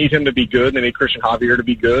room. They need him to be good. They need Christian Javier to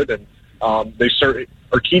be good, and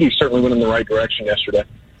Urquidy certainly went in the right direction yesterday.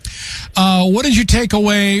 What did you take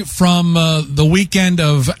away from the weekend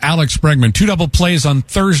of Alex Bregman? 2 double plays on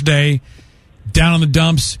Thursday. Down on the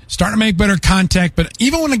dumps, starting to make better contact, but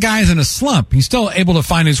even when a guy's in a slump, he's still able to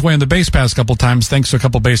find his way on the base pass a couple times thanks to a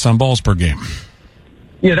couple base on balls per game.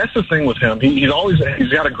 Yeah, that's the thing with him. He's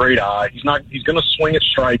got a great eye. He's going to swing at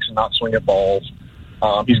strikes and not swing at balls.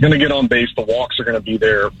 He's going to get on base. The walks are going to be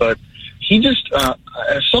there, but he just,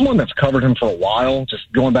 as someone that's covered him for a while, just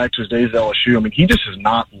going back to his days at LSU, I mean, he just has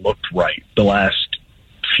not looked right the last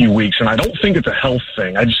few weeks, and I don't think it's a health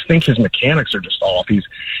thing. I just think his mechanics are just off. He's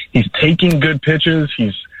taking good pitches. He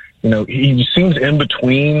just seems in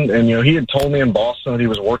between, and he had told me in Boston that he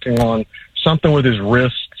was working on something with his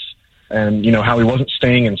wrists, and how he wasn't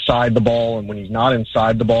staying inside the ball, and when he's not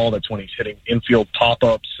inside the ball, that's when he's hitting infield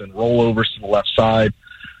pop-ups and rollovers to the left side.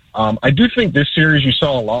 I do think this series you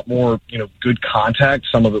saw a lot more good contact.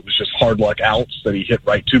 Some of it was just hard luck outs that he hit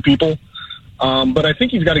right to people. But I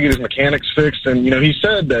think he's got to get his mechanics fixed. And, he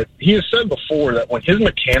has said before that when his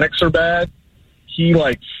mechanics are bad, he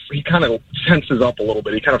kind of tenses up a little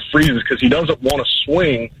bit. He kind of freezes because he doesn't want to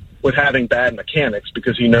swing with having bad mechanics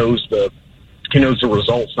because he knows the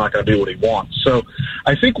result's not going to be what he wants. So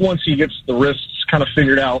I think once he gets the wrists kind of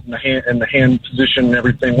figured out and the hand position and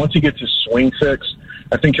everything, once he gets his swing fixed,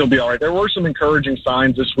 I think he'll be all right. There were some encouraging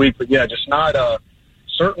signs this week, but yeah, just not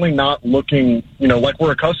certainly not looking, like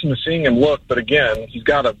we're accustomed to seeing him look. But again, he's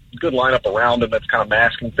got a good lineup around him that's kind of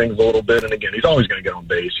masking things a little bit. And again, he's always going to get on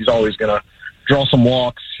base. He's always going to draw some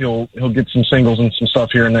walks. He'll get some singles and some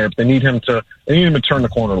stuff here and there. But they need him to turn the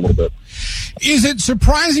corner a little bit. Is it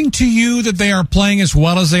surprising to you that they are playing as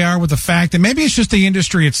well as they are with the fact that maybe it's just the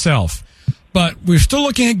industry itself? but we're still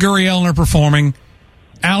looking at Gurriel underperforming.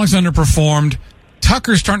 Alex underperformed.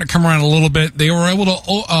 Tucker's starting to come around a little bit. They were able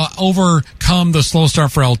to overcome the slow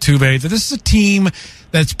start for Altuve. This is a team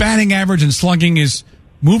that's batting average and slugging is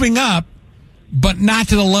moving up, but not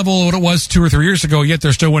to the level of what it was 2 or 3 years ago, yet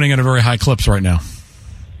they're still winning at a very high clips right now.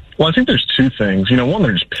 Well, I think there's two things. One,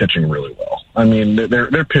 they're just pitching really well. I mean,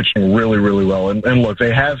 they're pitching really, really well. And look,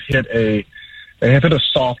 they have hit a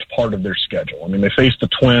soft part of their schedule. I mean, they faced the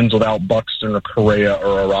Twins without Buxton or Correa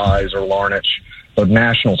or Arise or Larnach. The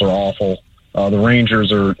Nationals are awful. The Rangers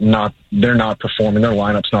they're not performing. Their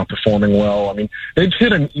lineup's not performing well. I mean, they've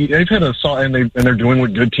hit a and they're doing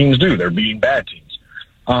what good teams do. They're beating bad teams.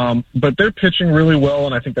 But they're pitching really well,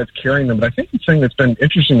 and I think that's carrying them. But I think the thing that's been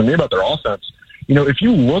interesting to me about their offense, if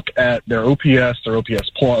you look at their OPS, their OPS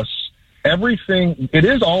plus, everything, it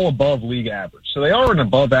is all above league average. So they are an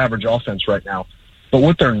above average offense right now. But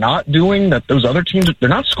what they're not doing, that those other teams, they're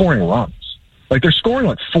not scoring runs. Like, they're scoring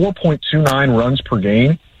 4.29 runs per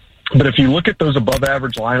game. But if you look at those above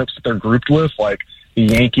average lineups that they're grouped with, like the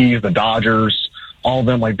Yankees, the Dodgers, all of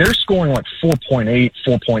them, they're scoring 4.8,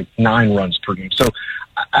 4.9 runs per game. So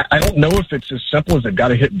I don't know if it's as simple as they've got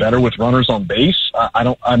to hit better with runners on base.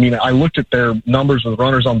 I looked at their numbers with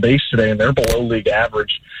runners on base today, and they're below league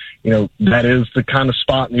average. That is the kind of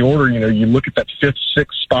spot in the order. You look at that 5th,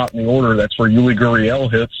 6th spot in the order, that's where Yuli Gurriel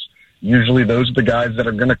hits. Usually those are the guys that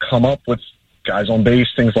are going to come up with guys on base,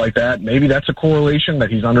 things like that. Maybe that's a correlation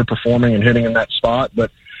that he's underperforming and hitting in that spot.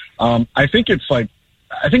 But I think it's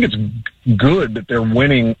good that they're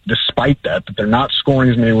winning despite that they're not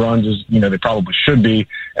scoring as many runs as they probably should be,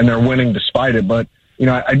 and they're winning despite it. But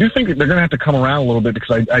I do think that they're going to have to come around a little bit,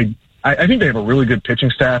 because I think they have a really good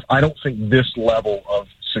pitching staff. I don't think this level of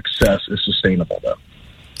success is sustainable, though.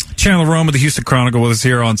 Chandler Rome of the Houston Chronicle with us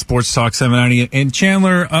here on Sports Talk 790. And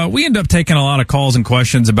Chandler, we end up taking a lot of calls and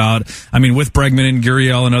questions about, with Bregman and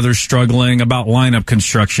Gurriel and others struggling, about lineup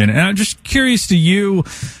construction. And I'm just curious to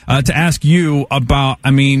ask you about,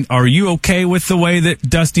 are you okay with the way that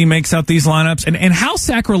Dusty makes out these lineups? And how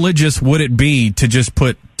sacrilegious would it be to just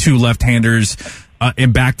put two left-handers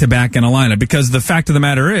in back-to-back in a lineup? Because the fact of the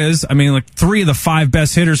matter is, 3 of the 5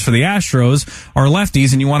 best hitters for the Astros are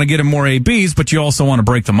lefties, and you want to get them more ABs, but you also want to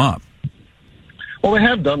break them up. Well, they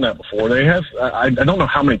have done that before. They have, I don't know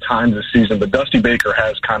how many times this season, but Dusty Baker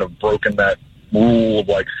has kind of broken that rule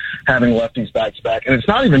of having lefties back-to-back. And it's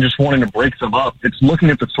not even just wanting to break them up. It's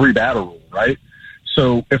looking at the 3-batter rule, right?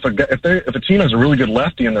 So if a team has a really good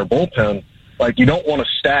lefty in their bullpen, you don't want to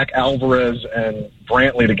stack Alvarez and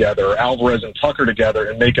Brantley together, or Alvarez and Tucker together,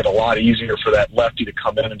 and make it a lot easier for that lefty to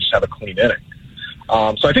come in and just have a clean inning.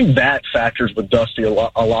 So I think that factors with Dusty a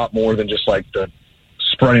lot more than just the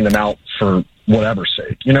spreading them out for whatever's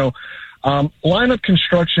sake. Lineup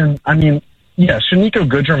construction, should Nico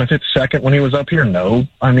Goodrum have hit second when he was up here? No.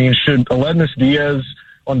 Should Aledmus Diaz,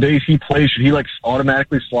 on days he plays, should he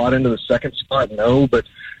automatically slot into the second spot? No. But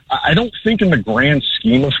I don't think in the grand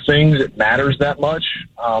scheme of things it matters that much.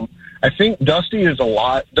 I think Dusty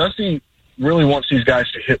really wants these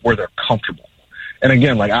guys to hit where they're comfortable. And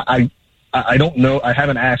again, I don't know. I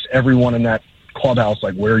haven't asked everyone in that clubhouse,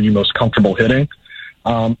 where are you most comfortable hitting?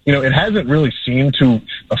 It hasn't really seemed to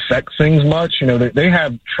affect things much. They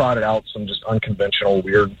have trotted out some just unconventional,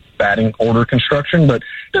 weird batting order construction, but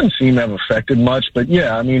it doesn't seem to have affected much. But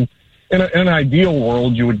yeah, in an ideal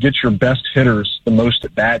world, you would get your best hitters the most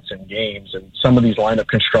at bats in games, and some of these lineup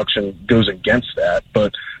construction goes against that.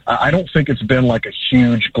 But I don't think it's been a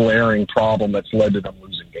huge glaring problem that's led to them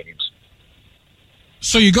losing games.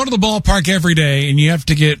 So you go to the ballpark every day, and you have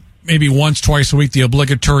to get maybe once, twice a week the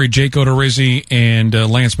obligatory Jake Odorizzi and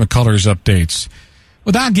Lance McCullers updates.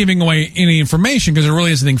 Without giving away any information, because there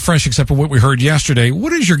really isn't anything fresh except for what we heard yesterday, what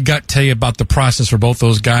does your gut tell you about the process for both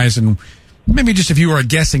those guys? And maybe just if you were a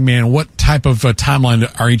guessing man, what type of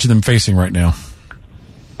timeline are each of them facing right now?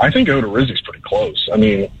 I think Odorizzi's pretty close.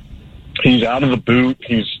 He's out of the boot.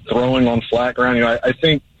 He's throwing on flat ground. I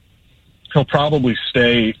think he'll probably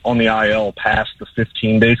stay on the IL past the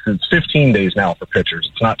 15 days, because it's 15 days now for pitchers.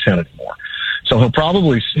 It's not 10 anymore. So he'll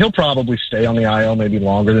probably stay on the IL maybe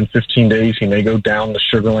longer than 15 days. He may go down to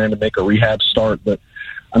Sugar Land and make a rehab start. But,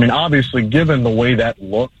 obviously, given the way that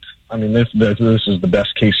looked, this is the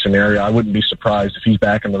best case scenario. I wouldn't be surprised if he's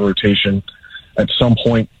back in the rotation at some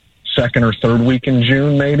point, 2nd or 3rd week in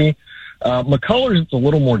June, maybe. McCullers, it's a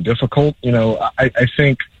little more difficult. I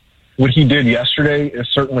think what he did yesterday is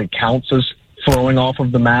certainly counts as throwing off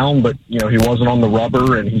of the mound, but, he wasn't on the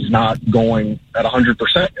rubber and he's not going at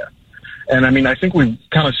 100% yet. And I think we've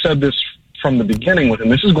kind of said this from the beginning with him.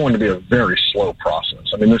 This is going to be a very slow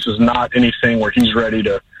process. This is not anything where he's ready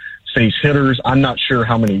to face hitters. I'm not sure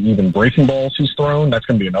how many even breaking balls he's thrown. That's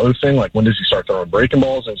going to be another thing. Like, when does he start throwing breaking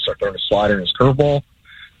balls and start throwing a slider and his curveball?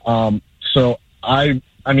 So I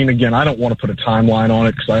mean, again, I don't want to put a timeline on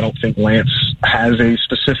it because I don't think Lance has a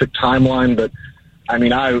specific timeline, but I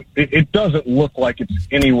mean, it doesn't look like it's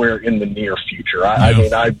anywhere in the near future. I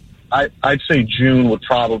mean, I'd say June would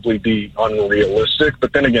probably be unrealistic,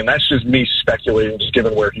 but then again, that's just me speculating, just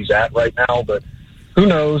given where he's at right now. But who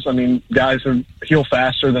knows? I mean, guys heal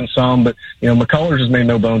faster than some, but McCullers has made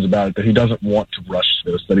no bones about it that he doesn't want to rush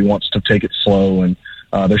this, that he wants to take it slow, and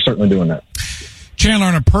they're certainly doing that. Chandler,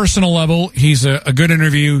 on a personal level, he's a good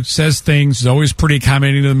interview, says things, he's always pretty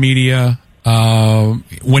accommodating to the media.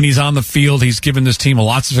 When he's on the field, he's given this team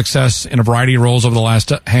lots of success in a variety of roles over the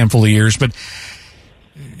last handful of years. But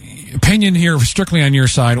opinion here, strictly on your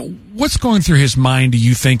side, what's going through his mind, do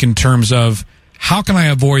you think, in terms of how can I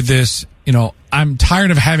avoid this? I'm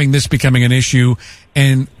tired of having this becoming an issue,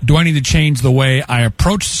 and do I need to change the way I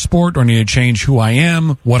approach the sport, or I need to change who I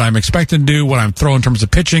am, what I'm expected to do, what I'm throwing in terms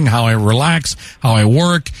of pitching, how I relax, how I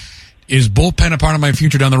work? Is bullpen a part of my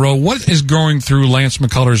future down the road? What is going through Lance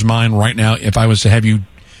McCullers' mind right now if I was to have you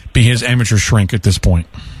be his amateur shrink at this point?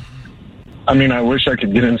 I mean, I wish I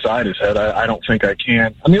could get inside his head. I don't think I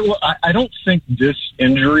can. I mean, I don't think this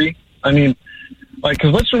injury,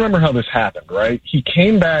 because let's remember how this happened, right? He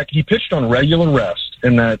came back, he pitched on regular rest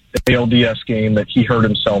in that ALDS game that he hurt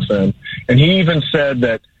himself in. And he even said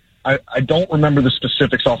that, I don't remember the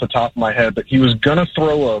specifics off the top of my head, but he was going to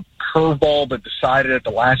throw a curveball but decided at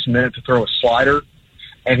the last minute to throw a slider.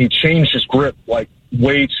 And he changed his grip way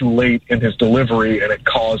too late in his delivery, and it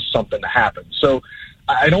caused something to happen. So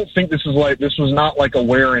I don't think this was not like a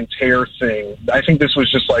wear and tear thing. I think this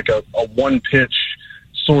was just like a one pitch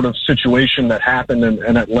sort of situation that happened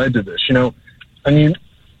and that led to this. I mean,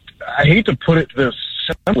 I hate to put it this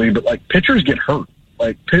simply, but pitchers get hurt.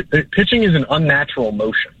 Pitching is an unnatural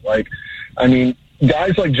motion.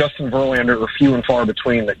 Guys like Justin Verlander are few and far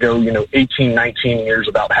between that go, 18, 19 years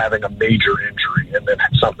without having a major injury and then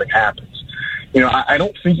something happens. I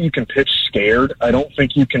don't think you can pitch scared. I don't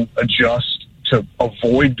think you can adjust to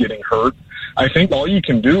avoid getting hurt. I think all you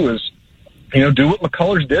can do is, do what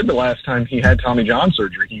McCullers did the last time he had Tommy John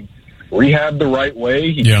surgery. He rehabbed the right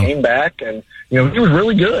way. He came back, and, he was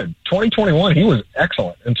really good. 2021, he was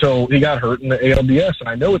excellent until he got hurt in the ALDS. And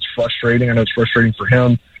I know it's frustrating. I know it's frustrating for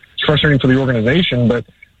him. It's frustrating for the organization. But,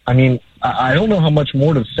 I mean, I don't know how much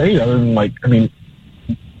more to say other than,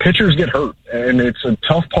 pitchers get hurt. And it's a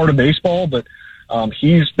tough part of baseball, but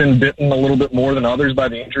he's been bitten a little bit more than others by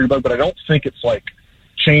the injury bug. But I don't think it's,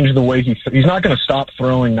 change the way he's not going to stop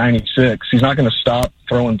throwing 96. He's not going to stop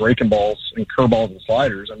throwing breaking balls and curveballs and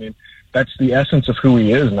sliders. I mean, that's the essence of who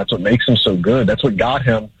he is, and that's what makes him so good. That's what got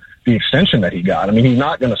him the extension that he got. I mean, he's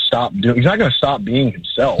not going to stop being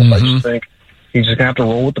himself. Mm-hmm. I just think he's just going to have to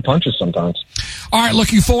roll with the punches sometimes. All right,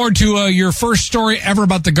 looking forward to your first story ever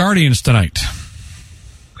about the Guardians tonight.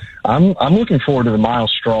 I'm looking forward to the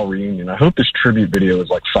Miles Straw reunion. I hope this tribute video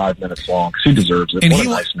is 5 minutes long because he deserves it. What a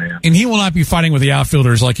nice man. And he will not be fighting with the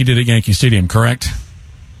outfielders like he did at Yankee Stadium, correct?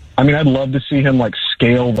 I mean, I'd love to see him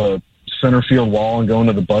scale the center field wall and go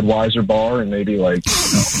into the Budweiser bar and maybe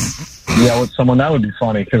yell at someone. That would be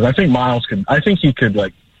funny because I think Miles could. I think he could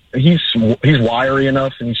he's wiry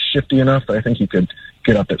enough and he's shifty enough that I think he could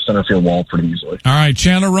get up that center field wall pretty easily. All right,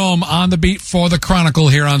 Chandler Rome on the beat for the Chronicle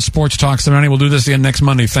here on Sports Talk 790. We'll do this again next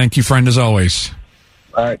Monday. Thank you, friend, as always.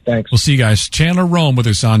 All right, thanks. We'll see you guys. Chandler Rome with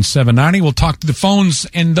us on 790. We'll talk to the phones,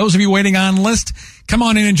 and those of you waiting on list, come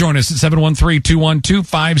on in and join us at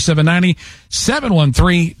 713-212-5790,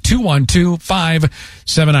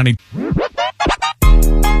 713-212-5790.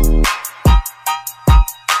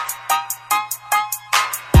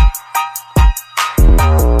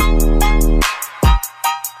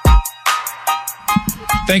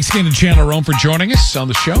 Thanks again to Chandler Rome for joining us on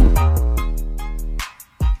the show.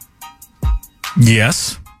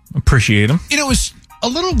 Yes. Appreciate him. It's a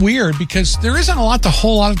little weird because there isn't a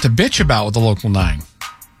whole lot to bitch about with the Local 9.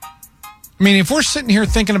 I mean, if we're sitting here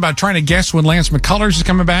thinking about trying to guess when Lance McCullers is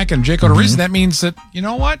coming back and Jake Odorizzi, that means that, you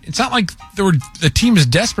know what? It's not like the team is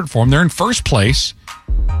desperate for him. They're in first place.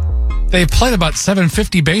 They've played about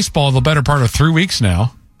 750 baseball the better part of 3 weeks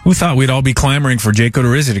now. Who thought we'd all be clamoring for Jake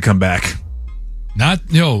Odorizzi to come back? We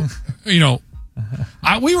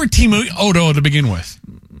were Team Odo to begin with.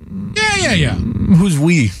 Yeah. Who's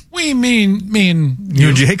we? We mean you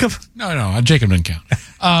and Jacob? No, Jacob didn't count.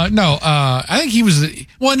 I think he was.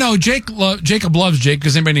 Jacob loves Jake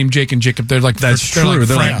because anybody named Jake and Jacob, they're that's true.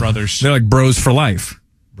 They're like brothers. They're like bros for life.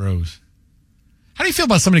 Bros. How do you feel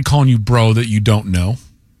about somebody calling you bro that you don't know?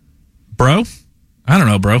 Bro? I don't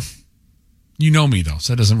know, bro. You know me, though,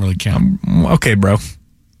 so that doesn't really count. Okay, bro.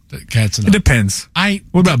 That's enough. It depends.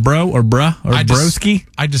 What about bro or bruh or broski?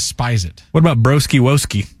 I despise it. What about broski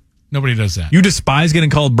woski? Nobody does that. You despise getting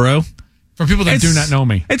called bro? For people that do not know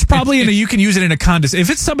me. It's probably you can use it in a condescending. If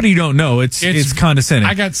it's somebody you don't know, it's condescending.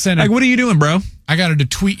 I got sent what are you doing, bro? I got a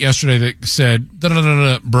tweet yesterday that said,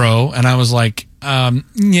 bro, and I was like, yeah,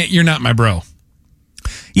 you're not my bro.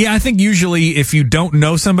 Yeah, I think usually if you don't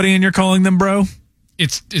know somebody and you're calling them bro,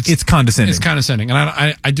 it's condescending. It's condescending,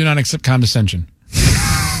 and I do not accept condescension.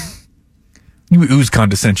 You ooze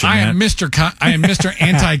condescension. I am Mr.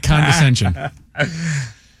 Anti-condescension.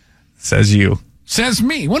 Says you. Says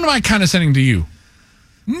me. When am I condescending to you?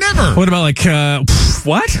 Never. What about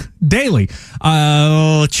what? Daily.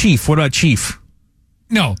 Chief. What about chief?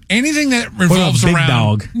 No. Anything that revolves big around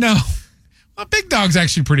dog. No. Well, big dog's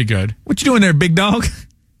actually pretty good. What you doing there, big dog?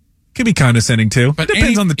 Could be condescending too. But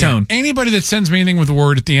depends on the tone. Anybody that sends me anything with a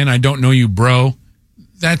word at the end, I don't know you, bro.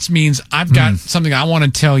 That means I've got something I want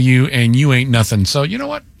to tell you, and you ain't nothing. So you know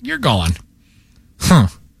what? You're gone. Huh.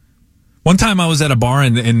 One time I was at a bar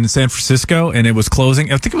in San Francisco, and it was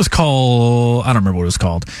closing. I think it was called, I don't remember what it was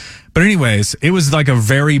called. But anyways, it was like a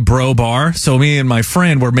very bro bar. So me and my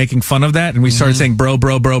friend were making fun of that, and we started saying bro,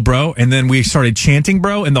 bro, bro, bro. And then we started chanting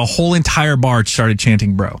bro, and the whole entire bar started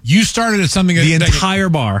chanting bro. You started at something. The entire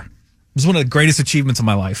bar. It was one of the greatest achievements of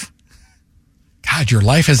my life. God, your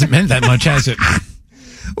life hasn't meant that much, has it?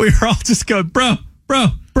 We were all just going, bro, bro,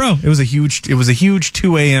 bro. It was a huge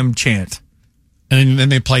 2 a.m. chant. And then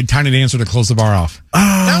they played Tiny Dancer to close the bar off.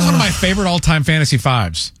 That was one of my favorite all-time Fantasy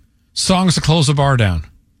Fives. Songs to close the bar down.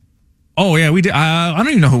 Oh, yeah, we did. I don't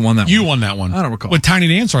even know who won that one. You won that one. I don't recall. With Tiny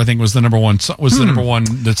Dancer, I think, was the number one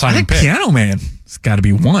that Simon picked. Piano Man has got to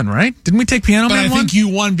be one, right? Didn't we take Piano Man I one? think you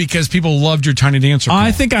won because people loved your Tiny Dancer call.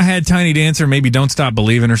 I think I had Tiny Dancer, maybe Don't Stop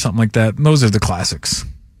Believing or something like that. Those are the classics.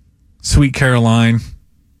 Sweet Caroline.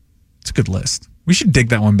 It's a good list. We should dig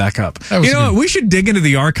that one back up. You know what? We should dig into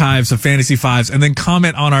the archives of Fantasy Fives and then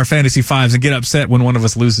comment on our Fantasy Fives and get upset when one of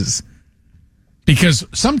us loses. Because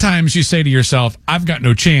sometimes you say to yourself, I've got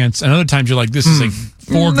no chance. And other times you're like, this is a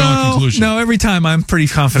foregone conclusion. No, every time I'm pretty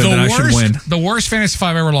confident that I should win. The worst Fantasy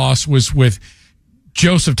Five I ever lost was with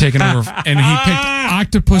Joseph taking over. And he picked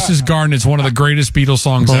Octopus's Garden. It's one of the greatest Beatles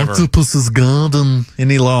songs ever. Octopus's Garden. And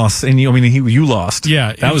he lost. And you lost.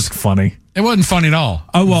 Yeah. That was funny. It wasn't funny at all.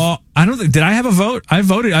 Oh, well, I don't think, did I have a vote? I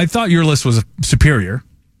voted. I thought your list was superior.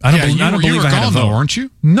 I don't believe I had a vote. Though, weren't you?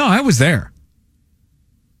 No, I was there.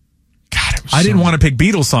 God, it was I didn't want to pick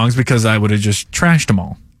Beatles songs because I would have just trashed them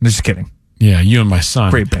all. I'm just kidding. Yeah, you and my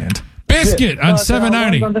son. Great band. Biscuit on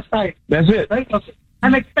 790. That's it.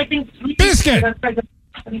 I'm expecting Biscuit. What the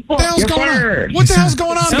hell's going on? What the hell's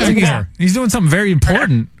going on back there? He's doing something very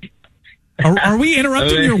important. Are we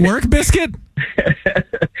interrupting your work, Biscuit?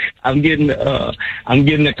 I'm getting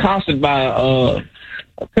accosted by a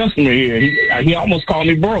customer here. He almost called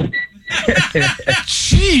me bro.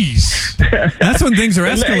 Jeez. That's when things are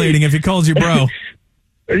escalating if he calls you bro.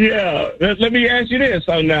 Yeah. Let me ask you this.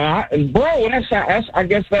 So now, bro, that's I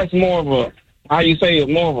guess that's more of a, how you say it,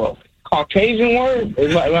 more of a Caucasian word?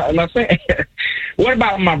 Am I saying? What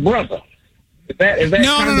about my brother? Is that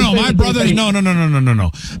No. My brother's no.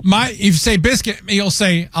 If you say Biscuit,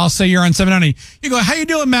 I'll say you're on 790. You go, how you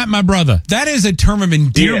doing, Matt, my brother? That is a term of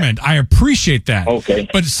endearment. Yeah. I appreciate that. Okay.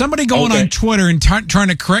 But somebody going on Twitter and trying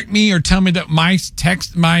to correct me or tell me that my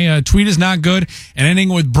tweet is not good and ending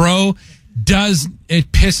with bro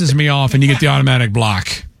it pisses me off, and you get the automatic block.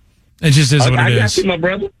 It just is what it is. I got you, my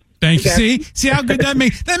brother. Thank you. See how good that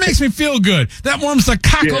makes? That makes me feel good. That warms the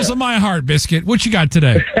cockles of my heart, Biscuit. What you got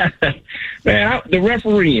today? Man, the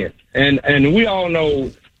refereeing, and we all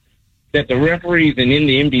know that the referees in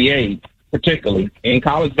the NBA, particularly in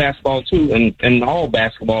college basketball too, and all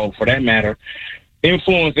basketball for that matter,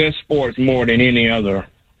 influence their sports more than any other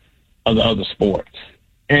sports.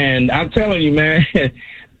 And I'm telling you, man,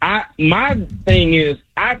 my thing is,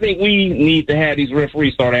 I think we need to have these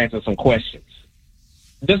referees start answering some questions.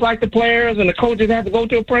 Just like the players and the coaches have to go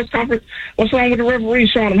to a press conference. What's wrong with the referee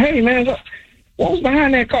showing them, hey, man, what was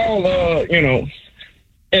behind that call, in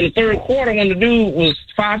the third quarter when the dude was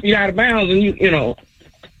 5 feet out of bounds and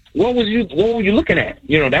what were you looking at?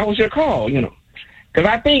 That was your call, Because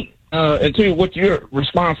I think, to what your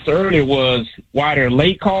response to earlier was, why they're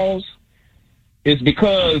late calls is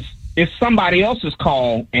because it's somebody else's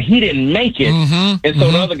call and he didn't make it. And so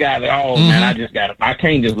the other guy's like, man, I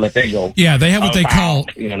can't just let that go. Yeah, they have what they call,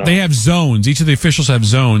 they have zones. Each of the officials have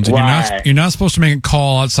zones. And you're not supposed to make a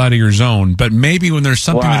call outside of your zone. But maybe when there's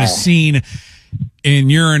something that is seen and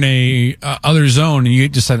you're in a other zone and you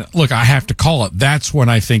just said, look, I have to call it. That's when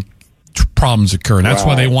I think problems occur. And that's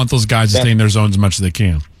why they want those guys to stay in their zone as much as they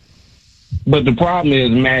can. But the problem is,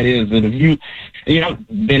 Matt, is that if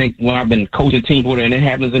when I've been coaching teams with it, and it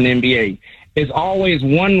happens in the NBA, it's always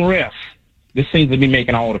one ref that seems to be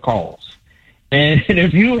making all the calls. And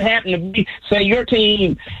if you happen to be, say your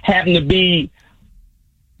team happen to be,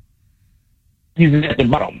 he's at the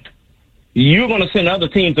bottom, you're going to send other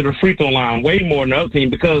teams to the free throw line way more than the other team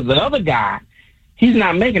because the other guy, he's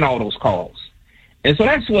not making all those calls. And so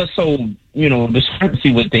that's what's so,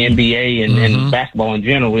 discrepancy with the NBA and basketball in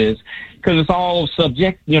general is because it's all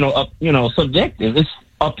subjective. It's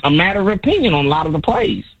a matter of opinion on a lot of the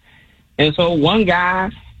plays. And so one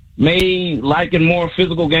guy may like a more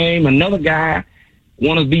physical game. Another guy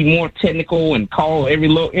want to be more technical and call every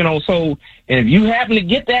look, so, and if you happen to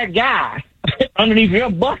get that guy underneath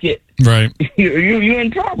your bucket, right, you're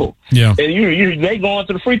in trouble. Yeah. And they going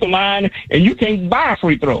to the free throw line and you can't buy a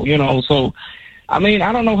free throw, so, I mean,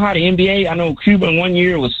 I don't know how the NBA, I know Cuba in 1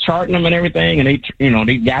 year was charting him and everything, and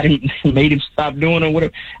they got him, made him stop doing it,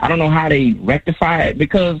 whatever. I don't know how they rectify it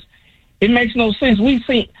because it makes no sense. We've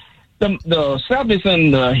seen the Celtics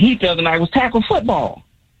and the Heat the other night was tackle football.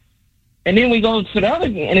 And then we go to the other,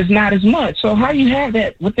 and it's not as much. So how do you have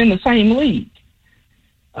that within the same league?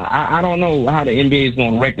 I don't know how the NBA is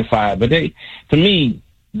going to rectify it, but to me,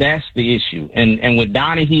 that's the issue. And with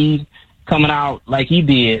Donahue coming out like he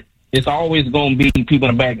did, it's always going to be people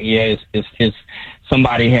in the back. Yeah, it's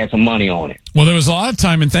somebody had some money on it. Well, there was a lot of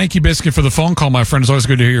time, and thank you, Biscuit, for the phone call, my friend. It's always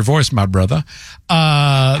good to hear your voice, my brother.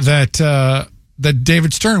 That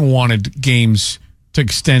David Stern wanted games to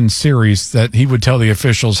extend series, that he would tell the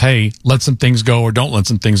officials, hey, let some things go or don't let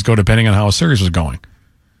some things go, depending on how a series was going.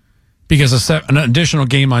 Because an additional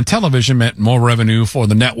game on television meant more revenue for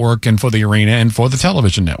the network and for the arena and for the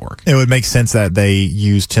television network. It would make sense that they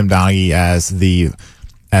used Tim Donaghy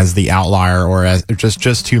as the outlier, or as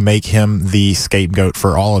just to make him the scapegoat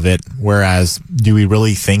for all of it. Whereas, do we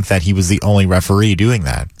really think that he was the only referee doing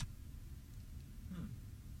that?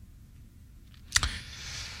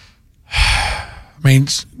 I mean,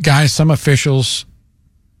 guys, some officials,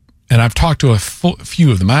 and I've talked to a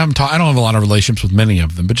few of them. I don't have a lot of relationships with many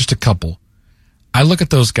of them, but just a couple. I look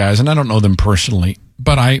at those guys, and I don't know them personally,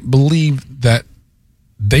 but I believe that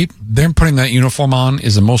them putting that uniform on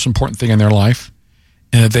is the most important thing in their life,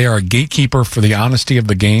 and that they are a gatekeeper for the honesty of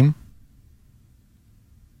the game.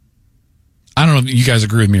 I don't know if you guys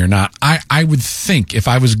agree with me or not. I would think if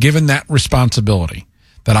I was given that responsibility,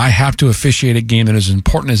 that I have to officiate a game that is as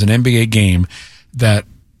important as an NBA game, that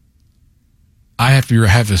I have to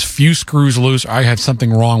have as few screws loose, or I have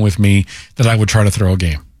something wrong with me, that I would try to throw a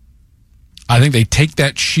game. I think they take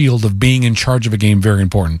that shield of being in charge of a game very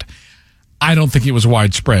important. I don't think it was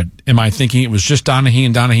widespread. Am I thinking it was just Donahue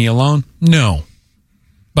and Donahue alone? No.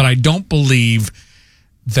 But I don't believe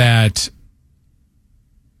that...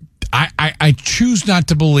 I choose not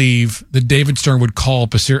to believe that David Stern would call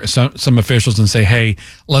up some officials and say, hey,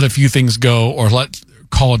 let a few things go, or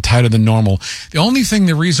call it tighter than normal.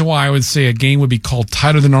 The reason why I would say a game would be called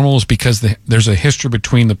tighter than normal is because there's a history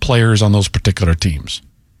between the players on those particular teams.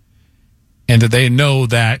 And that they know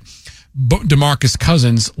that DeMarcus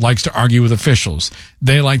Cousins likes to argue with officials.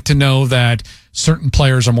 They like to know that certain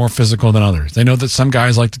players are more physical than others. They know that some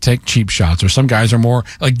guys like to take cheap shots, or some guys are more,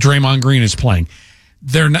 like Draymond Green is playing.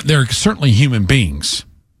 They're certainly human beings.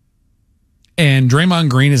 And Draymond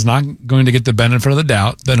Green is not going to get the benefit of the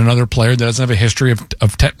doubt that another player that doesn't have a history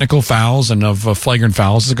of technical fouls and of flagrant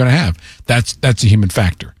fouls is going to have. That's a human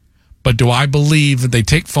factor. But do I believe that they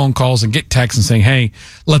take phone calls and get texts and saying, hey,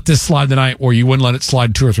 let this slide tonight, or you wouldn't let it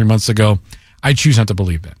slide 2 or 3 months ago? I choose not to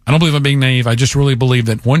believe that. I don't believe I'm being naive. I just really believe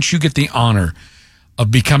that once you get the honor of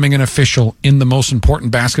becoming an official in the most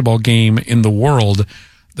important basketball game in the world,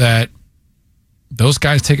 that those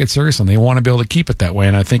guys take it seriously and they want to be able to keep it that way.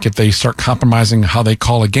 And I think if they start compromising how they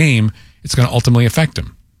call a game, it's going to ultimately affect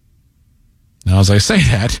them. Now, as I say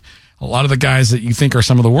that, a lot of the guys that you think are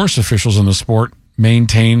some of the worst officials in the sport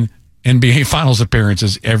maintain NBA Finals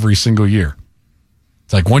appearances every single year.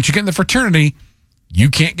 It's like once you get in the fraternity, you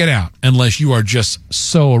can't get out unless you are just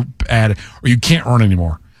so bad or you can't run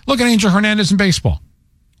anymore. Look at Angel Hernandez in baseball.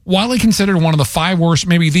 Widely considered one of the 5 worst,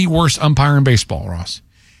 maybe the worst umpire in baseball, Ross.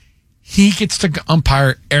 He gets to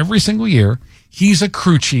umpire every single year. He's a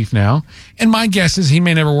crew chief now. And my guess is he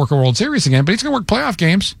may never work a World Series again, but he's going to work playoff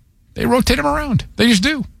games. They rotate him around. They just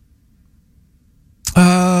do.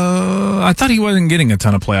 I thought he wasn't getting a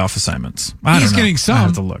ton of playoff assignments. He's getting some. I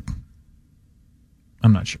have to look.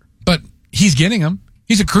 I'm not sure. But he's getting them.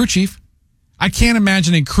 He's a crew chief. I can't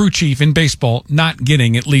imagine a crew chief in baseball not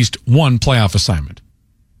getting at least one playoff assignment.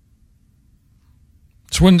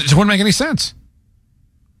 It wouldn't make any sense.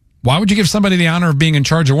 Why would you give somebody the honor of being in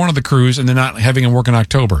charge of one of the crews and then not having him work in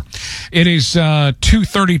October? It is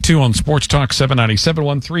 2:32 on Sports Talk 790,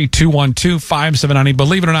 713-212-5790.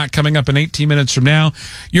 Believe it or not, coming up in 18 minutes from now,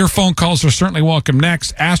 your phone calls are certainly welcome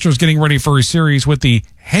next. Astros getting ready for a series with the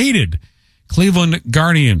hated Cleveland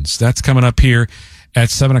Guardians. That's coming up here at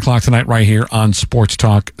 7 o'clock tonight right here on Sports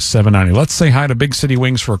Talk 790. Let's say hi to Big City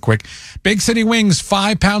Wings for a quick. Big City Wings,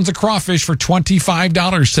 5 pounds of crawfish for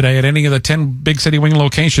 $25 today at any of the 10 Big City Wing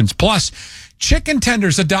locations. Plus, chicken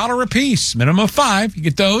tenders, $1 a piece, minimum of 5. You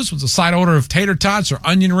get those with a side order of tater tots or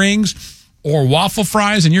onion rings or waffle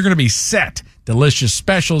fries, and you're going to be set. Delicious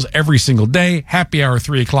specials every single day. Happy hour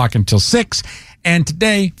 3 o'clock until 6. And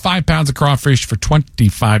today, 5 pounds of crawfish for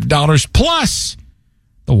 $25 plus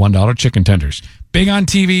the $1 chicken tenders. Big on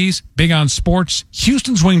TVs, big on sports.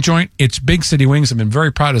 Houston's Wing Joint, it's Big City Wings. I've been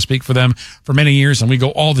very proud to speak for them for many years, and we go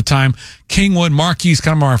all the time. Kingwood, Marquis is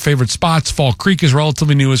kind of our favorite spots. Fall Creek is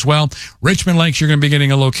relatively new as well. Richmond Lakes, you're going to be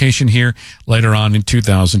getting a location here later on in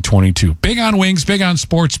 2022. Big on wings, big on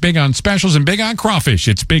sports, big on specials, and big on crawfish.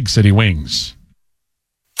 It's Big City Wings.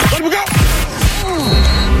 Let we go!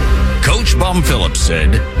 Coach Bum Phillips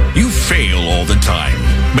said, "You fail all the time,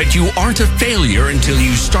 but you aren't a failure until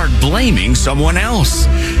you start blaming someone else."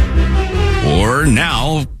 Or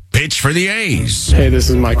now, pitch for the A's. Hey, this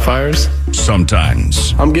is Mike Fires.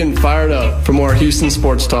 Sometimes. I'm getting fired up for more Houston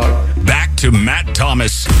sports talk. Back to Matt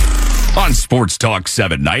Thomas on Sports Talk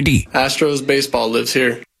 790. Astros baseball lives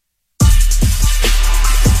here.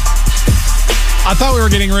 I thought we were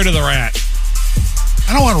getting rid of the rat.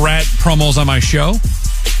 I don't want rat promos on my show.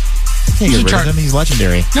 Can't get rid of him. He's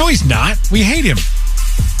legendary. No, he's not. We hate him.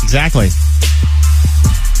 Exactly.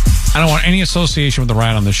 I don't want any association with the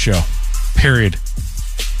rat on this show. Period.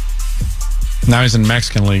 Now he's in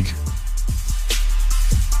Mexican League.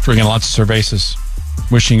 Drinking lots of cervezas.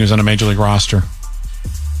 Wishing he was on a major league roster.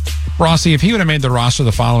 Rossi, if he would have made the roster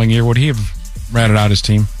the following year, would he have ratted out his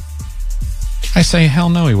team? I say hell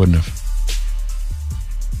no, he wouldn't have.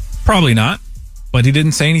 Probably not. But he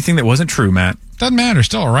didn't say anything that wasn't true, Matt. Doesn't matter.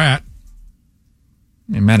 Still a rat.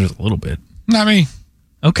 It matters a little bit. Not me.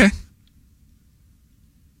 Okay.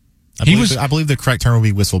 I believe the correct term would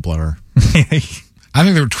be whistleblower. I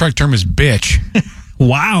think the correct term is bitch.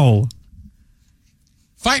 Wow.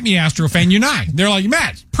 Fight me, Astro fan unite. They're like,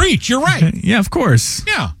 Matt, preach, you're right. Yeah, of course.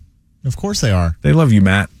 Yeah. Of course they are. They love you,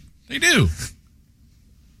 Matt. They do.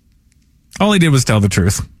 All he did was tell the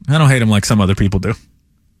truth. I don't hate him like some other people do.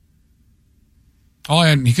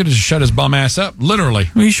 He could have just shut his bum ass up, literally.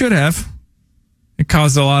 Well, he should have. It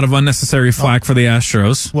caused a lot of unnecessary flack for the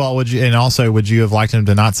Astros. Well, would you have liked him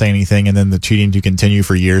to not say anything and then the cheating to continue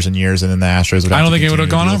for years and years, and then the Astros would have I don't think it would have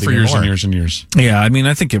gone on for years and years and years. Yeah, I mean,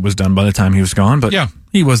 I think it was done by the time he was gone, but yeah,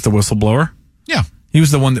 he was the whistleblower. Yeah. He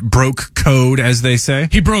was the one that broke code, as they say.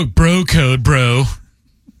 He broke bro code, bro.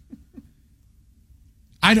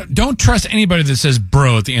 I don't trust anybody that says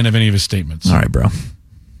bro at the end of any of his statements. All right, bro.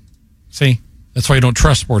 See? That's why you don't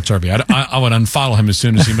trust Sports RV. I would unfollow him as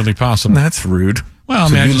soon as humanly possible. That's rude. Well,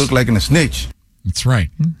 so man, you look like a snitch. That's right.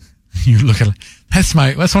 You look at that's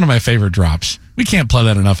one of my favorite drops. We can't play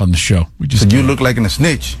that enough on the show. So you look like a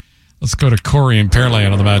snitch. Let's go to Corey and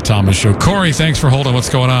Pearland on the Matt Thomas Show. Corey, thanks for holding. What's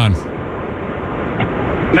going on?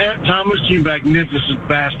 Matt Thomas, you magnificent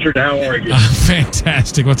bastard. How are you?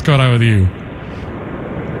 Fantastic. What's going on with you?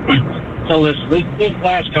 So listen, this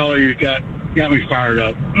last caller you got me fired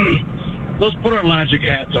up. Let's put our logic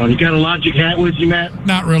hats on. You got a logic hat with you, Matt?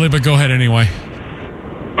 Not really, but go ahead anyway.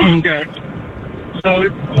 Okay. So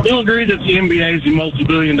you'll agree that the NBA is a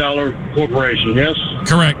multi-billion-dollar corporation, yes?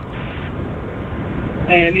 Correct.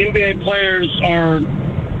 And NBA players are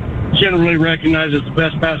generally recognized as the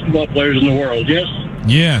best basketball players in the world, yes?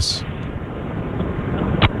 Yes.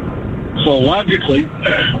 So logically,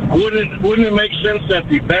 wouldn't it make sense that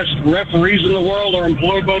the best referees in the world are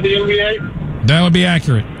employed by the NBA? That would be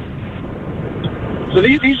accurate. So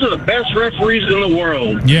these are the best referees in the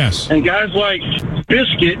world. Yes. And guys like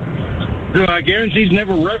Biscuit, who I guarantee he's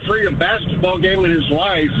never refereed a basketball game in his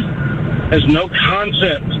life, has no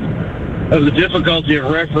concept of the difficulty of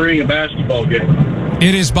refereeing a basketball game.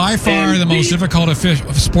 It is by far the most difficult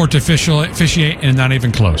sport to officiate, and not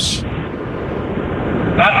even close.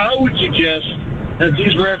 I would suggest that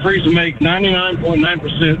these referees make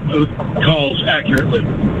 99.9% of calls accurately.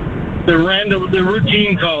 The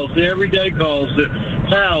routine calls, the everyday calls, the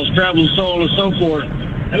fouls, travels, so on and so forth.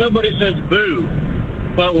 And nobody says boo.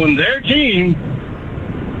 But when their team,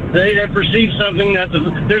 they have perceived something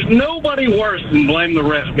there's nobody worse than blame the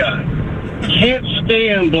ref guy. Can't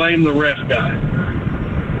stand blame the ref guy.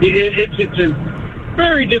 It's a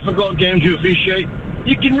very difficult game to officiate.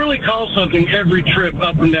 you can really call something every trip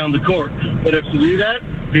up and down the court. But if you do that,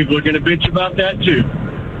 people are going to bitch about that too.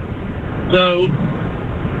 So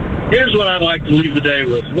here's what I'd like to leave the day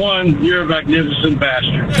with. 1, you're a magnificent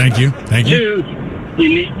bastard. Thank you. 2,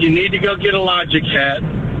 you need to go get a Logic hat.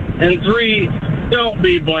 And 3, don't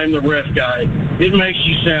be blame the ref guy. It makes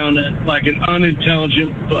you sound like an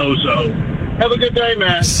unintelligent bozo. Have a good day,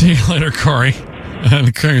 man. See you later, Corey.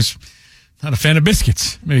 Corey's not a fan of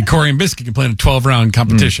biscuits. Maybe Corey and Biscuit can play in a 12-round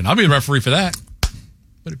competition. I'll be the referee for that.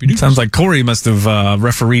 But if you do, sounds like Corey must have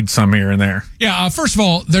refereed some here and there. Yeah. First of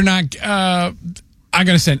all, they're not. I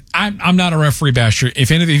gotta say, I'm not a referee basher.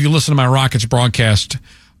 If anything, if you listen to my Rockets broadcast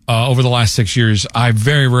over the last 6 years, I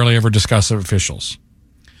very rarely ever discuss officials.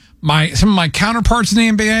 Some of my counterparts in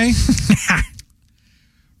the NBA,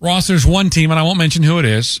 Ross, there's one team, and I won't mention who it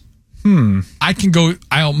is.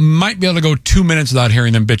 I might be able to go 2 minutes without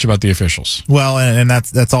hearing them bitch about the officials. Well, and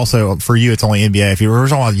that's also, for you, it's only NBA. If you were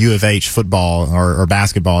talking about U of H football or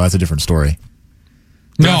basketball, that's a different story.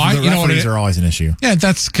 The referees are always an issue. Yeah,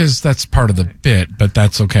 that's because that's part of the bit, but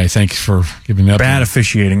that's okay. Thanks for giving me up. Bad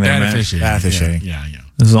officiating there, Bad officiating. Yeah.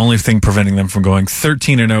 This is the only thing preventing them from going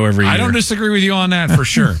 13-0 every year. I don't disagree with you on that for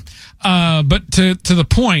sure. But to the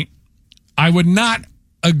point, I would not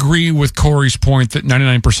agree with Corey's point that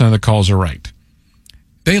 99% of the calls are right.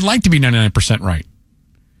 They'd like to be 99% right.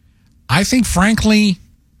 I think, frankly,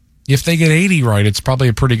 if they get 80 right, it's probably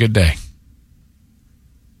a pretty good day.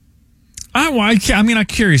 I'm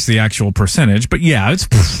curious the actual percentage, but yeah,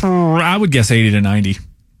 I would guess 80 to 90.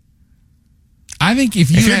 I think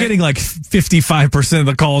if you're getting like 55% of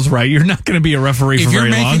the calls right, you're not going to be a referee for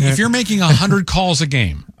very long. If you're making 100 calls a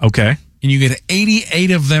game, okay, and you get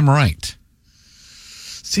 88 of them right.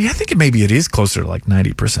 See, I think maybe it is closer to like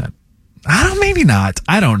 90%. Maybe not.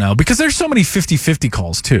 I don't know, because there's so many 50-50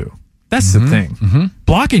 calls too. That's the thing. Mm-hmm.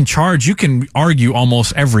 Block and charge, you can argue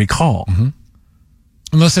almost every call. Mm-hmm.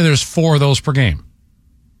 And let's say there's 4 of those per game.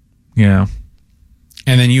 Yeah.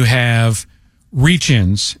 And then you have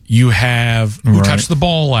reach-ins. You have who touched the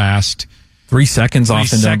ball last. 3 seconds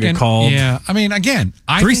often don't get called. Yeah. I mean, again,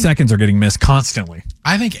 3 seconds are getting missed constantly.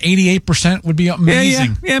 I think 88% would be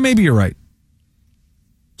amazing. Yeah, maybe you're right.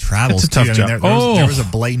 Travels. It's a tough job. There was a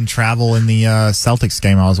blatant travel in the Celtics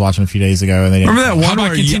game I was watching a few days ago. And they didn't. Remember that one?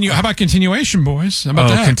 How about continuation, boys? How about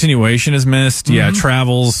that? Continuation is missed. Mm-hmm. Yeah,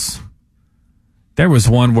 travels. There was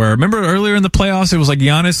one where, remember earlier in the playoffs, it was like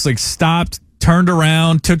Giannis stopped, turned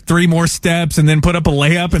around, took 3 more steps, and then put up a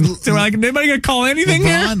layup. And they were like, anybody gonna call anything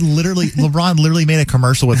LeBron literally made a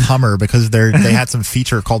commercial with Hummer because they had some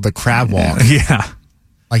feature called the crab walk. Yeah,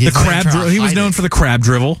 like the crab. He was known for the crab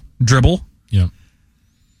dribble. Yeah.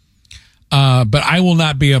 But I will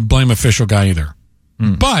not be a blame official guy either.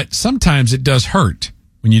 But sometimes it does hurt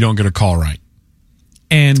when you don't get a call right.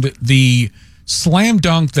 And the slam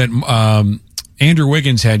dunk that Andrew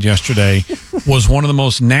Wiggins had yesterday was one of the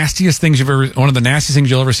most nastiest things one of the nastiest things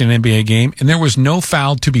you'll ever see in an NBA game. And there was no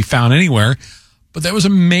foul to be found anywhere, but there was a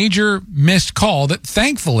major missed call that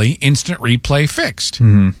thankfully instant replay fixed.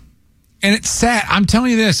 Mm-hmm. And it's sad. I'm telling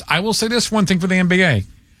you this. I will say this one thing for the NBA.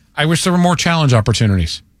 I wish there were more challenge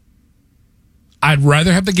opportunities. I'd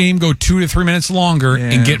rather have the game go 2 to 3 minutes longer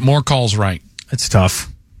and get more calls right. It's tough.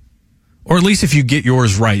 Or at least if you get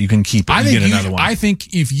yours right, you can keep it and get another one. I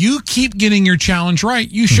think if you keep getting your challenge right,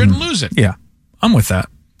 you shouldn't lose it. Yeah, I'm with that.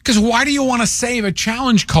 Because why do you want to save a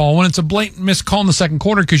challenge call when it's a blatant missed call in the second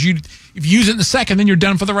quarter? Because if you use it in the second, then you're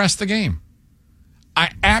done for the rest of the game.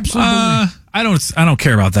 I absolutely... I don't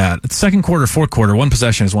care about that. It's second quarter, fourth quarter, one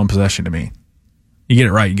possession is one possession to me. You get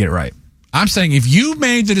it right, you get it right. I'm saying if you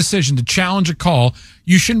made the decision to challenge a call,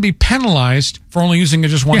 you shouldn't be penalized for only using it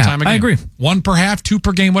just one time a game. I agree. 1 per half, 2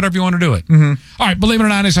 per game, whatever you want to do it. Mm-hmm. All right, Believe It or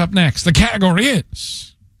Not is up next. The category is...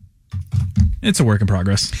 It's a work in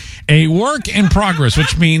progress. A work in progress,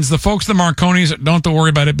 which means the folks at the Marconis don't have to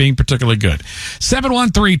worry about it being particularly good.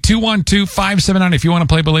 713-212-5790 if you want to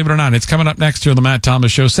play Believe It or Not. It's coming up next here on the Matt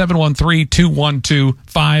Thomas Show.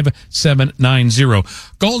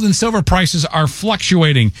 713-212-5790. Gold and silver prices are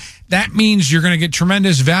fluctuating. That means you're going to get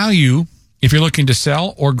tremendous value if you're looking to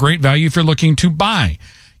sell, or great value if you're looking to buy.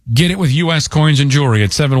 Get it with U.S. Coins and Jewelry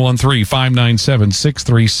at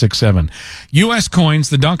 713-597-6367. U.S. Coins,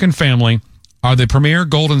 the Duncan family, are the premier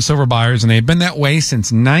gold and silver buyers, and they've been that way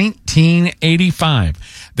since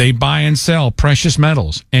 1985. They buy and sell precious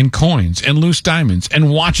metals and coins and loose diamonds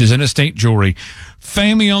and watches and estate jewelry.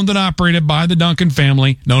 Family owned and operated by the Duncan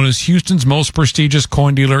family, known as Houston's most prestigious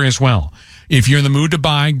coin dealer as well. If you're in the mood to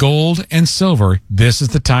buy gold and silver, this is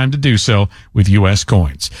the time to do so with U.S.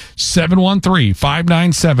 Coins.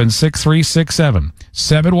 713-597-6367.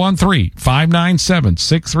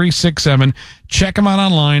 713-597-6367. Check them out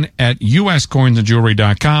online at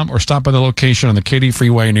uscoinsandjewelry.com or stop by the location on the Katy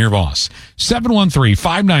Freeway near Voss.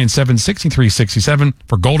 713-597-6367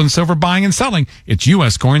 for gold and silver buying and selling. It's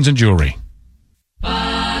U.S. Coins and Jewelry.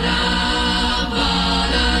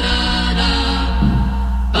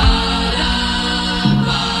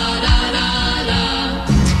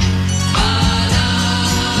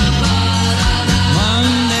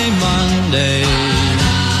 Monday,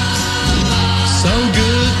 so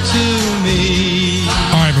good to me.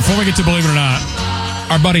 All right, before we get to Believe It or Not,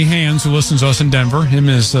 our buddy Hans, who listens to us in Denver, him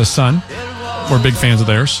and his son, we're big fans of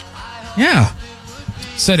theirs. Yeah.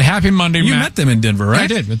 Said, happy Monday, You Matt. met them in Denver, right? I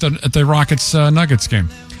did, at the Rockets-Nuggets game.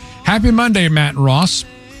 Happy Monday, Matt and Ross.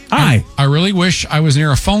 Hi. I really wish I was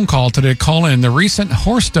near a phone call today to call in. The recent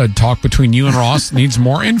horse stud talk between you and Ross needs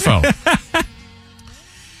more info.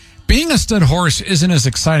 Being a stud horse isn't as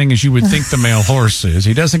exciting as you would think the male horse is.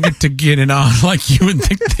 He doesn't get to get it on like you would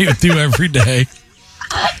think they would do every day.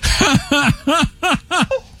 But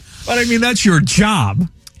I mean, that's your job.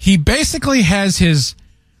 He basically has his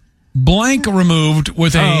blank removed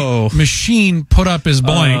with a machine put up his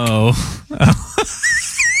blank.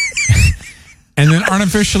 And then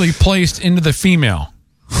artificially placed into the female.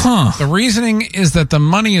 The reasoning is that the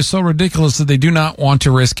money is so ridiculous that they do not want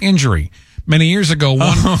to risk injury. Many years ago,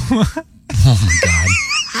 oh my God.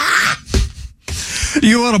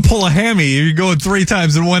 You want to pull a hammy, you're going 3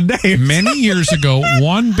 times in one day. Many years ago,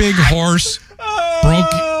 one big horse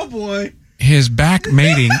broke his back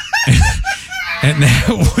mating, and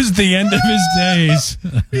that was the end of his days.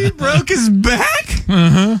 He broke his back?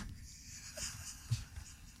 Uh-huh.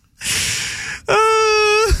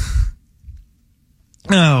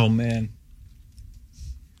 Oh, man.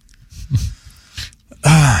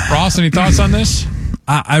 Ross, any thoughts on this?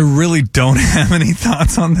 I really don't have any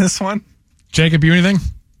thoughts on this one. Jacob, you anything?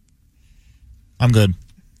 I'm good.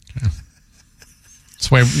 That's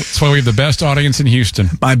why we have the best audience in Houston.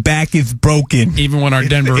 My back is broken. Even when our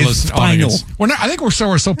Denver audience. I think we're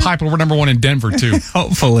so popular, we're number one in Denver, too.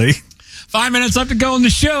 Hopefully. 5 minutes left to go in the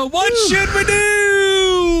show. What should we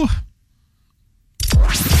do?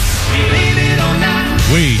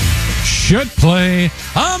 We should play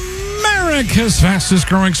America's fastest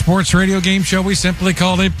growing sports radio game show. We simply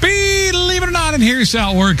called it Believe It or Not, and here's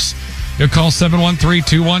how it works. You'll call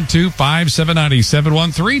 713-212-5790,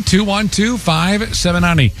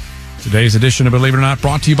 713-212-5790. Today's edition of Believe It or Not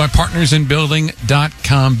brought to you by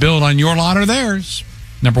partnersinbuilding.com. Build on your lot or theirs.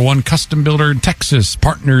 Number one custom builder in Texas,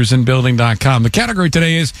 partnersinbuilding.com. The category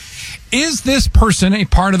today is this person a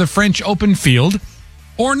part of the French Open field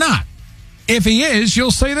or not? If he is, you'll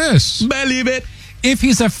say this. Believe it. If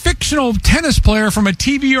he's a fictional tennis player from a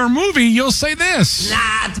TV or movie, you'll say this.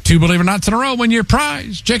 Not. 2 Believe It or Nots in a row, win your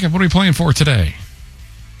prize. Jacob, what are we playing for today?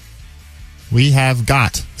 We have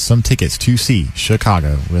got some tickets to see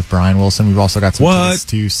Chicago with Brian Wilson. We've also got some tickets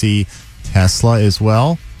to see Tesla as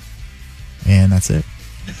well. And that's it.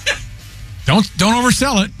 Don't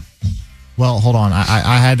oversell it. Well, hold on.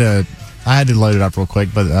 I had to load it up real quick,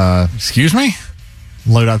 but excuse me?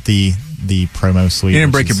 Load up the promo suite. You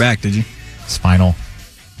didn't break your back, did you? Spinal.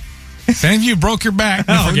 If any of you broke your back,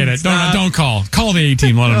 forget it. Don't call. Call the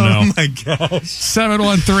A-team. Let them know. Oh, my gosh.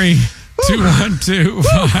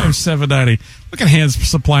 713-212-5790. Look at Hans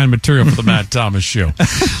supplying material for the Matt Thomas Show.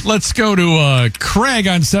 Let's go to Craig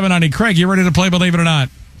on 790. Craig, you ready to play Believe It or Not?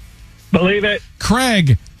 Believe it.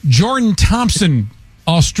 Craig, Jordan Thompson,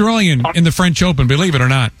 Australian in the French Open. Believe it or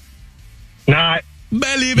not? Not.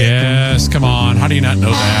 Believe it. Yes, come on. How do you not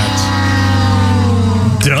know that?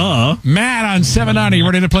 Duh. Matt on 790,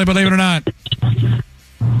 ready to play Believe It or Not?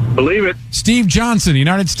 Believe it. Steve Johnson,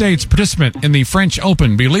 United States participant in the French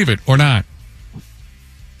Open. Believe it or not?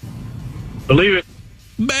 Believe it.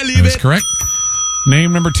 Believe That's it. correct.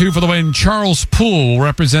 Name number 2 for the win. Charles Poole will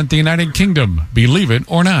represent the United Kingdom. Believe it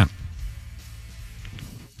or not?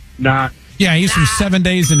 Not. Yeah, he's from 7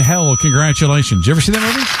 Days in Hell. Congratulations. You ever see that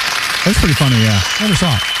movie? That's pretty funny, yeah. Never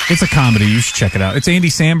saw it. It's a comedy. You should check it out. It's Andy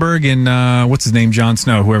Samberg and, what's his name? Jon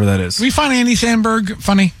Snow, whoever that is. Do we find Andy Samberg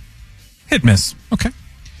funny? Hit miss. Okay.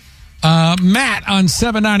 Matt on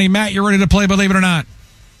 790. Matt, you ready to play Believe It or Not?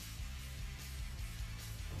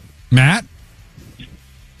 Matt?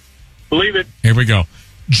 Believe it. Here we go.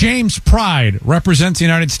 James Pride represents the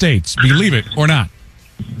United States. Believe it or not?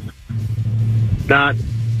 Not.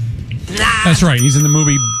 That's right. He's in the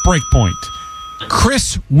movie Breakpoint.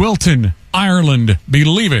 Chris Wilton, Ireland.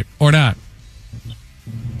 Believe it or not?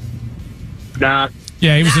 Not.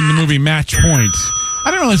 Yeah, he was in the movie Match Point. I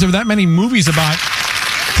didn't realize there were that many movies about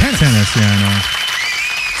tennis. Yeah, I know.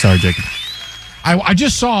 Sorry, Jacob. I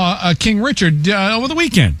just saw King Richard over the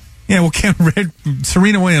weekend. Yeah, well,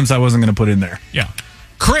 Serena Williams I wasn't going to put in there. Yeah.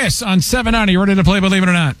 Chris on 790, you ready to play Believe It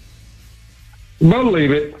or Not?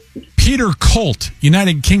 Believe it. Peter Colt,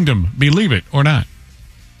 United Kingdom, Believe It or Not?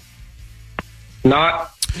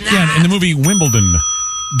 Not. Yeah, in the movie Wimbledon.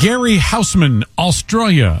 Gary Houseman,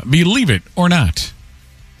 Australia, Believe It or Not?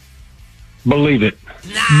 Believe it.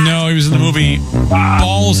 No, he was in the movie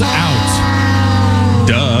Balls Out.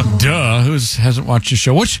 Duh. Who hasn't watched the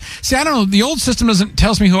show? I don't know. The old system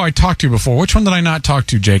tells me who I talked to before. Which one did I not talk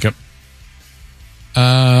to, Jacob?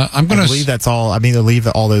 I believe that's all. I believe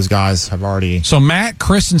that all those guys have already. So Matt,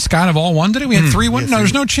 Chris, and Scott have all won today? We had 3 win? No,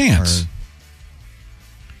 there's no chance.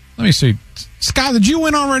 Let me see. Scott, did you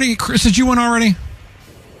win already? Chris, did you win already?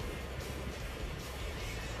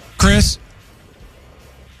 Chris?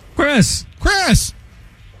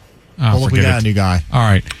 Oh, look, we got a new guy. All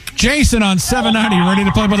right. Jason on 790, you ready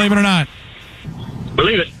to play Believe It or Not?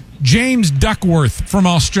 Believe it. James Duckworth from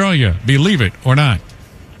Australia, Believe It or Not?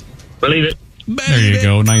 Believe it. There you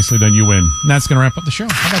go. Nicely done. You win. And that's going to wrap up the show.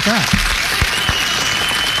 How about that?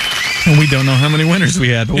 And we don't know how many winners we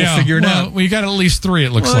had, but we'll figure it out. We got at least 3,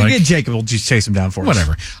 it looks like. Get Jacob. We'll just chase him down for us.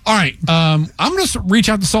 Whatever. All right. I'm going to reach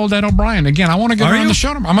out to Soledad O'Brien. Again, I want to get her on the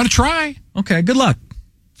show. I'm going to try. Okay, good luck.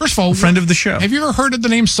 First of all, friend of the show. Have you ever heard of the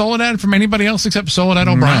name Soledad from anybody else except Soledad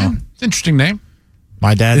O'Brien? No. It's an interesting name.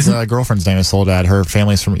 My dad's girlfriend's name is Soledad. Her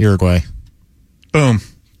family's from Uruguay. Boom.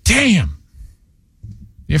 Damn.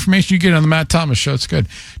 The information you get on the Matt Thomas Show, it's good.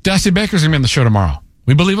 Dusty Baker's going to be on the show tomorrow.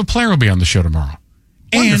 We believe a player will be on the show tomorrow.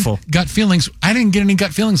 Wonderful. And gut feelings. I didn't get any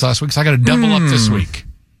gut feelings last week, so I got to double up this week.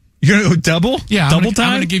 You're going to go double? Yeah. Double time?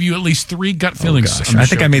 I'm going to give you at least 3 gut feelings. I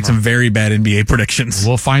think I made some very bad NBA predictions.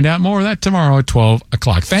 We'll find out more of that tomorrow at 12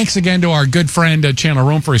 o'clock. Thanks again to our good friend Chandler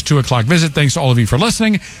Rome for his 2 o'clock visit. Thanks to all of you for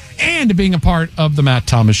listening and being a part of the Matt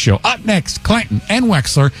Thomas Show. Up next, Clanton and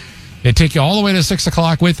Wexler. They take you all the way to 6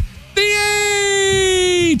 o'clock with the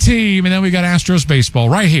A-Team. And then we got Astros baseball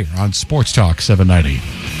right here on Sports Talk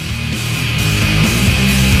 790.